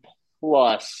take them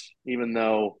plus, even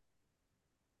though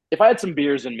if I had some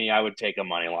beers in me, I would take a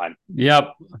money line.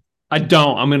 Yep. I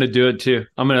don't. I'm going to do it too.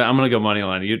 I'm going to go money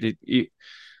line.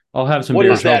 I'll have some beers.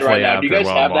 What is that right now? Do you guys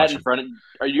have that in front of?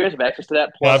 Are you guys have access to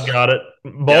that? Plus? I've got it.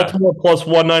 Baltimore plus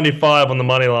 195 on the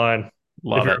money line.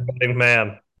 Love it, a betting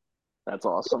man. That's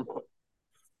awesome.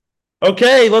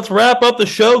 Okay, let's wrap up the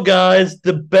show, guys.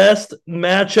 The best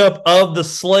matchup of the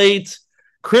slate,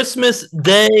 Christmas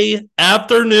Day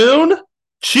afternoon,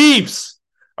 Chiefs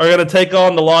are going to take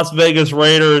on the Las Vegas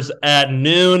Raiders at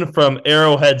noon from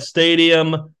Arrowhead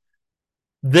Stadium.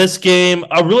 This game,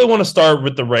 I really want to start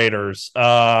with the Raiders.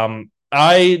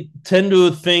 I tend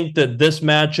to think that this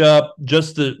matchup,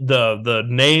 just the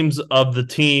names of the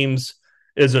teams,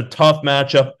 is a tough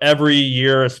matchup every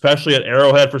year, especially at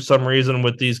Arrowhead for some reason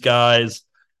with these guys.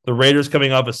 The Raiders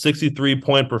coming off a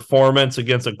 63-point performance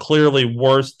against a clearly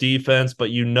worse defense,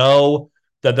 but you know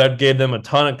that gave them a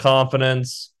ton of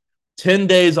confidence. 10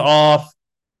 days off,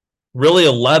 really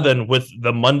 11 with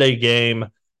the Monday game.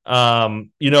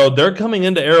 They're coming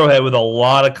into Arrowhead with a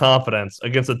lot of confidence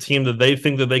against a team that they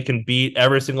think that they can beat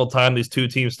every single time these two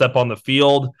teams step on the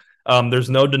field. There's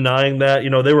no denying that.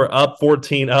 They were up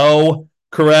 14-0,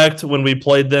 correct, when we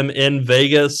played them in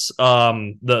Vegas.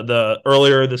 The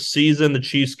earlier this season, the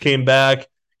Chiefs came back.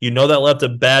 That left a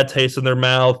bad taste in their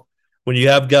mouth. When you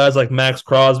have guys like Max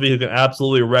Crosby who can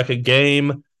absolutely wreck a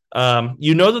game,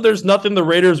 that there's nothing the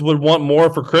Raiders would want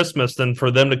more for Christmas than for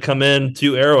them to come in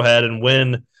to Arrowhead and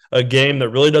win a game that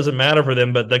really doesn't matter for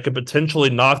them, but that could potentially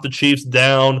knock the Chiefs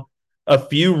down a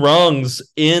few rungs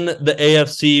in the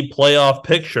AFC playoff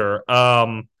picture.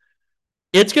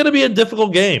 It's going to be a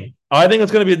difficult game. I think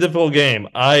it's going to be a difficult game.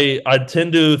 I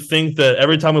tend to think that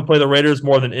every time we play the Raiders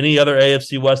more than any other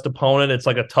AFC West opponent, it's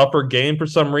like a tougher game for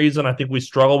some reason. I think we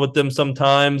struggle with them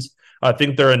sometimes. I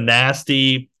think they're a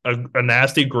nasty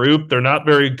group. They're not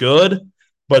very good,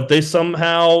 but they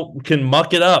somehow can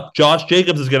muck it up. Josh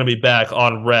Jacobs is going to be back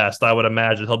on rest, I would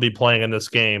imagine. He'll be playing in this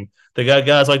game. They got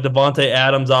guys like Devontae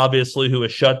Adams, obviously, who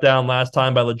was shut down last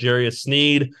time by L'Jarius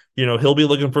Sneed. He'll be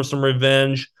looking for some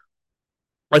revenge.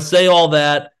 I say all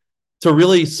that to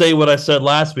really say what I said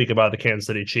last week about the Kansas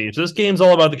City Chiefs. This game's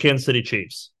all about the Kansas City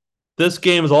Chiefs. This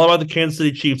game is all about the Kansas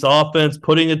City Chiefs offense,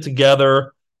 putting it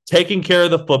together, taking care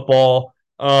of the football.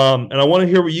 And I want to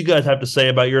hear what you guys have to say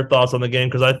about your thoughts on the game,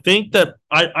 because I think that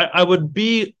I would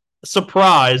be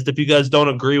surprised if you guys don't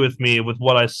agree with me with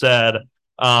what I said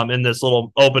in this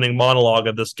little opening monologue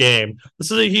of this game.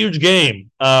 This is a huge game.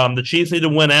 The Chiefs need to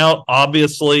win out,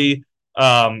 obviously.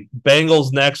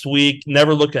 Bengals next week.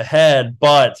 Never look ahead,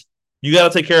 but you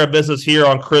got to take care of business here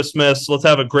on Christmas. Let's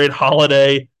have a great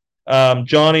holiday.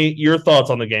 Johnny, your thoughts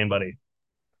on the game, buddy?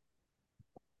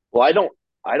 Well,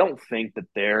 I don't think that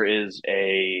there is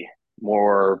a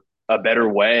better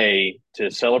way to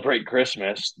celebrate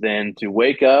Christmas than to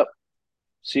wake up,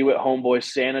 see what homeboy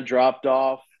Santa dropped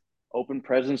off, open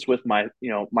presents with my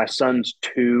son's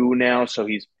 2 now, so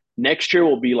next year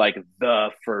will be like the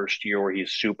first year where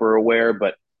he's super aware.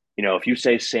 But if you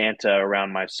say Santa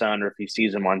around my son, or if he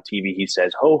sees him on TV, he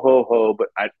says ho ho ho. But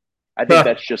I think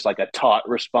that's just like a taught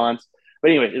response.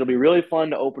 But anyway, it'll be really fun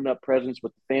to open up presents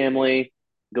with the family,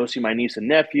 go see my niece and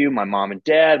nephew, my mom and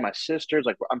dad, my sisters.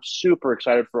 Like, I'm super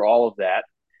excited for all of that.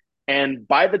 And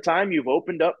by the time you've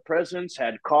opened up presents,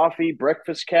 had coffee,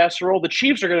 breakfast casserole, the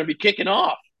Chiefs are going to be kicking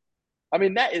off. I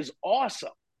mean, that is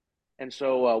awesome. And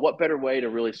so what better way to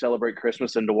really celebrate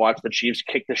Christmas than to watch the Chiefs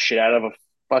kick the shit out of a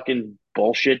fucking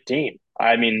bullshit team?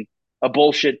 I mean, a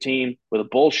bullshit team with a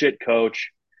bullshit coach.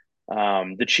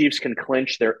 The Chiefs can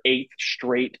clinch their 8th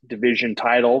straight division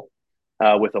title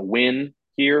with a win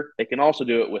here. They can also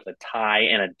do it with a tie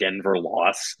and a Denver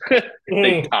loss.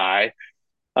 They tie.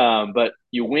 But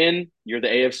you win, you're the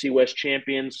AFC West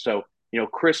champions. So,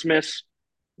 Christmas,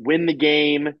 win the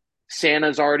game.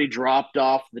 Santa's already dropped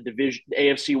off the division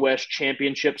AFC West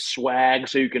championship swag,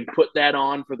 so you can put that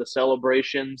on for the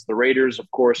celebrations. The Raiders, of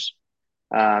course,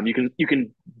 you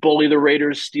can bully the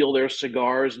Raiders, steal their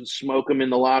cigars, and smoke them in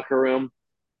the locker room.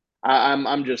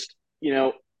 I'm just,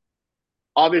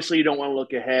 obviously you don't want to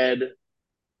look ahead.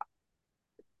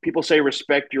 People say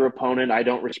respect your opponent. I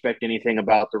don't respect anything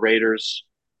about the Raiders.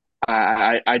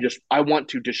 I want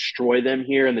to destroy them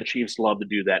here, and the Chiefs love to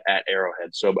do that at Arrowhead.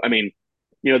 So, I mean,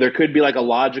 there could be like a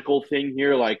logical thing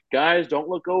here, like, guys, don't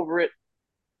look over it.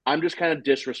 I'm just kind of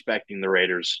disrespecting the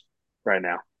Raiders right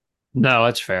now. No,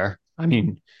 that's fair. I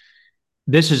mean,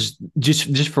 this is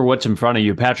just for what's in front of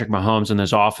you. Patrick Mahomes and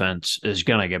this offense is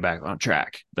going to get back on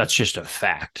track. That's just a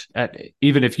fact.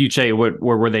 Even if you say,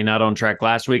 were they not on track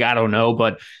last week? I don't know,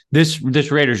 but this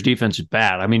Raiders defense is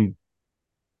bad. I mean,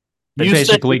 you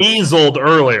basically weaseled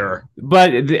earlier,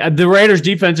 but the Raiders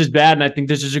defense is bad, and I think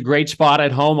this is a great spot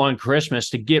at home on Christmas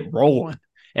to get rolling.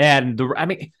 And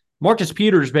Marcus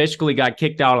Peters basically got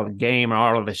kicked out of the game or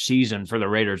out of the season for the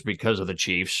Raiders because of the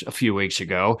Chiefs a few weeks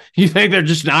ago. You think they're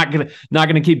just not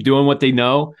gonna keep doing what they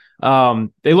know?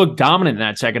 They look dominant in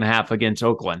that second half against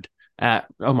Oakland.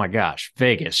 Oh my gosh,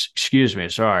 Vegas. Excuse me,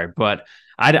 sorry, but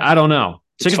I don't know.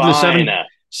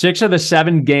 Six of the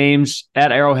seven games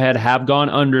at Arrowhead have gone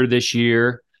under this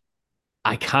year.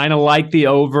 I kind of like the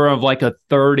over of like a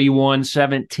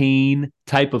 31-17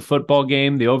 type of football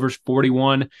game. The over's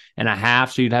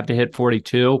 41.5, so you'd have to hit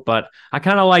 42. But I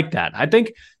kind of like that. I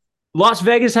think Las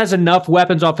Vegas has enough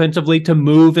weapons offensively to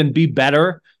move and be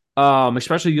better.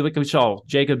 Especially like we saw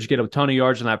Jacobs get a ton of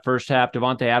yards in that first half,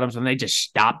 Devontae Adams, and they just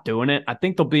stopped doing it. I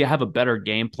think they'll have a better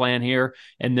game plan here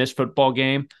in this football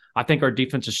game. I think our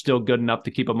defense is still good enough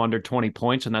to keep them under 20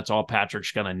 points, and that's all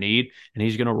Patrick's going to need, and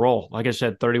he's going to roll. Like I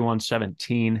said,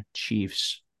 31-17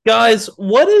 Chiefs. Guys,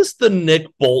 what is the Nick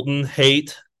Bolton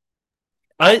hate?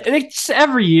 It's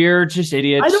every year, just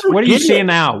idiots. What are you seeing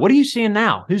now? What are you seeing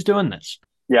now? Who's doing this?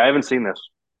 Yeah, I haven't seen this.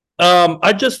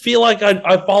 I just feel like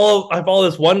I follow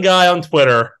this one guy on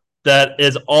Twitter that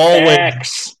is always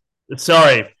X.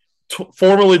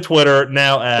 Formerly Twitter,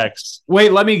 now X.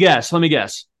 Wait, let me guess.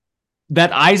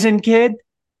 That Eisen kid?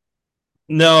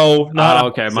 No, not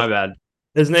okay, Eisen. my bad.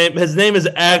 His name is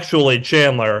actually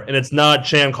Chandler, and it's not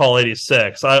Chan Call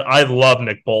 86. I love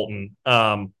Nick Bolton.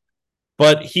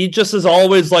 But he just is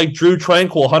always like Drew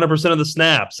Tranquil 100% of the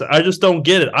snaps. I just don't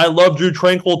get it. I love Drew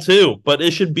Tranquil too, but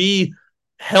it should be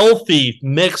healthy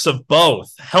mix of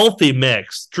both. Healthy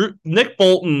mix. Nick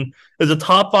Bolton is a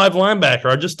top 5 linebacker.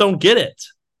 I just don't get it.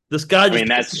 This guy just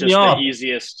that's just the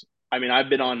easiest. I've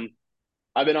been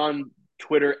on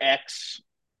Twitter X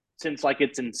since like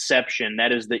its inception.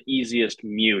 That is the easiest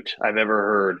mute I've ever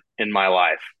heard in my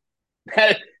life.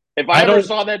 If I ever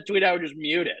saw that tweet, I would just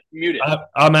mute it.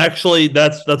 I'm actually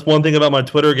that's one thing about my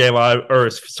Twitter game.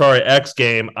 X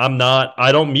game.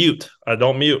 I don't mute.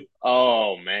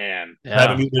 Oh man.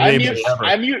 Yeah.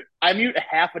 I mute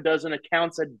half a dozen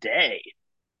accounts a day.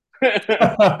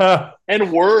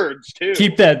 And words too.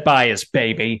 Keep that bias,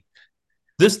 baby.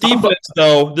 This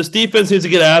defense needs to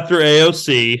get after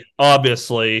AOC,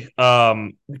 obviously.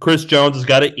 Chris Jones has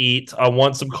got to eat. I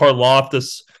want some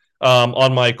Karlaftis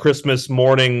on my Christmas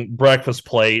morning breakfast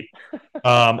plate.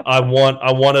 I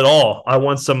want it all. I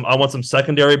want some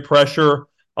secondary pressure.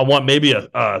 I want maybe a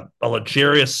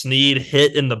L'Jarius Sneed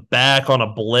hit in the back on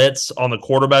a blitz on the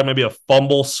quarterback, maybe a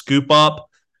fumble scoop up.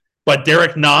 But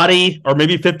Derek Nottie or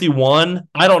maybe 51.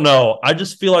 I don't know. I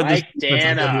just feel like this defense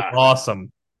is going to be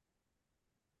awesome.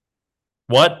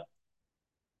 What?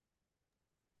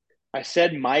 I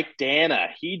said Mike Dana.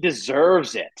 He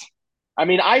deserves it.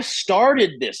 I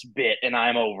started this bit and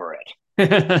I'm over it.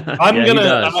 I'm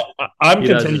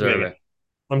continuing it.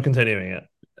 I'm continuing it.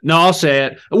 No, I'll say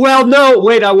it. Well, no,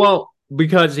 wait, I won't,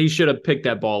 because he should have picked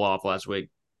that ball off last week.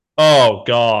 Oh,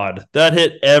 God. That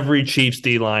hit every Chiefs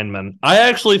D lineman. I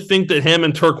actually think that him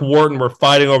and Turk Wharton were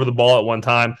fighting over the ball at one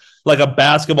time, like a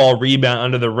basketball rebound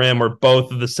under the rim where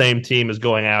both of the same team is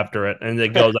going after it, and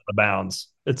it goes out of bounds.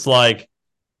 It's like,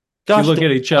 gosh, you look at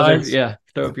each other. Yeah,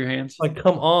 throw up your hands. Like,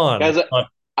 come on. Guys,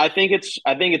 I think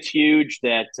it's huge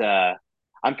that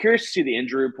I'm curious to see the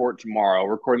injury report tomorrow.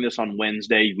 We're recording this on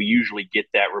Wednesday. We usually get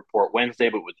that report Wednesday,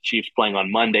 but with the Chiefs playing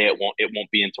on Monday, it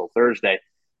won't be until Thursday.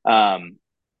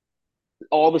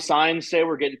 All the signs say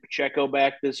we're getting Pacheco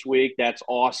back this week. That's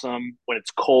awesome. When it's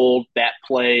cold, that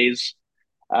plays.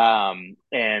 And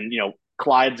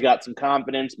Clyde's got some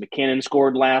confidence. McKinnon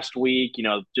scored last week.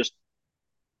 Just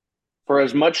for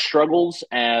as much struggles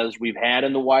as we've had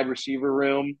in the wide receiver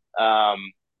room,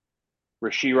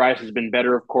 Rashee Rice has been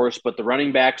better, of course, but the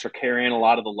running backs are carrying a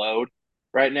lot of the load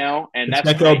right now, and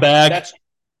that's great. That's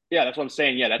what I'm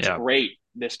saying. Yeah, that's great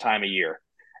this time of year,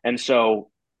 and so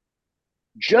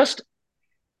just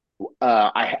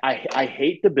I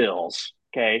hate the Bills,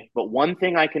 okay, but one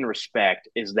thing I can respect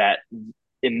is that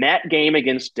in that game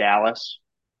against Dallas,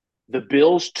 the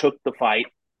Bills took the fight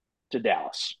to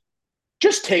Dallas.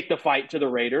 Just take the fight to the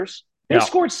Raiders. They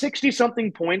scored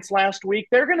 60-something points last week.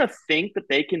 They're going to think that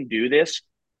they can do this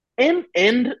and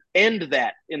end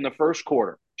that in the first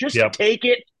quarter. Just take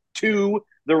it to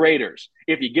the Raiders.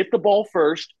 If you get the ball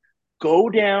first, go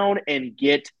down and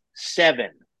get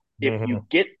 7. If you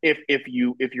get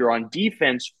if you're on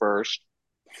defense first,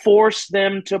 force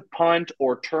them to punt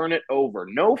or turn it over.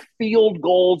 No field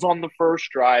goals on the first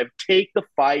drive. Take the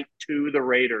fight to the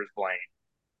Raiders, Blaine.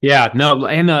 Yeah, no,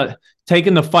 and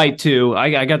taking the fight too.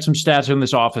 I got some stats in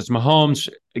this office. Mahomes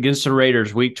against the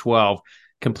Raiders, week 12,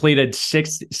 completed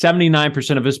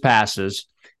 79% of his passes.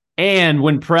 And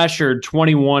when pressured,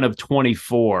 21 of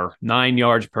 24, 9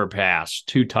 yards per pass,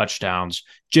 2 touchdowns.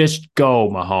 Just go,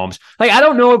 Mahomes. I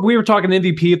don't know if we were talking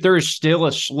MVP, if there is still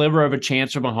a sliver of a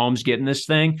chance of Mahomes getting this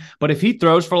thing. But if he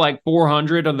throws for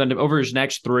 400 and then over his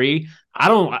next 3,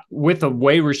 with the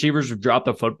way receivers have dropped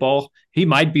the football, he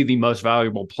might be the most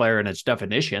valuable player in its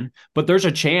definition. But there's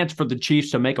a chance for the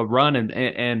Chiefs to make a run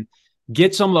and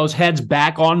get some of those heads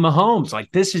back on Mahomes.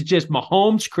 Like, this is just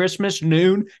Mahomes Christmas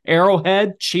noon,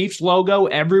 Arrowhead, Chiefs logo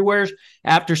everywhere.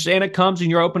 After Santa comes and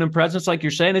you're opening presents, like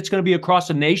you're saying, it's going to be across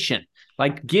the nation.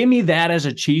 Like, give me that as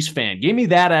a Chiefs fan. Give me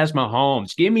that as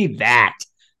Mahomes. Give me that.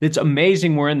 It's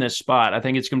amazing we're in this spot. I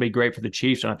think it's going to be great for the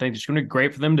Chiefs, and I think it's going to be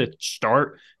great for them to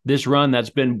start this run that's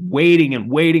been waiting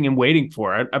and waiting and waiting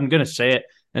for. I'm going to say it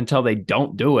until they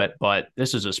don't do it, but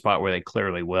this is a spot where they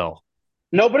clearly will.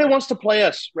 Nobody wants to play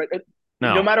us, right?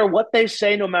 No matter what they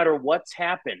say, no matter what's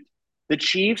happened, the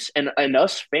Chiefs and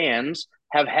us fans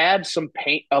have had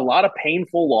a lot of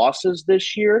painful losses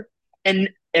this year. And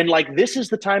like, this is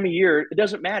the time of year, it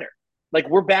doesn't matter. Like,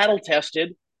 we're battle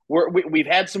tested. We've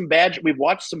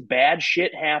watched some bad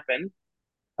shit happen.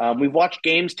 We've watched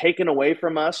games taken away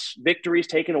from us, victories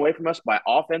taken away from us by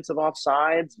offensive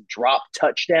offsides, drop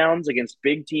touchdowns against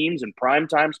big teams in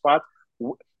primetime spots.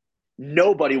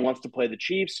 Nobody wants to play the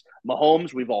Chiefs.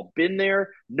 Mahomes, we've all been there.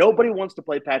 Nobody wants to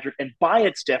play Patrick. And by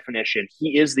its definition,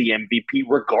 he is the MVP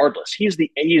regardless. He is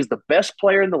the best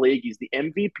player in the league. He's the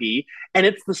MVP. And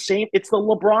it's the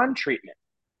LeBron treatment.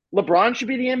 LeBron should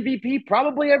be the MVP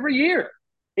probably every year.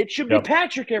 It should be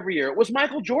Patrick every year. It was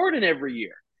Michael Jordan every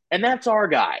year. And that's our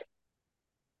guy.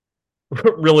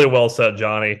 Really well said,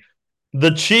 Johnny.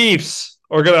 The Chiefs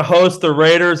are going to host the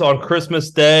Raiders on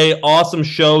Christmas Day. Awesome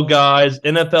show, guys.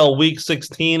 NFL Week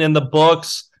 16 in the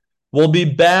books. We'll be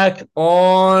back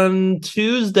on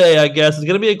Tuesday, I guess. It's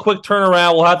going to be a quick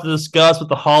turnaround. We'll have to discuss with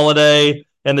the holiday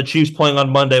and the Chiefs playing on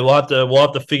Monday. We'll have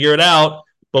to figure it out,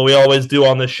 but we always do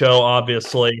on this show,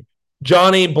 obviously.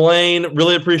 Johnny, Blaine,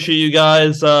 really appreciate you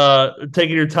guys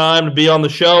taking your time to be on the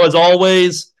show. As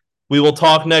always, we will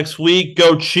talk next week.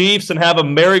 Go Chiefs, and have a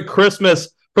Merry Christmas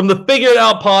from the Figure It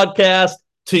Out podcast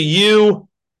to you.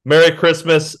 Merry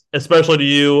Christmas, especially to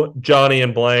you, Johnny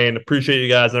and Blaine. Appreciate you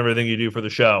guys and everything you do for the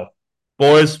show.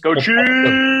 Boys, go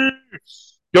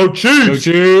Chiefs! Go Chiefs! Go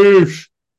Chiefs!